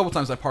was a couple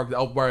times. I parked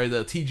out by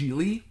the TG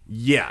Lee.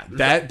 Yeah,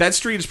 that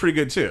street is pretty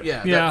good too.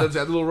 Yeah. There's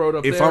that little road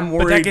up there. If I'm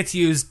worried, but that gets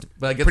used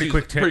pretty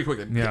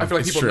quickly. Yeah. I feel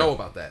like people know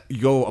about that.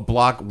 You go a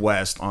block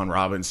west on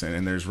Robinson,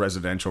 and there's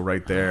residential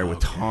right there with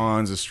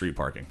tons of street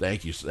parking.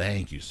 Thank you, sir.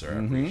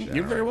 I appreciate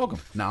You're very welcome.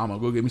 Now I'm gonna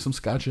go get me some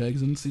Scotch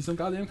eggs and see some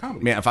goddamn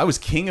comedy. Man, if I was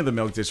king of the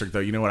Milk District, though,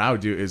 you know what I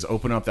would do is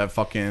open up that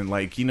fucking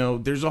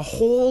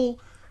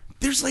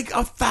there's like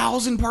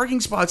 1,000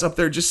 parking spots up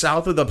there just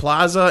south of the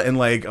plaza and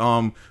like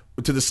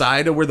to the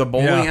side of where the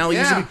bowling alley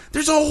used to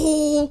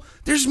be.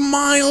 There's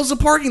miles of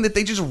parking that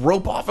they just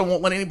rope off and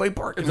won't let anybody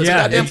park.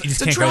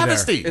 It's a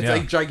travesty. It's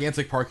like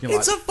gigantic parking lot.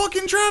 It's a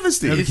fucking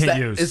travesty.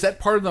 Is that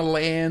part of the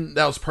land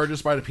that was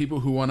purchased by the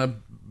people who want to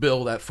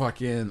build that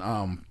fucking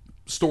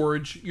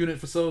storage unit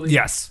facility?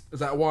 Yes.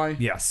 Is that why?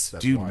 Yes.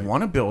 Dude,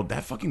 want to build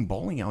that fucking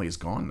bowling alley is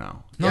gone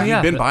now. No, Have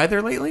you been by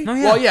there lately? No,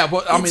 yeah. Well, yeah,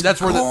 but I mean It's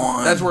that's where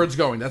gone. that's where it's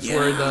going. That's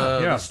where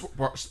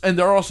and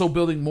they're also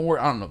building more.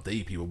 I don't know if they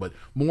eat people, but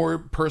more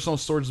personal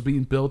storage is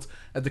being built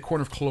at the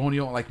corner of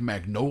Colonial, like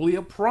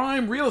Magnolia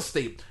Prime Real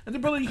Estate, and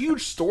they're building a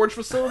huge storage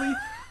facility.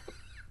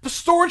 The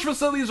storage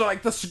facilities are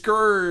like the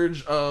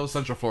scourge of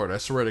Central Florida. I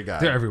swear to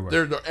God, they're everywhere.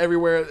 They're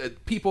everywhere.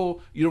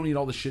 People, you don't need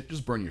all this shit.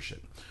 Just burn your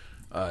shit.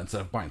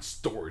 Instead of buying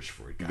storage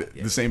for it.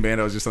 The same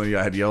band I was just telling you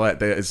I had to yell at.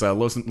 It's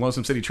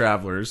Lonesome City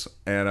Travelers,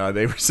 and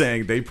they were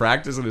saying they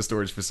practice in a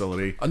storage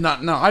facility.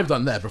 No, I've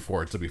done that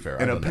before, to be fair.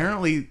 And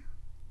apparently,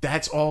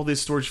 that's all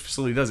this storage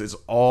facility does. It's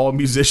all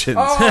musicians.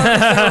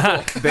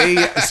 Oh, they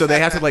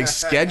have to like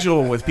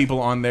schedule with people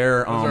on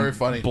their very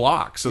funny.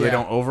 block so they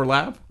don't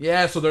overlap.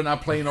 Yeah, so they're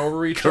not playing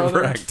over each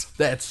other. Correct.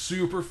 That's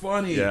super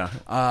funny. Yeah.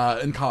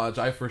 In college,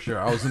 I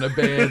was in a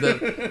band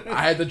that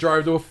I had to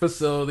drive to a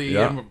facility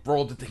and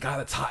rolled the thing.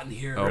 God, it's hot in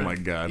here. Oh my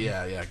God.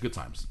 Yeah. Good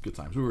times.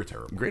 We were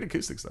terrible. Great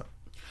acoustics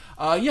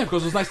though. Yeah,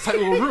 because it was a nice tight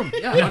little room.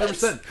 Yeah,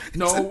 100%.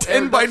 No, it's a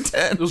 10 by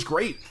 10. It was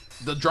great.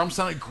 The drums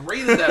sounded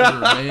great in that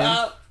room,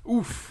 man.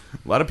 Oof.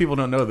 A lot of people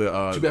don't know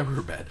the. Too bad we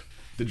were bad.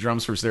 The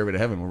drums for Stairway to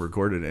Heaven were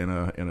recorded in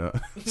a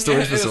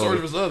storage facility. In a storage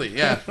facility,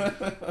 yeah.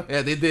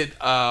 They did.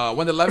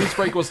 When the Levy's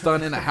Break was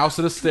done in a house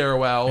at a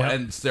stairwell,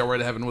 and Stairway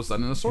to Heaven was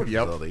done in a storage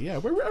facility. Yeah,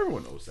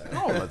 everyone knows that.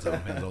 Oh, let's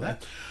know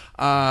that.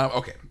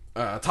 Okay.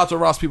 Tato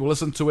Ross people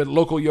listen to it.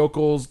 Local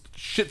Yokels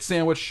Shit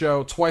Sandwich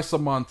Show twice a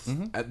month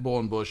at Bull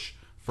and Bush,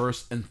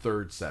 first and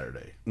third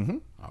Saturday.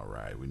 All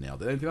right, we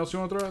nailed it. Anything else you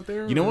want to throw out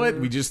there? You know what?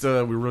 We just we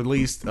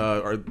released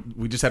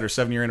we just had our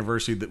 7-year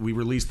anniversary. That we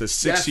released the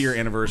 6-year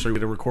anniversary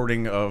with a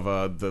recording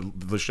of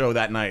the show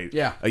that night.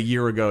 Yeah, a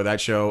year ago.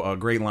 That show, a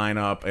great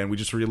lineup, and we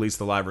just released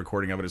the live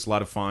recording of it. It's a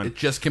lot of fun. It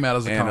just came out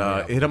as a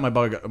comedy. It hit up my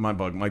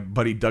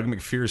buddy Doug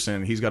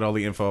McPherson. He's got all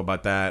the info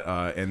about that.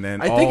 And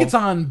then I think it's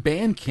on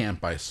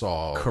Bandcamp. I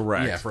saw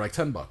correct. Yeah, for like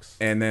 $10.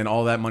 And then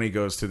all that money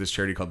goes to this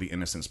charity called the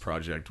Innocence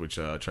Project, which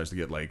tries to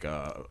get like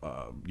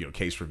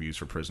case reviews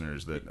for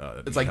prisoners that.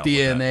 It's like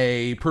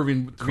DNA,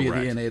 proving via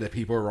DNA that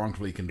people are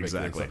wrongfully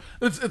convicted. Exactly.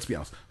 So, let's be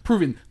honest.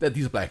 Proving that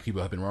these black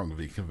people have been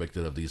wrongfully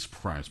convicted of these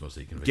crimes,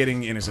 mostly convicted.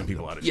 Getting innocent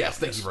people out of jail. Yes,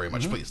 thank you very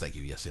much. Please, thank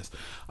you. Yes.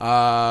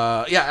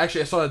 Yeah,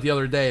 actually, I saw it the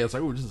other day. I was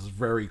like, oh, this is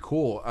very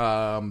cool.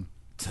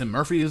 Tim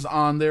Murphy is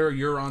on there.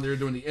 You're on there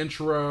doing the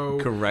intro.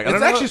 Correct.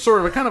 It's actually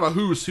sort of a kind of a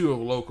who's who of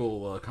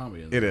local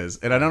comedy. It is,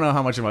 and I don't know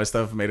how much of my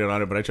stuff made it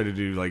on it, but I tried to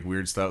do like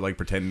weird stuff, like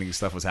pretending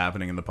stuff was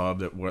happening in the pub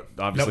that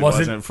obviously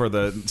wasn't for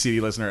the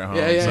CD listener at home.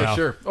 Yeah,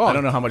 sure. Oh, I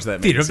don't know how much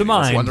that. Theater of the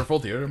mind. It's wonderful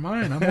theater of the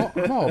mind.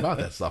 I'm all about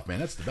that stuff, man.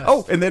 That's the best.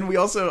 Oh, and then we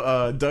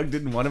also Doug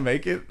didn't want to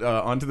make it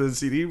onto the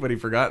CD, but he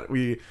forgot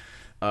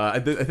I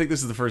think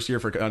this is the first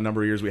year for a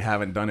number of years we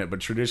haven't done it, but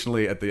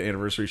traditionally at the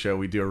anniversary show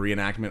we do a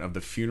reenactment of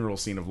the funeral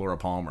scene of Laura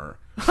Palmer.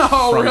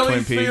 Oh,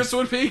 really?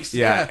 Twin Peaks?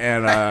 Yeah,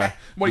 and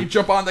when you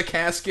jump on the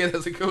casket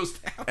as it goes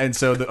down. And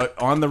so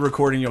on the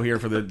recording you'll hear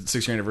for the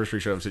 6-year anniversary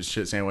show of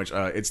Shit Sandwich,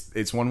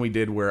 it's one we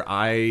did where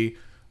I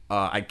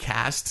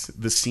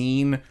cast the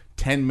scene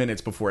 10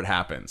 minutes before it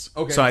happens.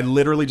 Okay. So I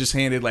literally just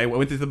I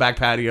went to the back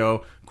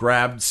patio,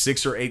 grabbed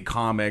 6 or 8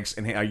 comics,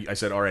 and I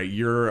said, "All right,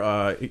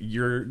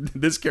 you're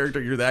this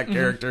character, you're that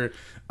character,"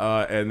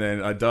 and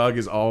then Doug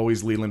is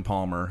always Leland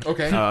Palmer.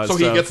 Okay. So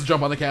he gets to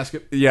jump on the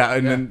casket. Yeah,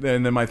 and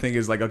then my thing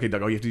is like, okay,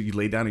 Doug, all you have to do, you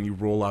lay down and you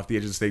roll off the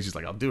edge of the stage. He's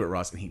like, "I'll do it,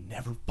 Ross," and he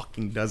never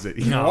fucking does it.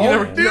 He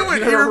never do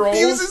it. He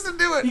refuses to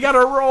do it. You got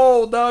to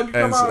roll, Doug.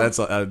 Come on. That's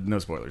no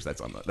spoilers.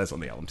 That's on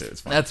the album too. It's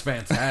fine. That's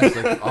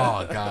fantastic.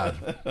 Oh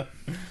God.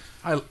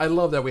 I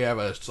love that we have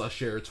a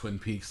shared Twin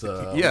Peaks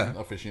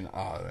aficionado.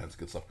 Oh, that's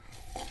good stuff.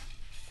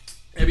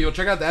 Hey, people,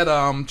 check out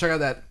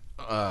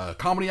that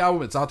comedy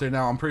album. It's out there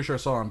now. I'm pretty sure I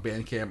saw it on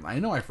Bandcamp. I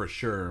know I for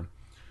sure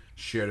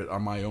shared it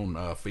on my own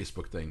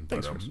Facebook thing.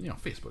 But,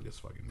 Facebook is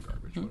fucking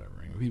garbage, whatever.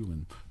 People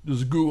can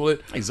just Google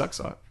it. Hey, Zuck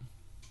saw it.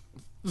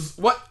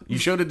 What? You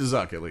showed it to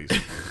Zuck, at least.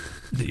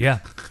 Yeah.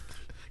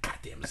 God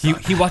damn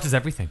it. He watches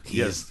everything.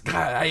 Yes. God,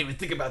 I didn't even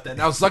think about that.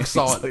 Now Zuck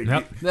saw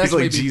it. He's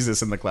like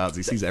Jesus in the clouds.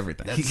 He sees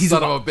everything. He's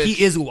son of a bitch.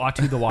 He is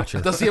Uatu the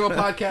Watcher. Does he have a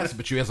podcast?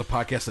 But he has a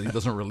podcast that he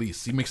doesn't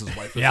release. He makes his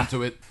wife listen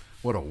to it.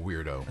 What a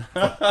weirdo.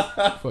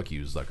 Fuck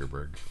you,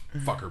 Zuckerberg.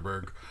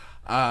 Fuckerberg.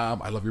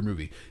 I love your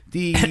movie.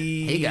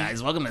 Hey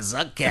guys, welcome to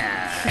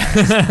Zuckcast.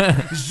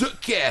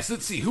 Zuckcast.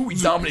 Let's see who we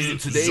dominated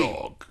today.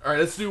 All right,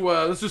 let's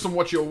do some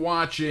what you're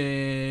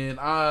watching.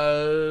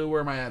 Where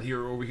am I at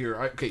here? Over here.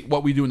 Okay,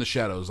 What We Do in the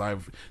Shadows.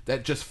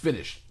 That just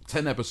finished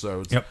 10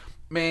 episodes. Yep.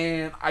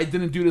 Man, I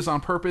didn't do this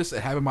on purpose.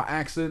 It happened by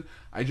accident.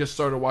 I just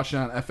started watching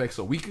it on FX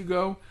a week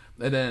ago.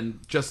 And then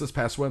just this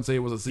past Wednesday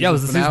was a season finale.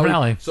 Season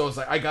finale. So it's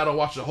like I gotta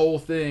watch the whole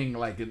thing.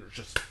 Like it was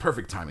just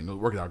perfect timing. It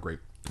worked out great.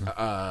 Man,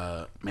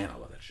 I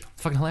love that show.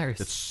 It's fucking hilarious.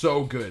 It's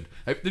so good.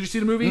 Did you see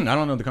the movie? I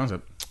don't know the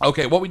concept.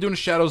 Okay, What We Do in the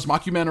Shadows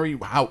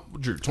mockumentary. How,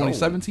 Drew?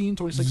 2017,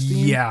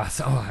 2016. Yeah.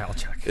 So I'll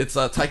check. It's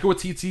Taika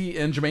Waititi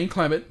and Jermaine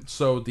Clement.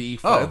 So the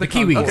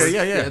Kiwis. Okay,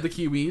 yeah, the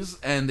Kiwis,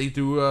 and they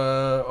do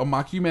a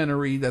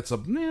mockumentary that's hour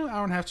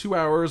and a half, 2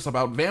 hours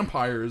about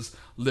vampires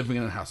living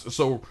in a house.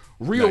 So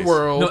real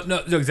world. No,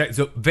 exactly.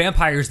 So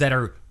vampires that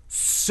are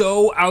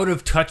so out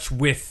of touch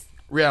with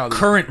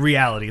current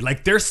reality,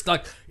 like they're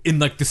stuck in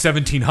like the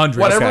 1700s.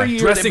 Whatever year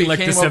dressing they like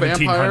the became a 1700s.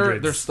 vampire,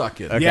 they're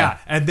stuck in. Okay. Yeah,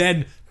 and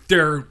then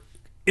they're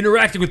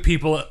interacting with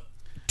people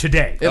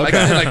today. In like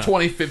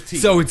 2015.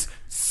 So it's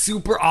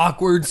super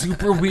awkward,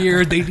 super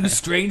weird. They do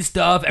strange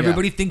stuff.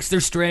 Everybody thinks they're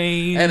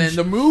strange. And in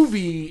the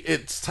movie,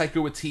 it's Taika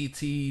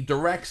Waititi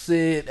directs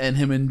it, and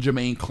him and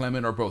Jermaine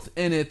Clement are both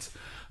in it.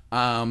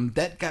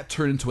 That got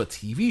turned into a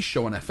TV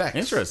show on FX.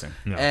 Interesting.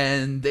 Yeah.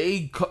 And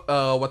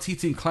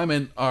Waititi and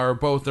Clement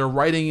they're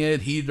writing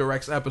it. He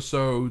directs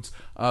episodes,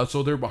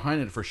 so they're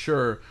behind it for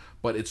sure.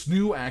 But it's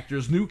new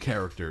actors, new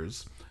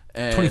characters.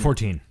 And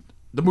 2014.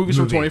 The movie's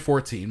from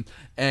 2014,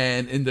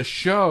 and in the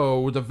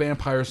show, the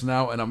vampire's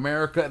now in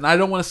America, and I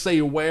don't want to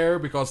say where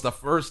because the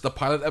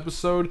pilot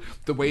episode,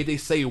 the way they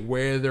say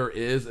where there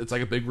is, it's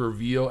like a big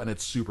reveal, and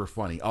it's super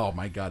funny. Oh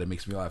my god, it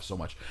makes me laugh so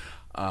much.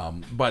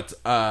 But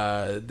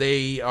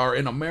they are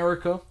in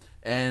America,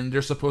 and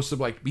they're supposed to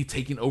like be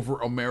taking over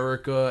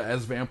America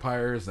as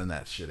vampires, and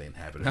that shit ain't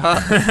happening.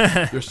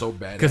 They're so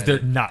bad because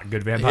they're not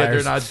good vampires. Yeah,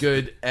 they're not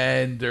good.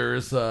 And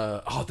there's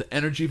the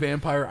energy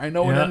vampire. I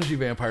know an energy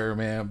vampire,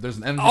 man. There's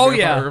an energy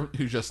vampire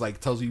who just like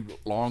tells you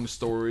long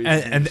stories,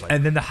 and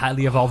then the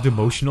highly evolved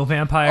emotional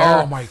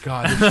vampire. Oh my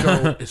god, this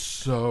show is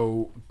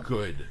so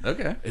good.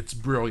 Okay, it's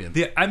brilliant.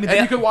 You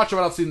could watch it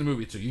without seeing the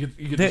movie too. You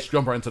could just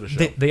jump right into the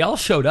show. They all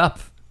showed up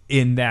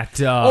in that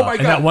in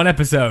that one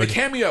episode. The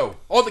cameo.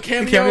 All the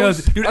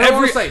cameos. Dude,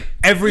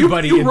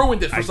 everybody you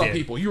ruined it for some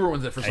people. You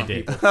ruined it for some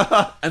people.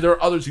 And there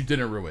are others who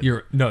didn't ruin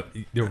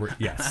it.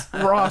 Yes.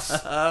 Ross,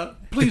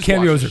 please the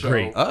cameos watch the are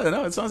great. Oh,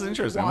 no, it sounds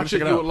interesting. Watch it.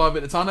 You would love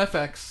it. It's on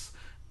FX.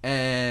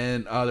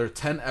 And there are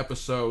 10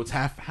 episodes,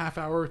 half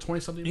hour,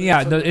 20-something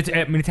minutes.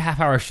 Yeah, it's a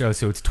half-hour show,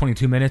 so it's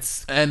 22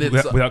 minutes and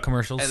it's, without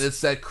commercials. And it's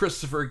that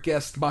Christopher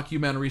Guest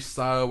mockumentary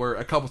style where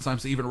a couple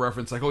times they even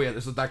reference, like, oh yeah,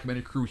 there's a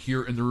documentary crew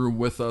here in the room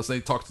with us. And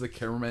they talk to the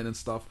cameraman and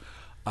stuff.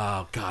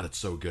 Oh, God, it's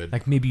so good.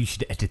 Like, maybe you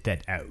should edit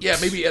that out. Yeah,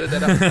 maybe edit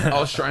that out. I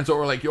was trying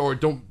to,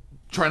 don't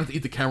try not to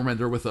eat the cameraman.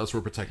 They're with us.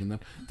 We're protecting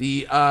them.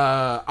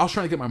 I was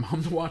trying to get my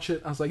mom to watch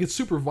it. I was like, it's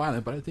super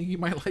violent, but I think you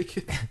might like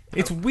it.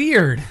 It's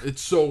weird.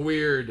 It's so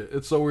weird.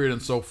 It's so weird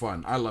and so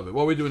fun. I love it.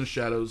 What We Do in the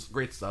Shadows,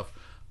 great stuff.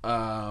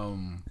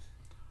 Fleabag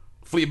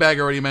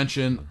already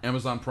mentioned.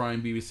 Amazon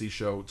Prime, BBC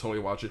show. Totally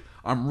watch it.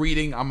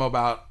 I'm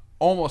about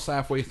almost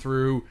halfway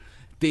through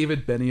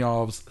David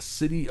Benioff's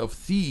City of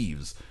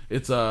Thieves.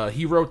 It's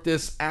he wrote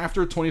this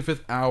after 25th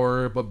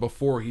Hour, but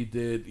before he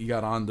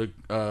got on the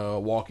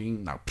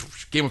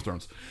Game of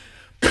Thrones.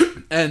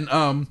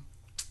 And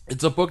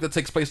it's a book that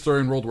takes place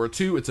during World War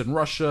II. It's in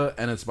Russia,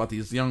 and it's about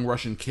these young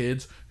Russian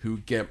kids who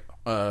get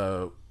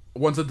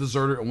one's a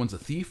deserter and one's a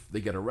thief.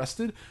 They get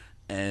arrested,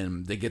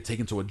 and they get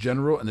taken to a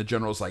general, and the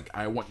general's like,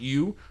 I want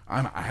you.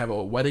 I have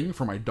a wedding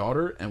for my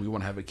daughter, and we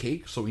want to have a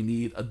cake, so we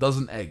need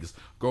 12 eggs.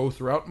 Go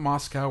throughout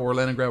Moscow or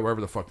Leningrad,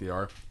 wherever the fuck they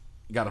are.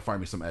 You got to find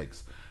me some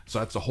eggs. So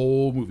that's the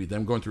whole movie.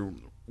 Them going through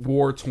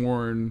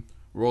war-torn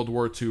World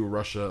War II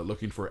Russia,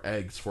 looking for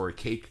eggs for a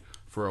cake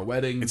for a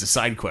wedding. It's a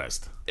side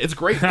quest. It's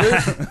great.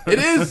 It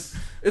is.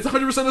 It's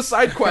 100% a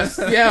side quest.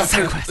 Yeah,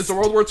 it's a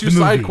World War II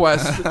side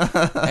quest,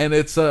 and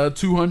it's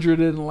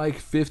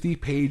 250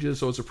 pages,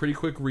 so it's a pretty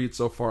quick read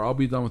so far. I'll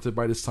be done with it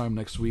by this time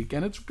next week,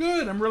 and it's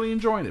good. I'm really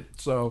enjoying it.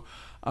 So,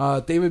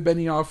 David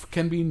Benioff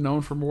can be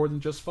known for more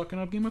than just fucking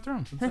up Game of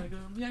Thrones. It's like,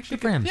 he actually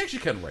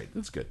can write.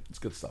 It's good. It's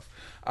good stuff.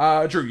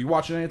 Drew, you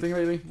watching anything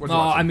lately? No,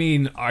 I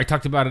mean, I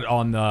talked about it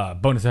on the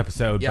bonus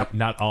episode, but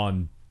not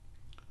on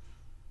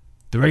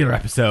the regular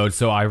episode,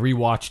 so I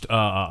rewatched.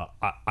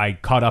 I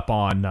caught up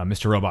on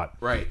Mr. Robot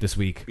this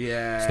week.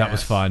 Yeah, so that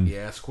was fun.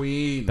 Yes,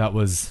 Queen. That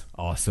was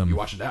awesome. You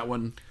watching that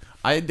one?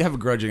 I have a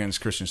grudge against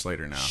Christian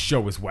Slater now.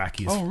 Show was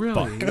wacky as Oh,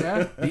 really?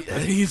 fuck. Yeah,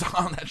 he's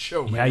on that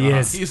show. Man. Yeah, he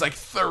is. He's like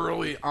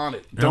thoroughly on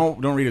it.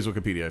 Don't read his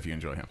Wikipedia if you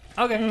enjoy him.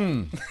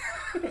 Okay.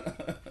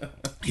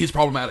 He's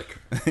problematic.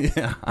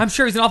 Yeah, I'm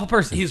sure he's an awful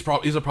person. He's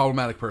a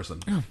problematic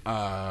person.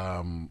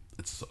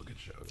 It's so good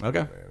show.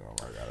 Okay. Oh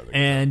my God,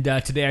 and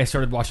today I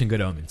started watching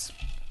Good Omens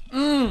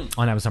on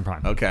Amazon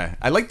Prime. Okay.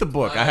 I like the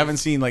book. I haven't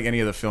seen like any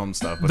of the film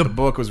stuff, but the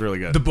book was really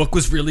good. The book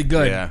was really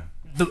good. Yeah.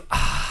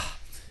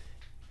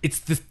 It's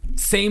the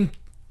same.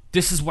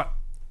 This is what,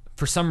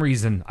 for some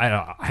reason,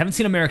 I haven't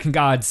seen American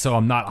Gods, so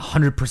I'm not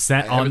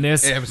 100% on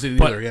this. I haven't seen it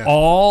but either, yeah.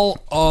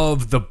 all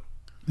of the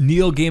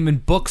Neil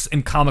Gaiman books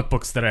and comic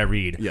books that I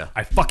read,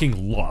 I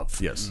fucking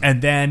love. Yes.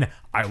 And then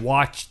I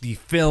watch the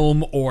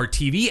film or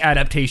TV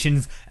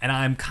adaptations, and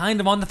I'm kind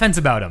of on the fence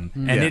about them.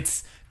 And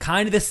it's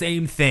kind of the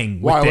same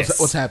thing with Why? this.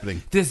 What's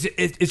happening?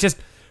 It's just,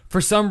 for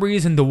some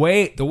reason, the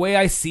way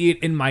I see it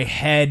in my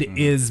head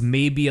is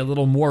maybe a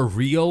little more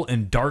real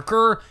and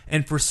darker.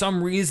 And for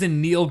some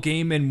reason, Neil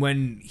Gaiman,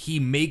 when he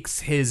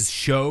makes his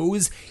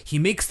shows, he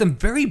makes them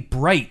very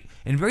bright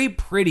and very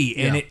pretty,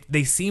 and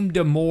they seem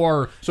to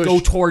more go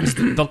towards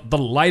the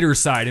lighter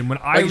side. And when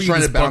I read trying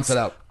his to balance books, it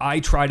out. I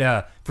try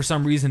to, for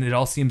some reason, it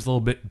all seems a little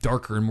bit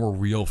darker and more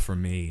real for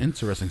me.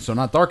 Interesting. So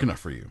not dark enough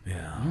for you.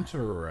 Yeah.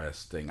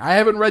 Interesting. I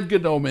haven't read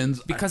Good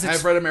Omens because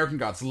I've read American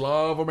Gods.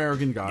 Love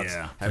American Gods.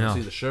 Yeah. Haven't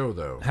seen the show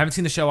though. Haven't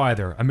seen the show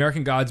either.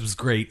 American Gods was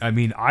great. I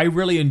mean, I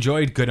really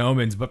enjoyed Good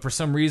Omens, but for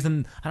some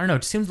reason, I don't know, it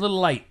just seems a little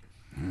light.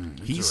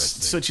 He's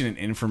such an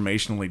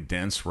informationally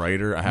dense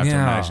writer. I have to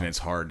imagine it's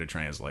hard to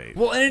translate.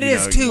 Well, and it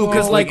is too,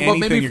 because like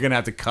anything you're gonna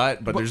have to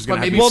cut, but there's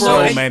gonna have to be well,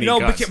 so many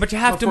cuts. But you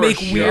have to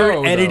make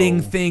weird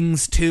editing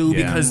things too,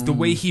 because the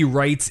way he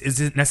writes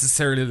isn't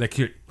necessarily like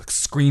your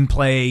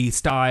screenplay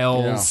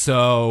style.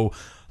 So,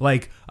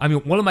 like, I mean,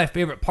 one of my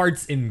favorite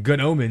parts in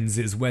Good Omens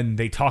is when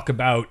they talk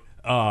about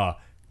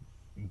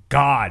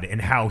God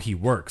and how he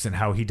works and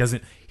how he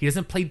doesn't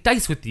play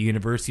dice with the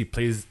universe. He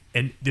plays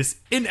this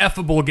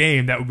ineffable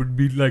game that would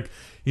be like,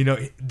 you know,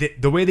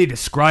 the way they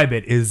describe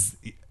it is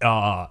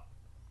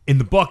in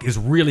the book is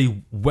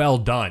really well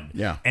done.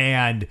 Yeah.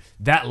 And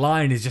that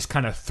line is just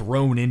kind of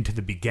thrown into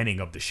the beginning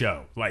of the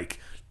show. Like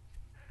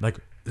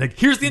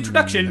here's the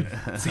introduction.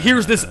 So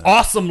here's this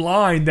awesome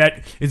line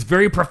that is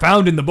very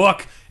profound in the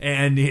book,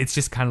 and it's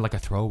just kind of like a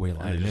throwaway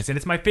line. And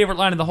it's my favorite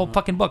line in the whole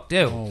fucking book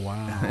too. Oh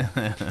wow,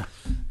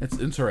 it's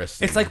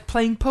interesting. It's like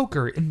playing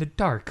poker in the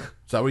dark.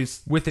 Is that what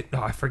he's with it?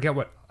 Oh, I forget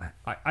what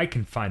I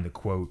can find the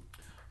quote.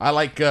 I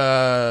like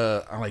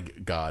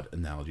God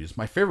analogies.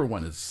 My favorite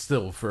one is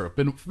still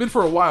been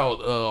for a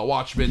while.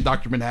 Watchmen,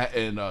 Dr.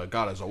 Manhattan,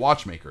 God as a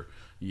watchmaker.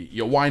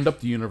 You wind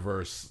up the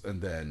universe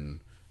and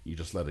then you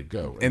just let it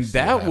go. And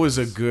that was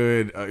a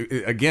good,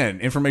 again,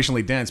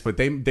 informationally dense, but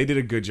they did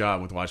a good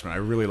job with Watchmen. I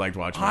really liked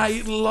Watchmen.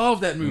 I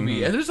love that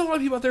movie. And there's a lot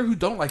of people out there who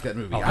don't like that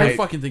movie. I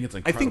fucking think it's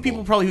incredible. I think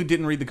people probably who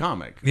didn't read the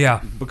comic.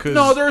 Yeah. Because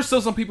no, there are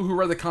still some people who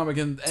read the comic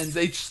and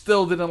they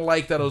still didn't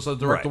like that it was a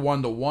direct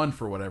one-to-one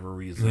for whatever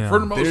reason. Yeah. For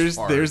the most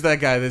part. There's that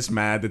guy that's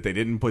mad that they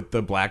didn't put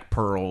the Black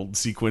Pearl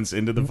sequence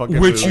into the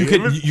fucking Which movie.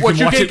 you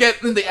can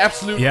get in the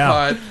absolute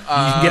cut. You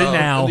can get it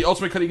now. In the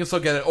ultimate cut, you can still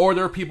get it. Or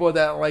there are people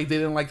that they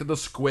didn't like that the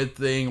squid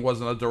thing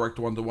wasn't a direct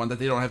one-to-one, that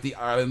they don't have the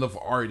island of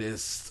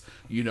artists,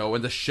 you know,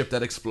 and the ship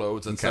that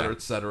explodes, etc.,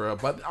 etc.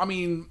 But I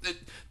mean,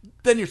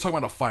 then you're talking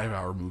about a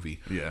 5-hour movie.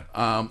 Yeah.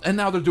 And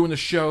now they're doing the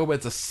show, but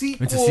it's a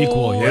sequel. It's a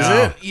sequel. Yeah.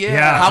 Is it?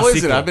 Yeah. How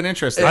is it? I've been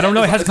interested. I don't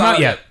know. It hasn't come out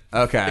yet.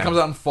 Okay. It comes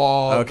out in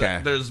fall.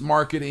 Okay. There's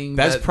marketing.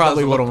 That's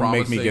probably what'll what'll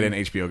make me get an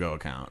HBO Go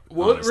account.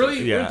 Well,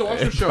 really? Yeah. To watch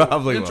the show.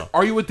 Probably will.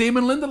 Are you a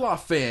Damon Lindelof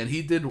fan?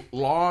 He did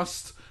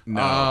Lost.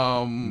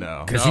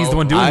 No. Because he's the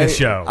one doing the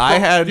show.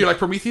 Do you like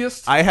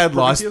Prometheus? I had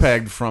Lost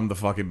pegged from the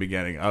fucking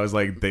beginning. I was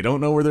like, they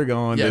don't know where they're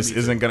going. Yeah, this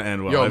isn't going to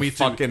end well. Yo, I me too.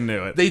 fucking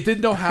knew it. They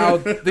did know how.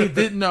 They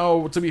did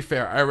know. To be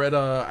fair, I read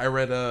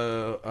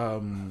a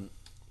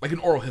like an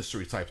oral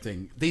history type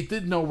thing. They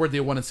did know where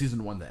they wanted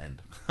season 1 to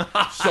end.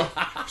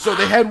 So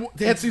they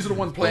had season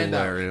 1 planned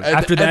out.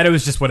 After that, it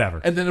was just whatever.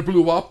 And then it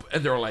blew up,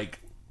 and they were like,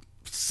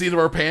 seat of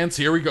our pants,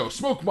 here we go.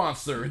 Smoke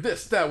monster,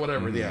 this, that,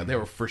 whatever. Yeah, they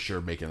were for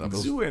sure making it up.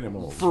 Zoo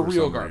animals. For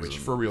real garbage.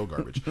 For real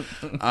garbage.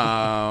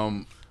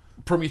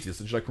 Prometheus.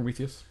 Did you like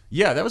Prometheus?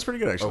 Yeah, that was pretty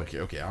good, actually.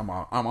 Okay. I'm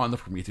on the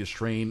Prometheus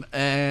train.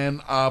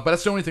 And but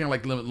that's the only thing I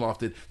like Lindelof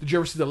did. Did you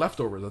ever see The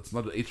Leftovers? That's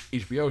another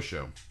HBO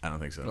show. I don't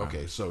think so.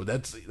 Okay, so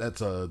that's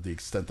the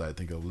extent I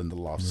think of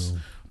Lindelof's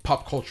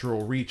pop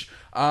cultural reach.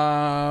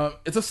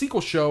 It's a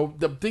sequel show.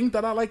 The thing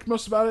that I like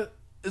most about it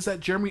is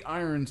that Jeremy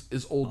Irons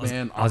is old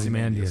man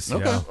Ozymandias.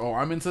 Okay. Yeah. Oh,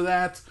 I'm into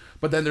that.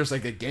 But then there's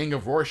like a gang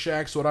of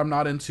Rorschachs, what I'm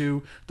not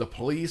into. The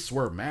police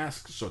wear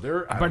masks, so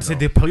they're... I'm about to say,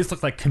 the police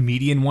look like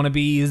comedian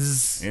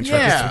wannabes. Interesting.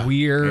 Yeah. It's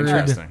weird.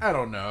 Interesting. I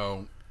don't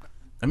know.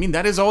 I mean,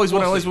 that is always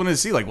what I always wanted to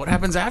see. Like, what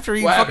happens after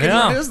he What fucking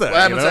happens- does that? What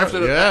happens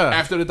you know?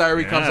 after the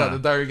diary comes Yeah. out? The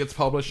diary gets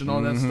published and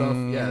all that stuff.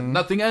 Yeah,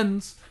 nothing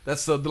ends.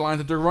 That's the line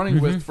that they're running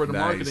with for the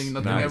Nice, marketing.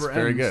 Nothing nice, ever ends.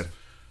 very good.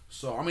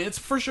 So I mean, it's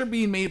for sure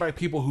being made by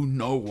people who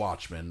know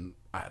Watchmen.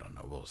 I don't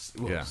know. We'll see.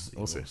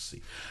 We'll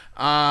see.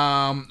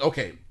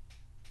 Okay.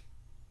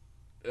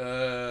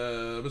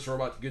 Mr.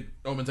 Robot, good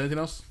omens. Anything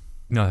else?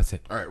 No, that's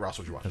it. All right, Ross,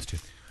 what you watch? Those two.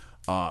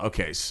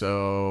 Okay,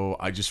 so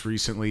I just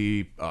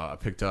recently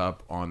picked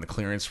up on the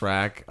clearance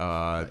rack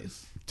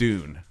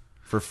Dune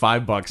for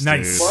 $5.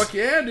 Nice. Dude. Fuck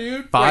yeah,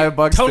 dude. $5.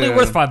 Totally Dune.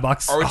 worth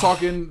 $5. Are we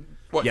talking?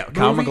 What? Yeah,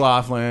 Kyle movie?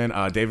 MacLachlan,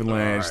 David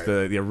Lynch, right.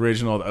 the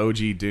original, the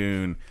OG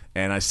Dune,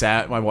 and I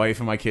sat my wife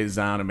and my kids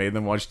down and made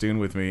them watch Dune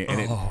with me, and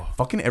it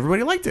fucking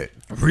everybody liked it.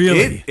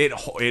 Really? It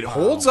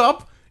holds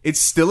up. It's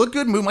still a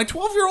good movie. My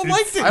 12-year-old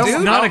liked it, I don't-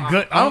 dude. Not a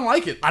good. I don't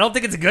like it. I don't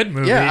think it's a good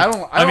movie. Yeah, I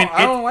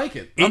don't like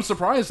it. I'm it-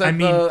 surprised. That, I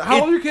mean, how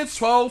it- old are your kids?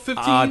 12,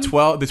 15?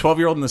 12, the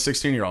 12-year-old and the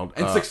 16-year-old.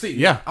 and 16.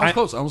 Yeah. I was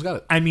close. I almost got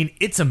it. I mean,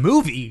 it's a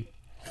movie.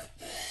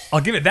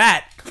 I'll give it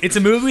that. It's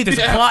a movie. There's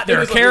Yeah, a plot. There it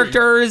are is a movie.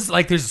 characters.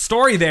 Like there's a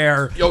story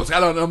there. Yo, it's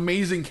got an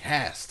amazing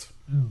cast.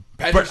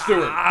 Patrick But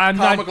Stewart, I'm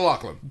Kyle not-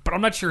 MacLachlan. But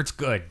I'm not sure it's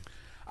good.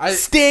 I-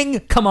 Sting,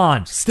 come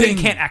on. Sting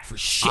can't act for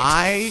shit.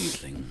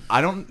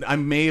 I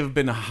may have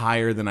been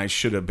higher than I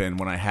should have been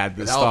when I had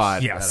this That helps.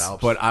 thought. Yes. That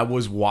helps. But I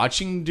was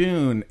watching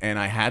Dune and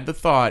I had the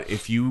thought,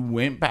 if you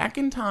went back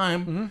in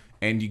time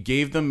and you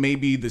gave them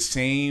maybe the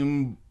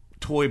same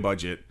toy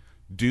budget,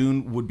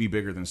 Dune would be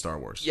bigger than Star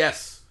Wars.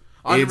 Yes,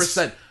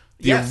 100%.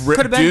 The Yes,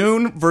 Could've been.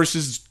 Dune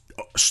versus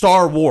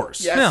Star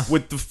Wars. Yes. Yeah.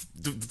 With the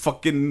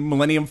fucking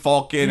Millennium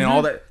Falcon and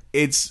all that.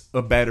 It's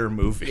a better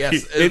movie.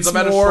 Yes, it's a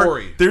better more,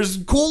 story. There's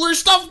cooler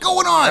stuff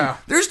going on. Yeah.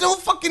 There's no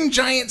fucking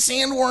giant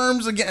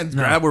sandworms again.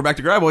 We're back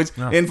to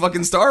Graboids in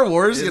fucking Star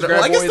Wars. It's You know?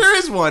 Well, I guess Graboids. there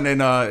is one in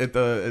at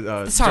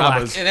the Sarlacc.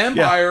 Jabba's. In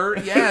Empire,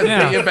 yeah,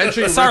 they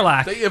eventually The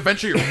Sarlacc. They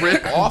eventually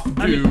rip off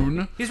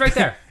Dune. He's right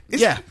there.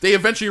 Yeah, they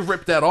eventually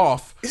rip that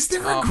off. Is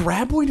there a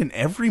Graboid in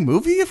every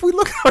movie? If we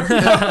look hard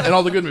enough? And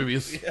all the good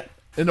movies.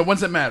 And the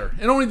ones that matter.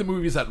 And only the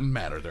movies that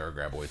matter, there are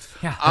Graboids.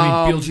 Yeah,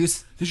 I mean,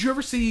 Beetlejuice. Did you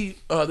ever see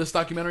this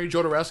documentary,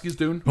 Jodorowsky's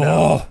Dune?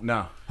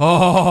 No.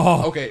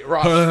 Okay,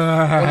 Ross.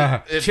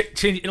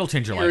 It'll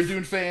change your You're a life.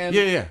 Dune fan.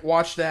 Yeah.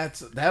 Watch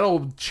that.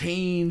 That'll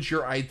change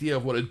your idea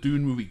of what a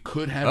Dune movie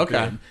could have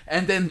Okay. been.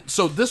 And then,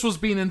 so this was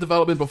being in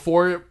development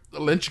before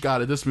Lynch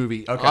got it. This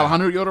movie. Okay.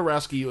 Alejandro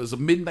Jodorowsky was a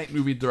midnight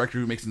movie director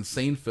who makes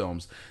insane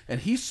films,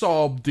 and he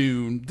saw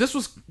Dune.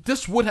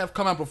 This would have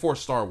come out before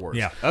Star Wars.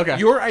 Yeah. Okay.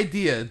 Your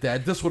idea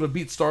that this would have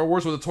beat Star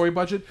Wars with a toy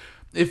budget.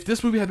 If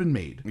this movie had been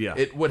made, Yeah.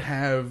 it would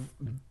have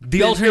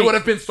alternate- it would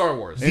have been Star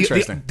Wars.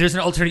 Interesting. There's an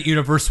alternate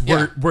universe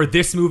where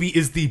this movie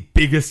is the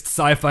biggest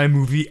sci-fi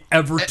movie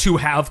ever to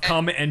have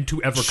come and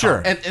to ever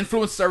come. And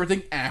influenced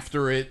everything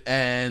after it,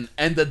 and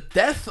the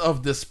death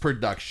of this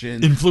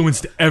production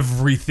Influenced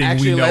everything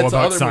actually we know led to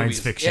about other science movies.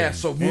 fiction. Yeah,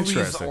 so movies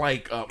Interesting.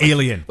 like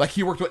Alien. Like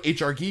he worked with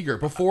H.R. Giger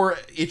before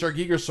H.R.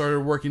 Giger started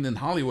working in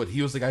Hollywood.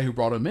 He was the guy who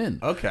brought him in.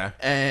 Okay.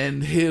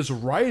 and his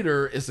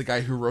writer is the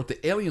guy who wrote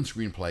the Alien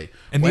screenplay.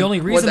 And the only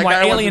reason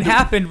why Alien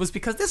happened was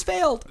because this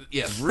failed.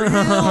 Yes, really.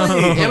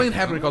 Alien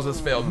happened because this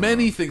failed.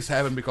 Many things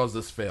happened because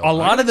this failed. A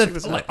lot of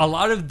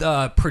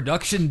the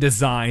production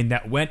design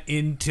that went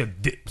into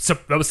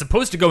that was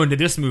supposed to go into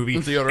this movie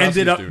Into Jodorowsky's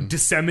ended up Dune.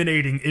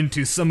 disseminating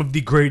into some of the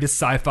greatest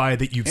sci-fi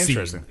that you've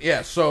seen.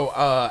 Yeah, so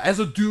as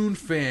a Dune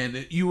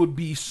fan, you would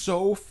be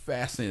so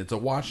fascinated to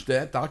watch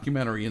that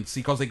documentary and see,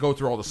 because they go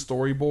through all the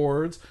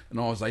storyboards and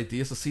all his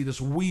ideas, to see this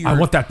weird. I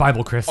want that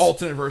Bible, Chris.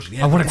 Alternate version.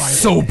 Yeah, I want it the Bible.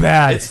 so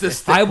bad. It's this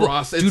thick, I will,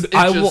 Ross. It's, dude. it's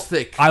I just will.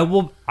 thick. I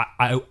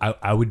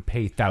would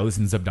pay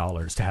thousands of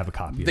dollars to have a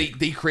copy.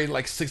 They created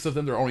like 6 of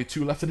them. There are only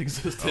 2 left in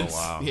existence. Oh,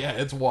 wow. Yeah,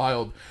 it's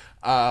wild.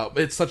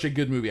 It's such a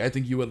good movie. I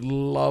think you would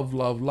love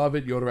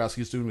it.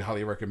 Jodorowsky's Dune. We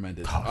highly recommend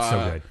it. Oh, it's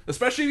so good.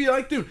 Especially if you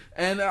like Dune.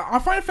 And I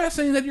find it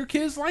fascinating that your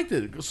kids liked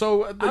it.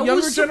 So the I younger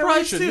was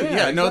surprised generation. too.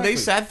 Yeah, no, they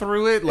sat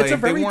through it. Like, It's a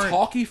very they weren't,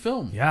 talky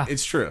film. Yeah,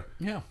 it's true.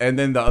 Yeah. And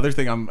then the other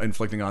thing I'm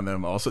inflicting on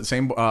them also,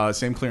 same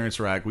clearance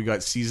rack. We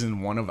got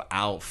season 1 of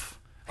Alf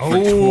for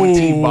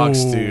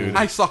 $20, dude.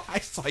 I saw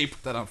you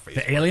put that on Facebook.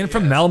 the alien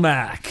from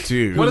Melmac,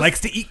 Dude. who What is- likes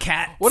to eat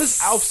cats. What does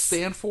ALF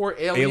stand for?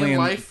 Alien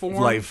Life Form?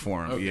 Life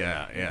form. Okay.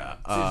 Yeah.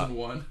 Season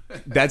 1.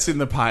 That's in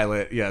the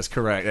pilot. Yes,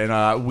 correct.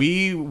 And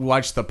we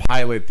watched the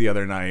pilot the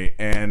other night,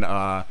 and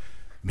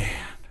man,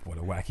 What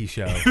a wacky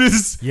show. it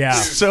is Yeah.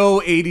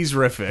 so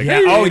 80s-rific.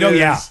 Yeah. Oh, no,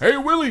 yeah. Hey,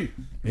 Willie.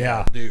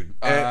 Yeah. Dude.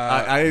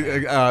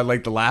 I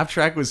like the laugh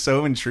track was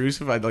so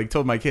intrusive. I like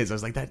told my kids, I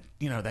was like, that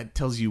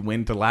tells you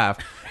when to laugh.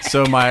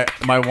 So my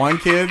one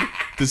kid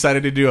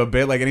decided to do a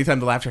bit like anytime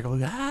the laugh track, I'm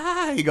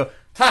like, you go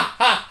ha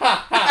ha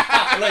ha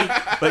ha,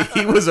 like Like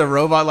he was a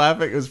robot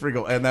laughing. It was pretty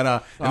cool. And then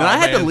I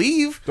had to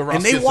leave,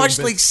 and they watched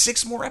like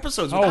 6 more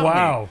episodes. Without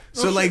wow! Me.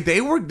 So like they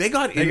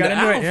got into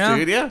it, yeah.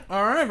 dude. Yeah.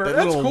 All right, That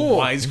that's little cool.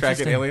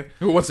 wisecracking alien.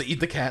 Who wants to eat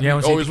the cat? Yeah,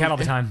 wants to eat the cat Always all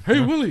the time. Hey,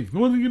 Willie, you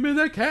want to give me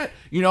that cat?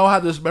 You know how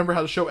this? Remember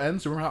how the show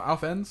ends? Remember how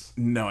Alf ends?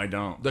 No, I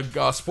don't.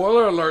 The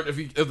spoiler alert: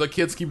 if the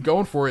kids keep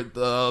going for it,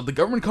 the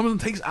government comes and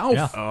takes Alf.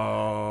 Yeah.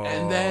 Oh.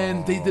 And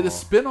then they did a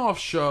spin-off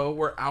show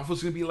where Alf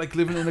was going to be like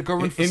living in a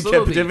government facility.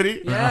 In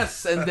captivity?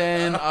 Yes. And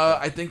then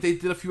I think they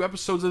did a few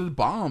episodes and it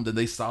bombed, and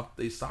they stopped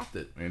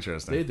it.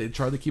 Interesting. They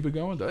tried to keep it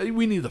going.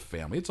 We need the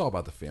family. It's all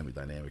about the family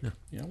dynamic.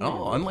 You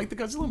know, Unlike the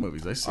Godzilla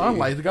movies, I see.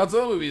 unlike the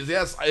Godzilla movies,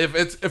 yes.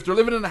 If they're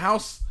living in a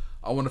house,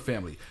 I want a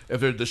family. If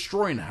they're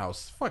destroying a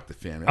house, fuck the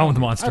family. I want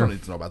the monster. I don't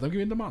need to know about them. Give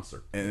me the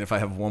monster. And if I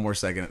have one more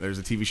second, there's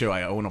a TV show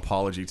I owe an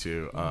apology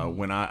to.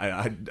 When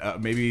I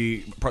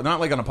maybe not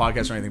like on a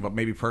podcast or anything, but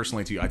maybe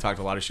personally to you, I talked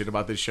a lot of shit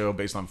about this show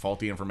based on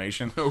faulty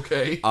information.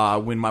 Okay.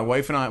 When my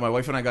wife and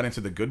I got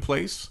into The Good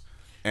Place,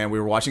 and we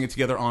were watching it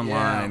together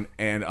online,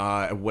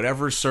 and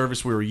whatever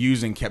service we were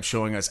using kept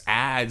showing us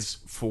ads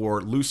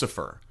for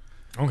Lucifer.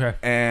 Okay.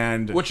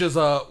 And which is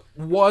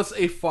was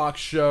a Fox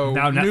show.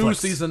 Now Netflix. New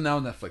season now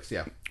Netflix.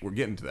 Yeah. We're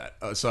getting to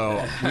that.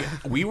 So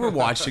we were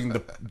watching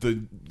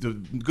the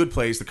Good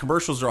Place. The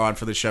commercials are on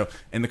for the show,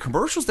 and the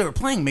commercials they were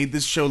playing made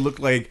this show look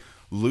like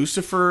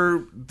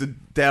Lucifer, the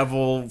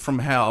devil from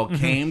hell,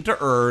 came to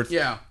Earth,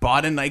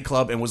 bought a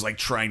nightclub, and was like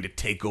trying to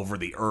take over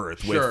the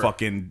Earth with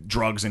fucking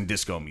drugs and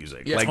disco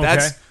music. Yeah. Like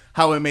that's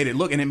how it made it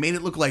look, and it made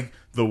it look like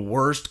the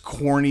worst,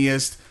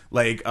 corniest,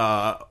 like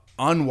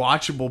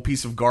unwatchable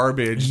piece of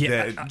garbage.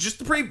 That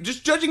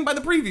just judging by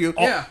the preview.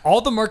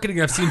 All the marketing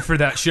I've seen for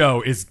that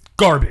show is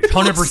garbage,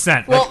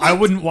 100%. Well, I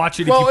wouldn't watch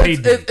it if you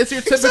paid me. It's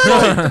your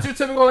typical, it's your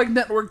typical like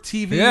network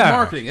TV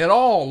marketing. It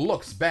all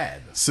looks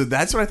bad. So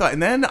that's what I thought,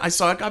 and then I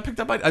saw it got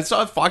picked up by. I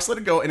saw Fox let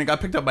it go, and it got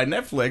picked up by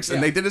Netflix,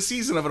 and they did a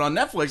season of it on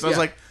Netflix. I was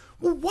like,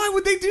 well, why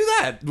would they do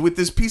that with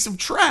this piece of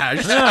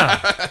trash?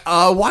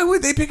 Why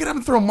would they pick it up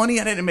and throw money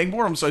at it and make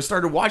more of them? So I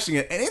started watching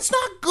it, and it's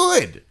not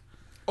good.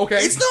 Okay.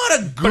 It's not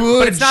a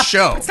good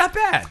show. It's not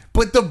bad.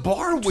 But the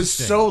bar was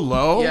so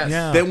low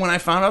that when I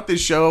found out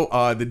this show,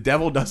 the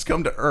devil does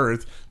come to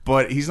Earth,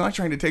 but he's not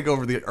trying to take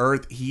over the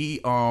Earth.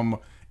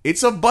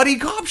 It's a buddy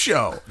cop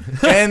show.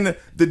 And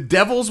the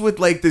devil's with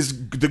like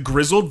the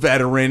grizzled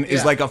veteran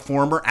is like a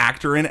former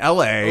actor in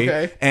LA.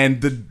 Okay.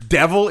 And the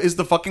devil is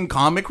the fucking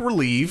comic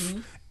relief.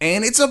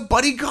 And it's a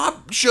buddy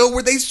cop show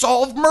where they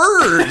solve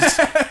murders.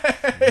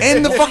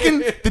 And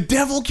the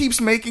devil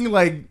keeps making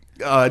like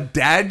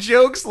dad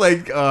jokes,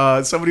 like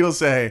somebody will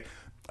say,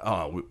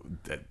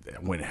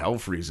 when hell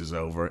freezes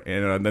over,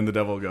 and then the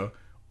devil will go,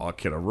 I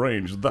can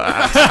arrange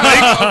that.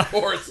 Like, of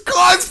course.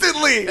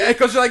 Constantly.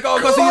 Because you're like,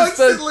 because he's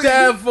the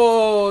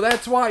devil.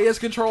 That's why he has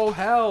control of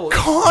hell.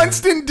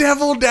 Constant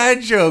devil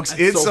dad jokes.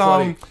 That's It's so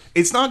funny.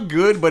 It's not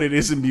good, but it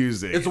is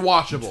amusing. It's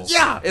watchable.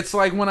 Yeah. It's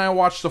like when I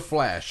watched The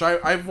Flash.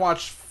 I've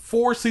watched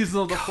 4 seasons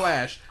of The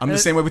Flash. I'm the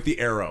same way with the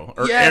Arrow.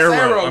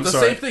 Arrow. I'm the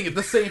sorry. same thing.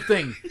 The same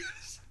thing.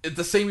 It's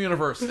the same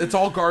universe. It's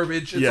all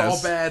garbage. It's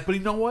all bad. But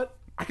you know what?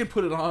 I can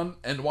put it on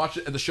and watch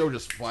it, and the show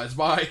just flies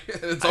by.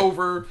 It's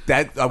over.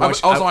 I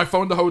was on my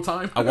phone the whole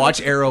time. I watch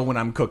Arrow when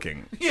I'm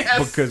cooking.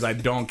 Yes. Because I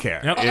don't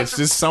care. Yep. It's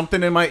just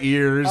something in my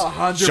ears.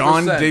 100%.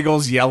 John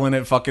Diggle's yelling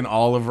at fucking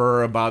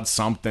Oliver about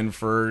something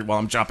while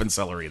I'm chopping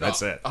celery.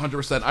 That's it.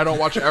 100%. I don't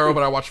watch Arrow,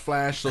 but I watch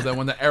Flash. So then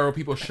when the Arrow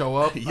people show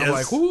up, I'm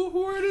like,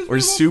 who are these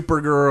Or people?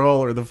 Supergirl,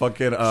 or the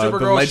fucking the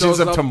Supergirl Legends shows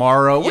of up.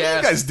 Tomorrow. What are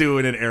Yes. you guys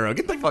doing in Arrow?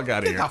 Get the fuck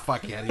out of here. Get the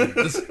fuck out of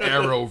here. This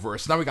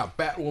Arrowverse. Now we got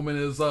Batwoman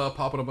is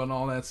popping up and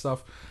all that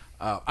stuff.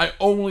 I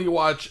only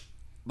watch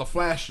the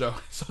Flash though.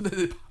 So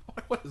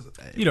what is it?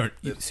 You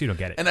don't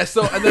get it. And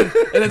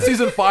then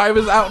season 5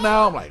 is out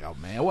now. I'm like, oh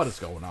man, what is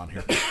going on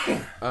here?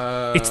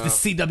 It's the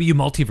CW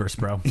multiverse,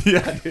 bro.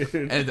 Yeah,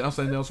 dude.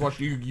 Anything else?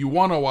 Watch you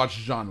want to watch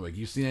John Wick?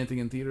 You seen anything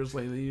in theaters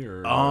lately?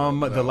 Or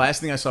the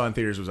last thing I saw in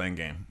theaters was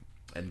Endgame.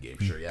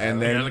 Endgame, sure, yeah.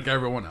 And then like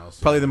everyone else.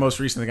 Probably the most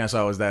recent thing I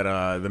saw was that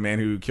the man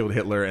who killed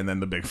Hitler and then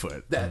the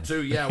Bigfoot. That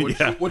too, yeah.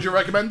 Would you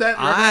recommend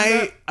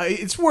that?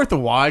 It's worth a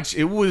watch.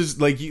 It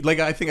was like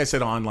I think I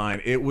said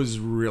online. It was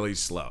really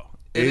slow.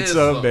 It's a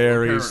slow,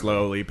 very apparently.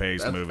 slowly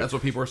paced movie. That's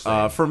what people are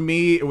saying. For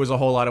me, it was a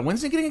whole lot of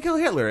when's he going to kill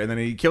Hitler, and then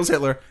he kills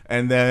Hitler,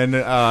 and then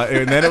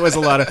it was a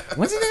lot of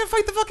when's he going to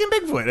fight the fucking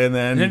Bigfoot, and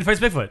then he fights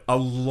Bigfoot. A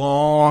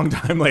long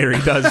time later,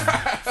 he does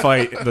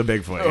fight the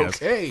Bigfoot.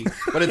 Okay, yes.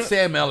 But it's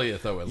Sam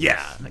Elliott though.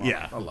 Yeah.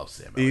 I love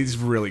Sam Elliott. He's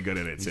really good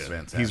at it too. He's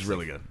fantastic. He's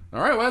really good.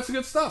 All right, well that's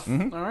good stuff.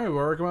 Mm-hmm. All right, we're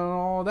working on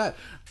all that.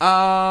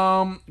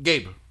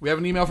 Gabe, we have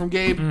an email from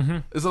Gabe. Mm-hmm.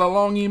 Is it a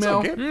long email?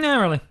 Okay. Not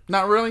really.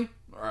 Not really.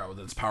 All right, well,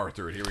 let's power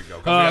through it. Here we go.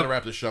 Because we got to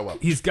wrap this show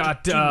up. He's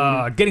got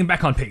Getting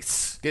Back on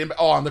Pace.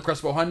 On the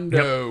Crespo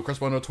Hundo.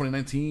 Crespo Hundo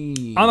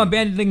 2019. I'm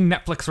abandoning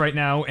Netflix right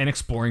now and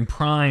exploring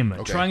Prime.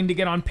 Okay. Trying to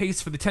get on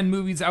pace for the 10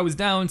 movies I was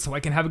down so I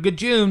can have a good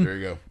June. There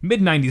you go.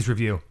 Mid-90s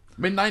review.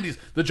 Mid-90s.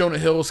 The Jonah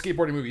Hill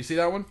skateboarding movie. You see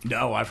that one?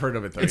 No, I've heard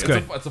of it though. It's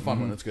good. It's a fun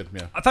one. It's good,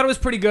 yeah. I thought it was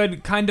pretty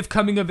good. Kind of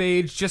coming of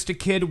age, just a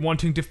kid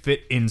wanting to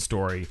fit in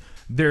story.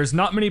 There's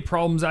not many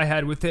problems I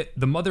had with it.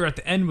 The mother at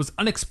the end was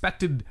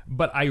unexpected,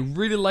 but I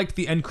really liked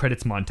the end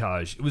credits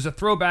montage. It was a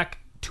throwback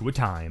to a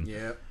time.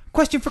 Yeah.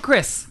 Question for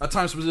Chris. A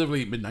time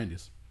specifically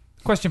mid-90s.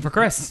 Question for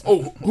Chris.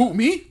 Oh, who,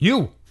 me?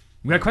 You.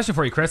 We got a question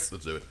for you, Chris.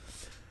 Let's do it.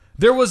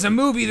 There was a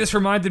movie this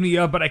reminded me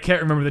of, but I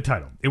can't remember the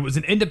title. It was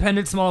an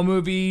independent small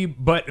movie,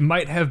 but it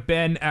might have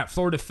been at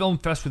Florida Film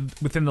Fest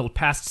within the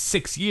past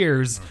 6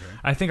 years. Okay.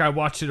 I think I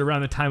watched it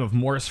around the time of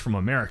Morris from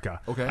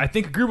America. Okay. I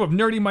think a group of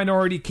nerdy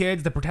minority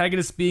kids, the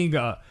protagonist being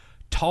a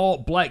tall,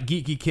 black,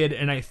 geeky kid,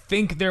 and I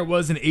think there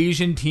was an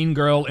Asian teen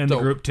girl in the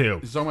group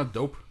too. Is talking about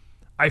Dope?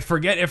 I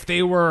forget if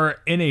they were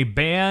in a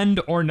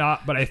band or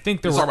not, but I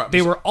think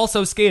they were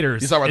also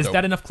skaters. Is Dope.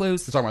 that enough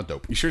clues? He's talking about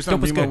Dope. You sure it's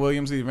not Remo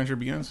Williams, The Adventure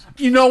Begins?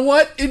 You know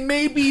what? It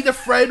may be the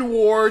Fred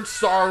Ward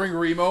starring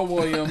Remo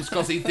Williams,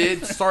 because he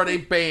did start a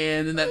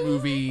band in that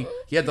movie.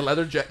 He had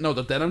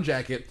the denim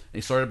jacket, and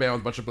he started a band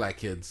with a bunch of black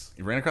kids.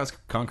 He ran across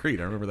concrete.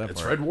 I remember that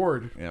It's part. Fred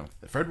Ward. Yeah.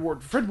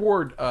 Fred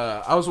Ward,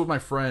 I was with my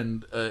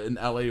friend in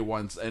LA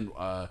once, and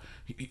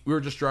we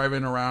were just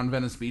driving around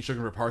Venice Beach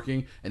looking for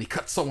parking, and he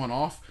cut someone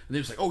off, and he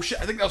was like, "Oh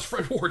shit, I think that was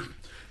Fred Ward."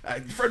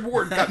 Fred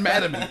Ward got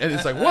mad at me, and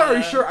it's like, "What? Are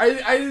you sure?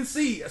 I didn't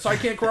see, so I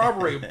can't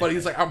corroborate." But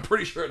he's like, "I'm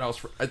pretty sure that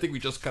was. I think we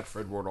just cut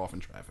Fred Ward off in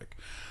traffic."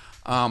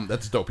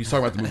 That's Dope. He's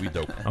talking about the movie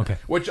Dope. Okay.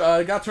 Which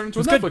got turned into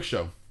a Netflix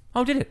show.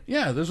 Oh, did it?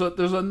 Yeah, there's a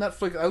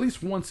Netflix, at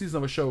least one season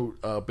of a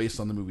show based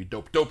on the movie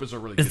Dope. Dope is a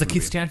really good movie. Is the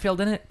Keith Stanfield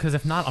in it? Because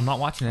if not, I'm not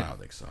watching it. I don't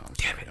think so.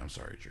 I'm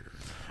sorry, Drew.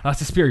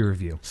 Suspiria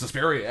review.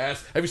 Suspiria,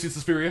 yes. Have you seen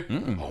Suspiria?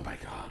 Oh my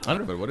god. I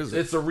don't know, what is it?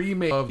 It's a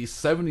remake of the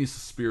 70s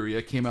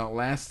Suspiria. Came out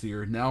last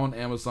year, now on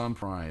Amazon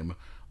Prime.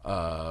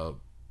 I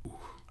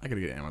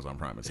gotta get Amazon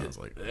Prime, it sounds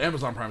like.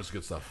 Amazon Prime is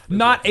good stuff.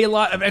 Not a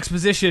lot of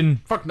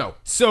exposition. Fuck no.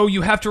 So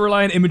you have to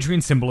rely on imagery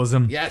and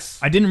symbolism. Yes.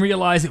 I didn't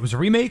realize it was a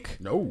remake.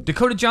 No.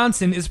 Dakota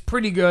Johnson is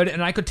pretty good,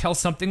 and I could tell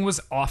something was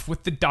off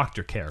with the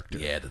Doctor character.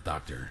 Yeah, the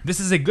Doctor.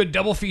 This is a good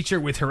double feature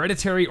with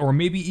Hereditary or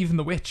maybe even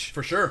The Witch.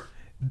 For sure.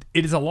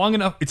 It is a long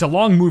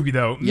movie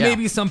though. Yeah.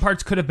 Maybe some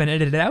parts could have been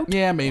edited out.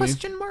 Yeah, maybe.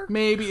 Question mark?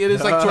 Maybe. It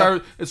is like 2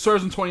 hours. It's 2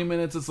 hours and 20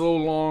 minutes. It's a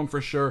little long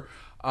for sure.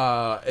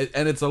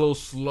 And it's a little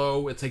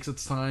slow. It takes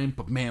its time.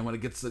 But man, when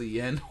it gets to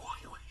the end.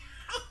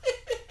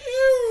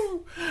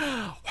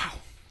 Wow.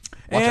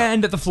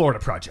 And The Florida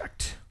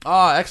Project.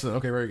 Ah, excellent.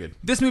 Okay, very good.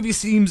 This movie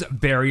seems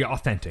very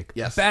authentic.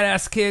 Yes.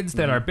 Badass kids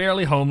that are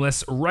barely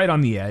homeless, right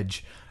on the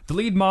edge. The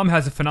lead mom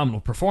has a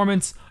phenomenal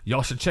performance.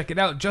 Y'all should check it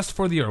out just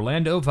for the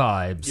Orlando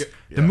vibes. Yeah.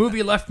 The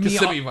movie left me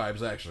Kissimmee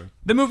vibes, actually.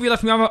 The movie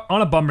left me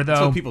on a bummer, though.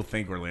 That's what people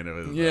think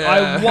Orlando is. Yeah.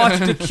 I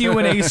watched a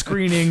Q&A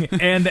screening,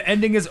 and the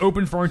ending is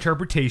open for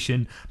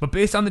interpretation, but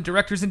based on the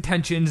director's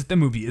intentions, the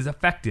movie is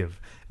effective.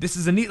 This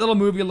is a neat little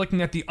movie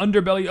looking at the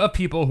underbelly of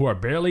people who are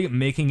barely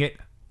making it,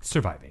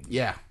 surviving.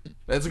 Yeah.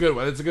 That's a good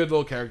one. It's a good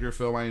little character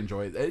film. I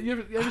enjoy it.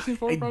 You ever seen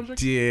Florida Project?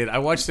 I did. I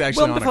watched it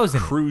actually on a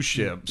cruise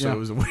ship, so it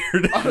was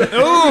weird.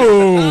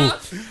 Ooh!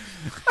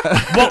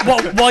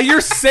 while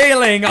you're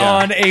sailing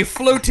on a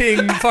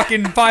floating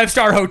fucking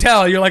 5-star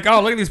hotel, you're like,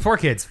 oh, look at these poor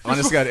kids.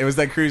 Honest to God, it was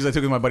that cruise I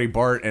took with my buddy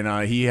Bart,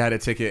 and he had a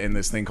ticket in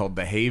this thing called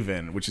the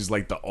Haven, which is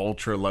like the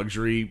ultra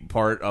luxury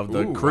part of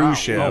the cruise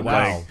ship. Oh,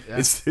 wow. Like,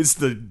 it's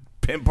the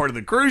pimp part of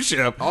the cruise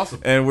ship.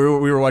 Awesome. And we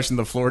were watching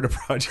the Florida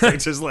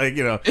Project, just like,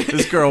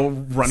 this girl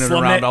running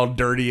around all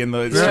dirty in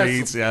the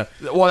streets. Yeah.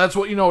 Well, that's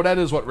what, that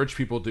is what rich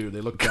people do.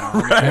 They look down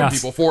on poor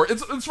people for it.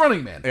 It's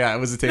Running Man. Yeah, it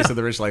was a taste of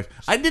the rich life.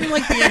 I didn't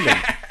like the ending.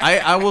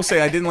 I will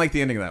say I didn't like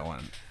the ending of that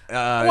one.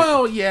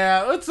 Well,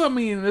 yeah. It's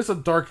a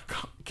dark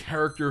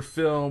character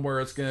film where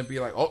it's going to be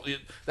like, oh,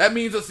 that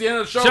means it's the end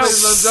of the show,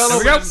 ladies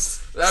and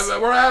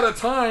gentlemen. We're out of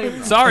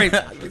time. Sorry.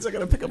 That means I got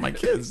to pick up my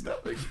kids.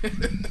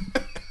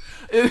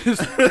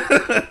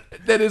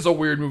 That is a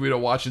weird movie to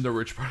watch in the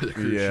rich part of the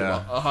cruise ship,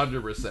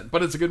 100%.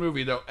 But it's a good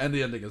movie, though, and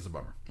the ending is a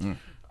bummer.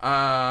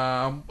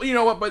 You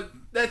know what? But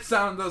that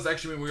sound does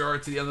actually mean we are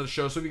to the end of the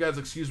show. So if you guys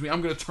excuse me,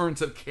 I'm going to turn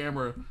to the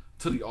camera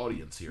to the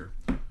audience here.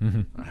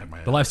 I have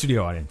my the live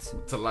studio audience.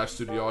 To the live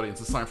studio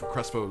audience. It's time for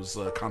Crespo's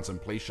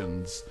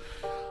contemplations.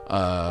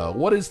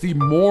 What is the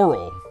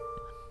moral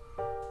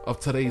of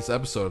today's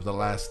episode of the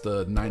last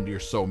 90 or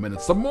so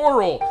minutes? The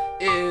moral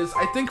is,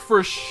 I think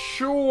for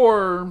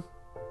sure,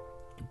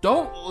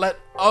 don't let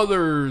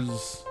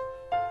others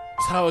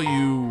tell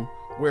you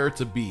where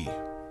to be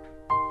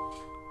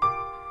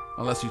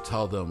unless you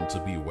tell them to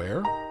be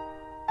where.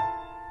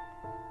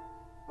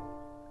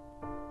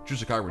 Drew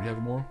Chicago, do you have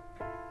a moral?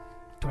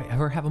 Do I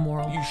ever have a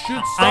moral? You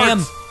should start. I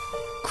am...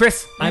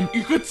 Chris,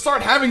 you could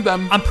start having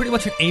them. I'm pretty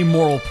much an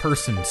amoral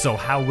person, so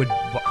how would...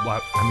 I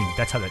mean,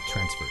 that's how that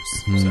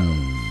transfers. So,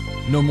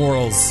 no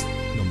morals.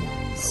 No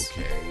morals.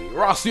 Okay.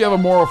 Ross, do you have a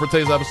moral for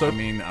today's episode? I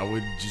mean, I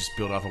would just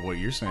build off of what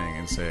you're saying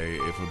and say,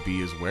 if a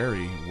bee is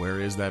wary, where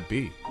is that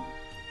bee?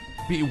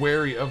 Be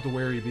wary of the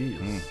wary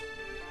bees.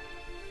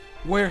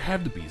 Where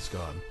have the bees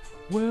gone?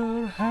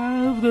 Where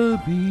have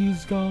the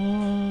bees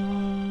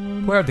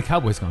gone? Where have the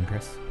cowboys gone,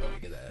 Chris? Let me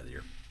get that out of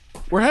here.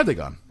 Where have they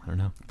gone? I don't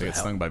know. They got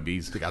stung by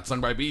bees. They got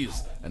stung by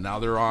bees. And now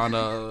they're on,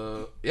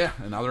 and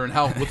now they're in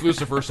hell with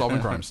Lucifer solving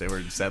crimes. They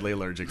were sadly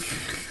allergic.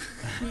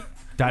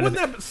 Died of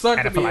Wouldn't that suck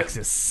to be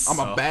anaphylaxis. I'm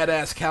a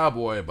badass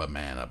cowboy, but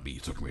man, that bee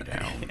took me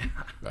down.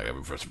 Like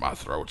ever since my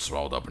throat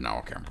swelled up and now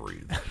I can't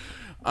breathe.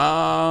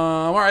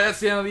 All right, that's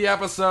the end of the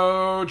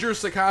episode. Drew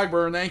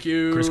Cogburn, thank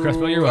you. Chris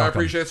Crespo, you're welcome. I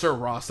appreciate it, sir.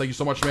 Ross, thank you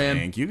so much, man.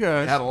 Thank you,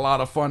 guys. Had a lot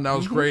of fun. That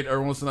was great.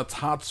 Everyone listen to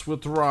Tots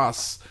with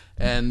Ross.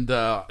 And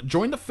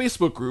join the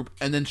Facebook group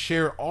and then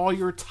share all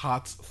your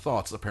Tots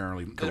thoughts,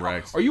 apparently.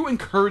 Correct. Are you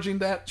encouraging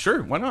that?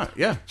 Sure, why not?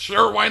 Yeah.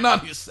 Sure, why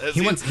not? He says.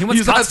 He wants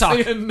he's Tots not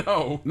talk. saying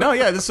no. No,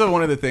 yeah, this is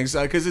one of the things,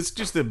 because it's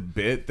just a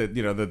bit that,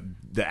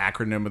 the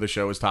acronym of the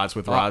show is Tots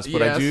with Ross,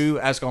 but yes. I do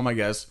ask all my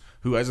guests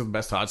who has the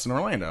best tots in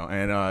Orlando,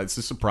 and it's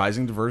a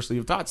surprising diversity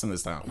of tots in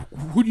this town.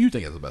 Who do you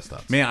think has the best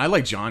tots? Man, I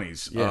like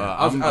Johnny's. Yeah,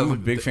 I'm a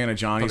big fan of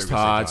Johnny's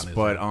tots,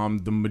 but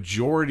the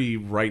majority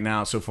right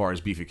now so far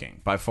is Beefy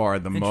King. By far,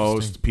 the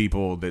most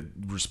people that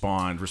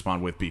respond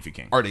with Beefy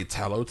King. Are they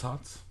tallow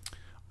tots?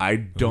 I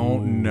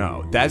don't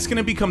know. That's going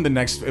to become the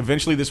next.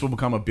 Eventually, this will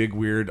become a big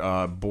weird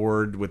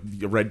board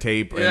with red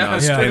tape and,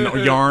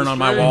 and yarn on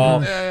my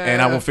wall, and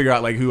I will figure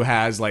out like who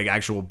has like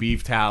actual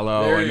beef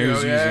tallow and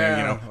who's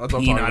using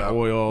peanut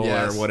oil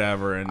or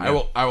whatever. And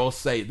I will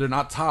say they're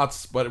not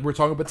tots, but we're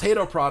talking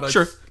potato products.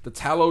 Sure. The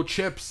tallow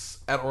chips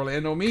at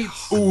Orlando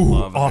Meats. Ooh,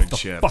 love off the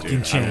chip, fucking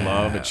dude. chain. I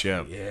love a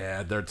chip.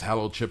 Yeah, their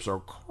tallow chips are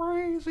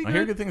crazy. I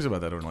hear good things about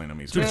that Orlando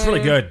Meats. Dude, it's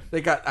really good.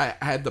 They got. I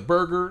had the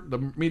burger, the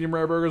medium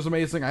rare burger is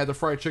amazing. I had the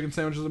fried chicken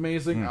sandwich is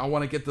amazing. I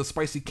want to get the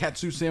spicy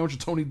katsu sandwich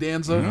with Tony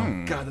Danza.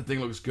 God, the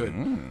thing looks good.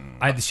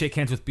 I had the shake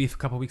hands with beef a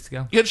couple weeks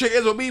ago. You had shake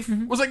hands with beef?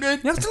 Was that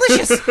good? Yeah, it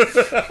was delicious.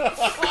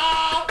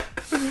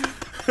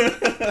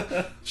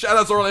 Shout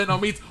out to Orlando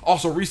Meats.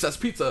 Also, Recess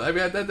Pizza. Have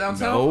you had that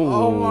downtown? No.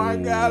 Oh my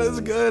God, it's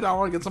good. I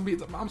want to get some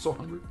pizza. I'm so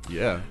hungry.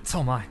 Yeah. So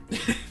am I.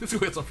 Let's go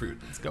get some food.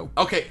 Let's go.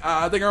 Okay,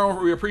 thank you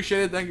everyone. We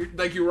appreciate it.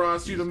 Thank you,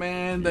 Ross. You the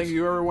man. Thank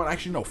you, everyone.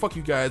 Actually, no, fuck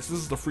you guys. This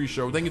is the free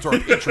show. Thank you to our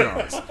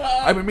Patreons.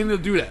 I've been meaning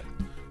to do that.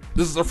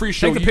 This is a free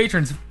show. Thank the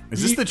patrons.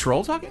 Is this the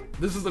troll talking?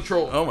 This is the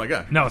troll. Oh my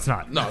God. No, it's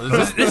not. No,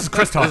 this is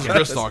Chris talking. This is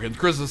Chris talking.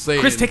 Chris is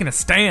saying. Chris taking a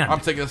stand. I'm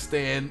taking a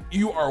stand.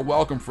 You are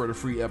welcome for the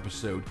free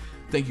episode.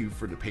 Thank you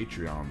for the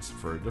Patreons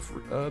for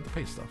the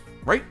pay stuff.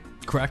 Right?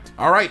 Correct.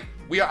 All right.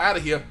 We are out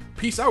of here.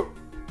 Peace out.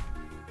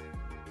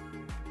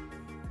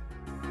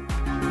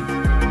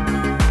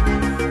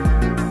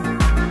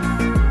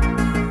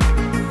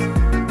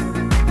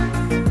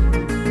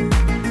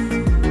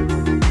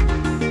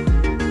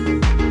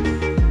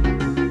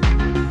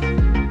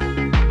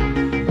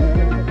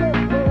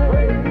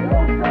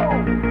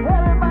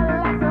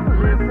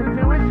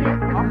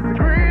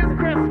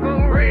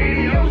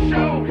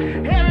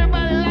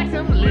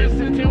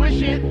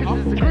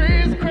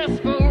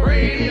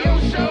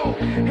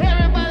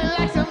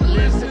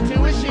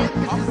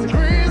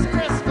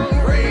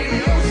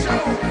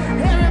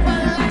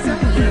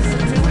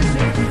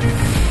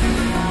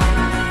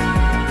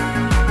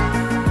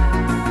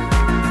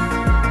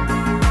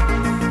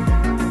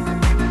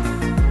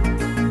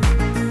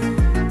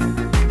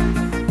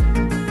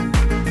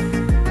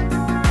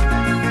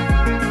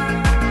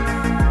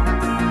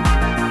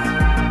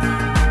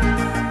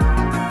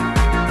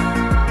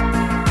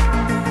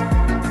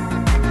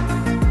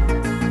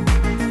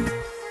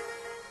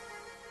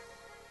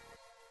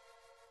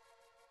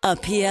 A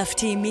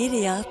PFT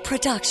Media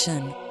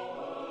production.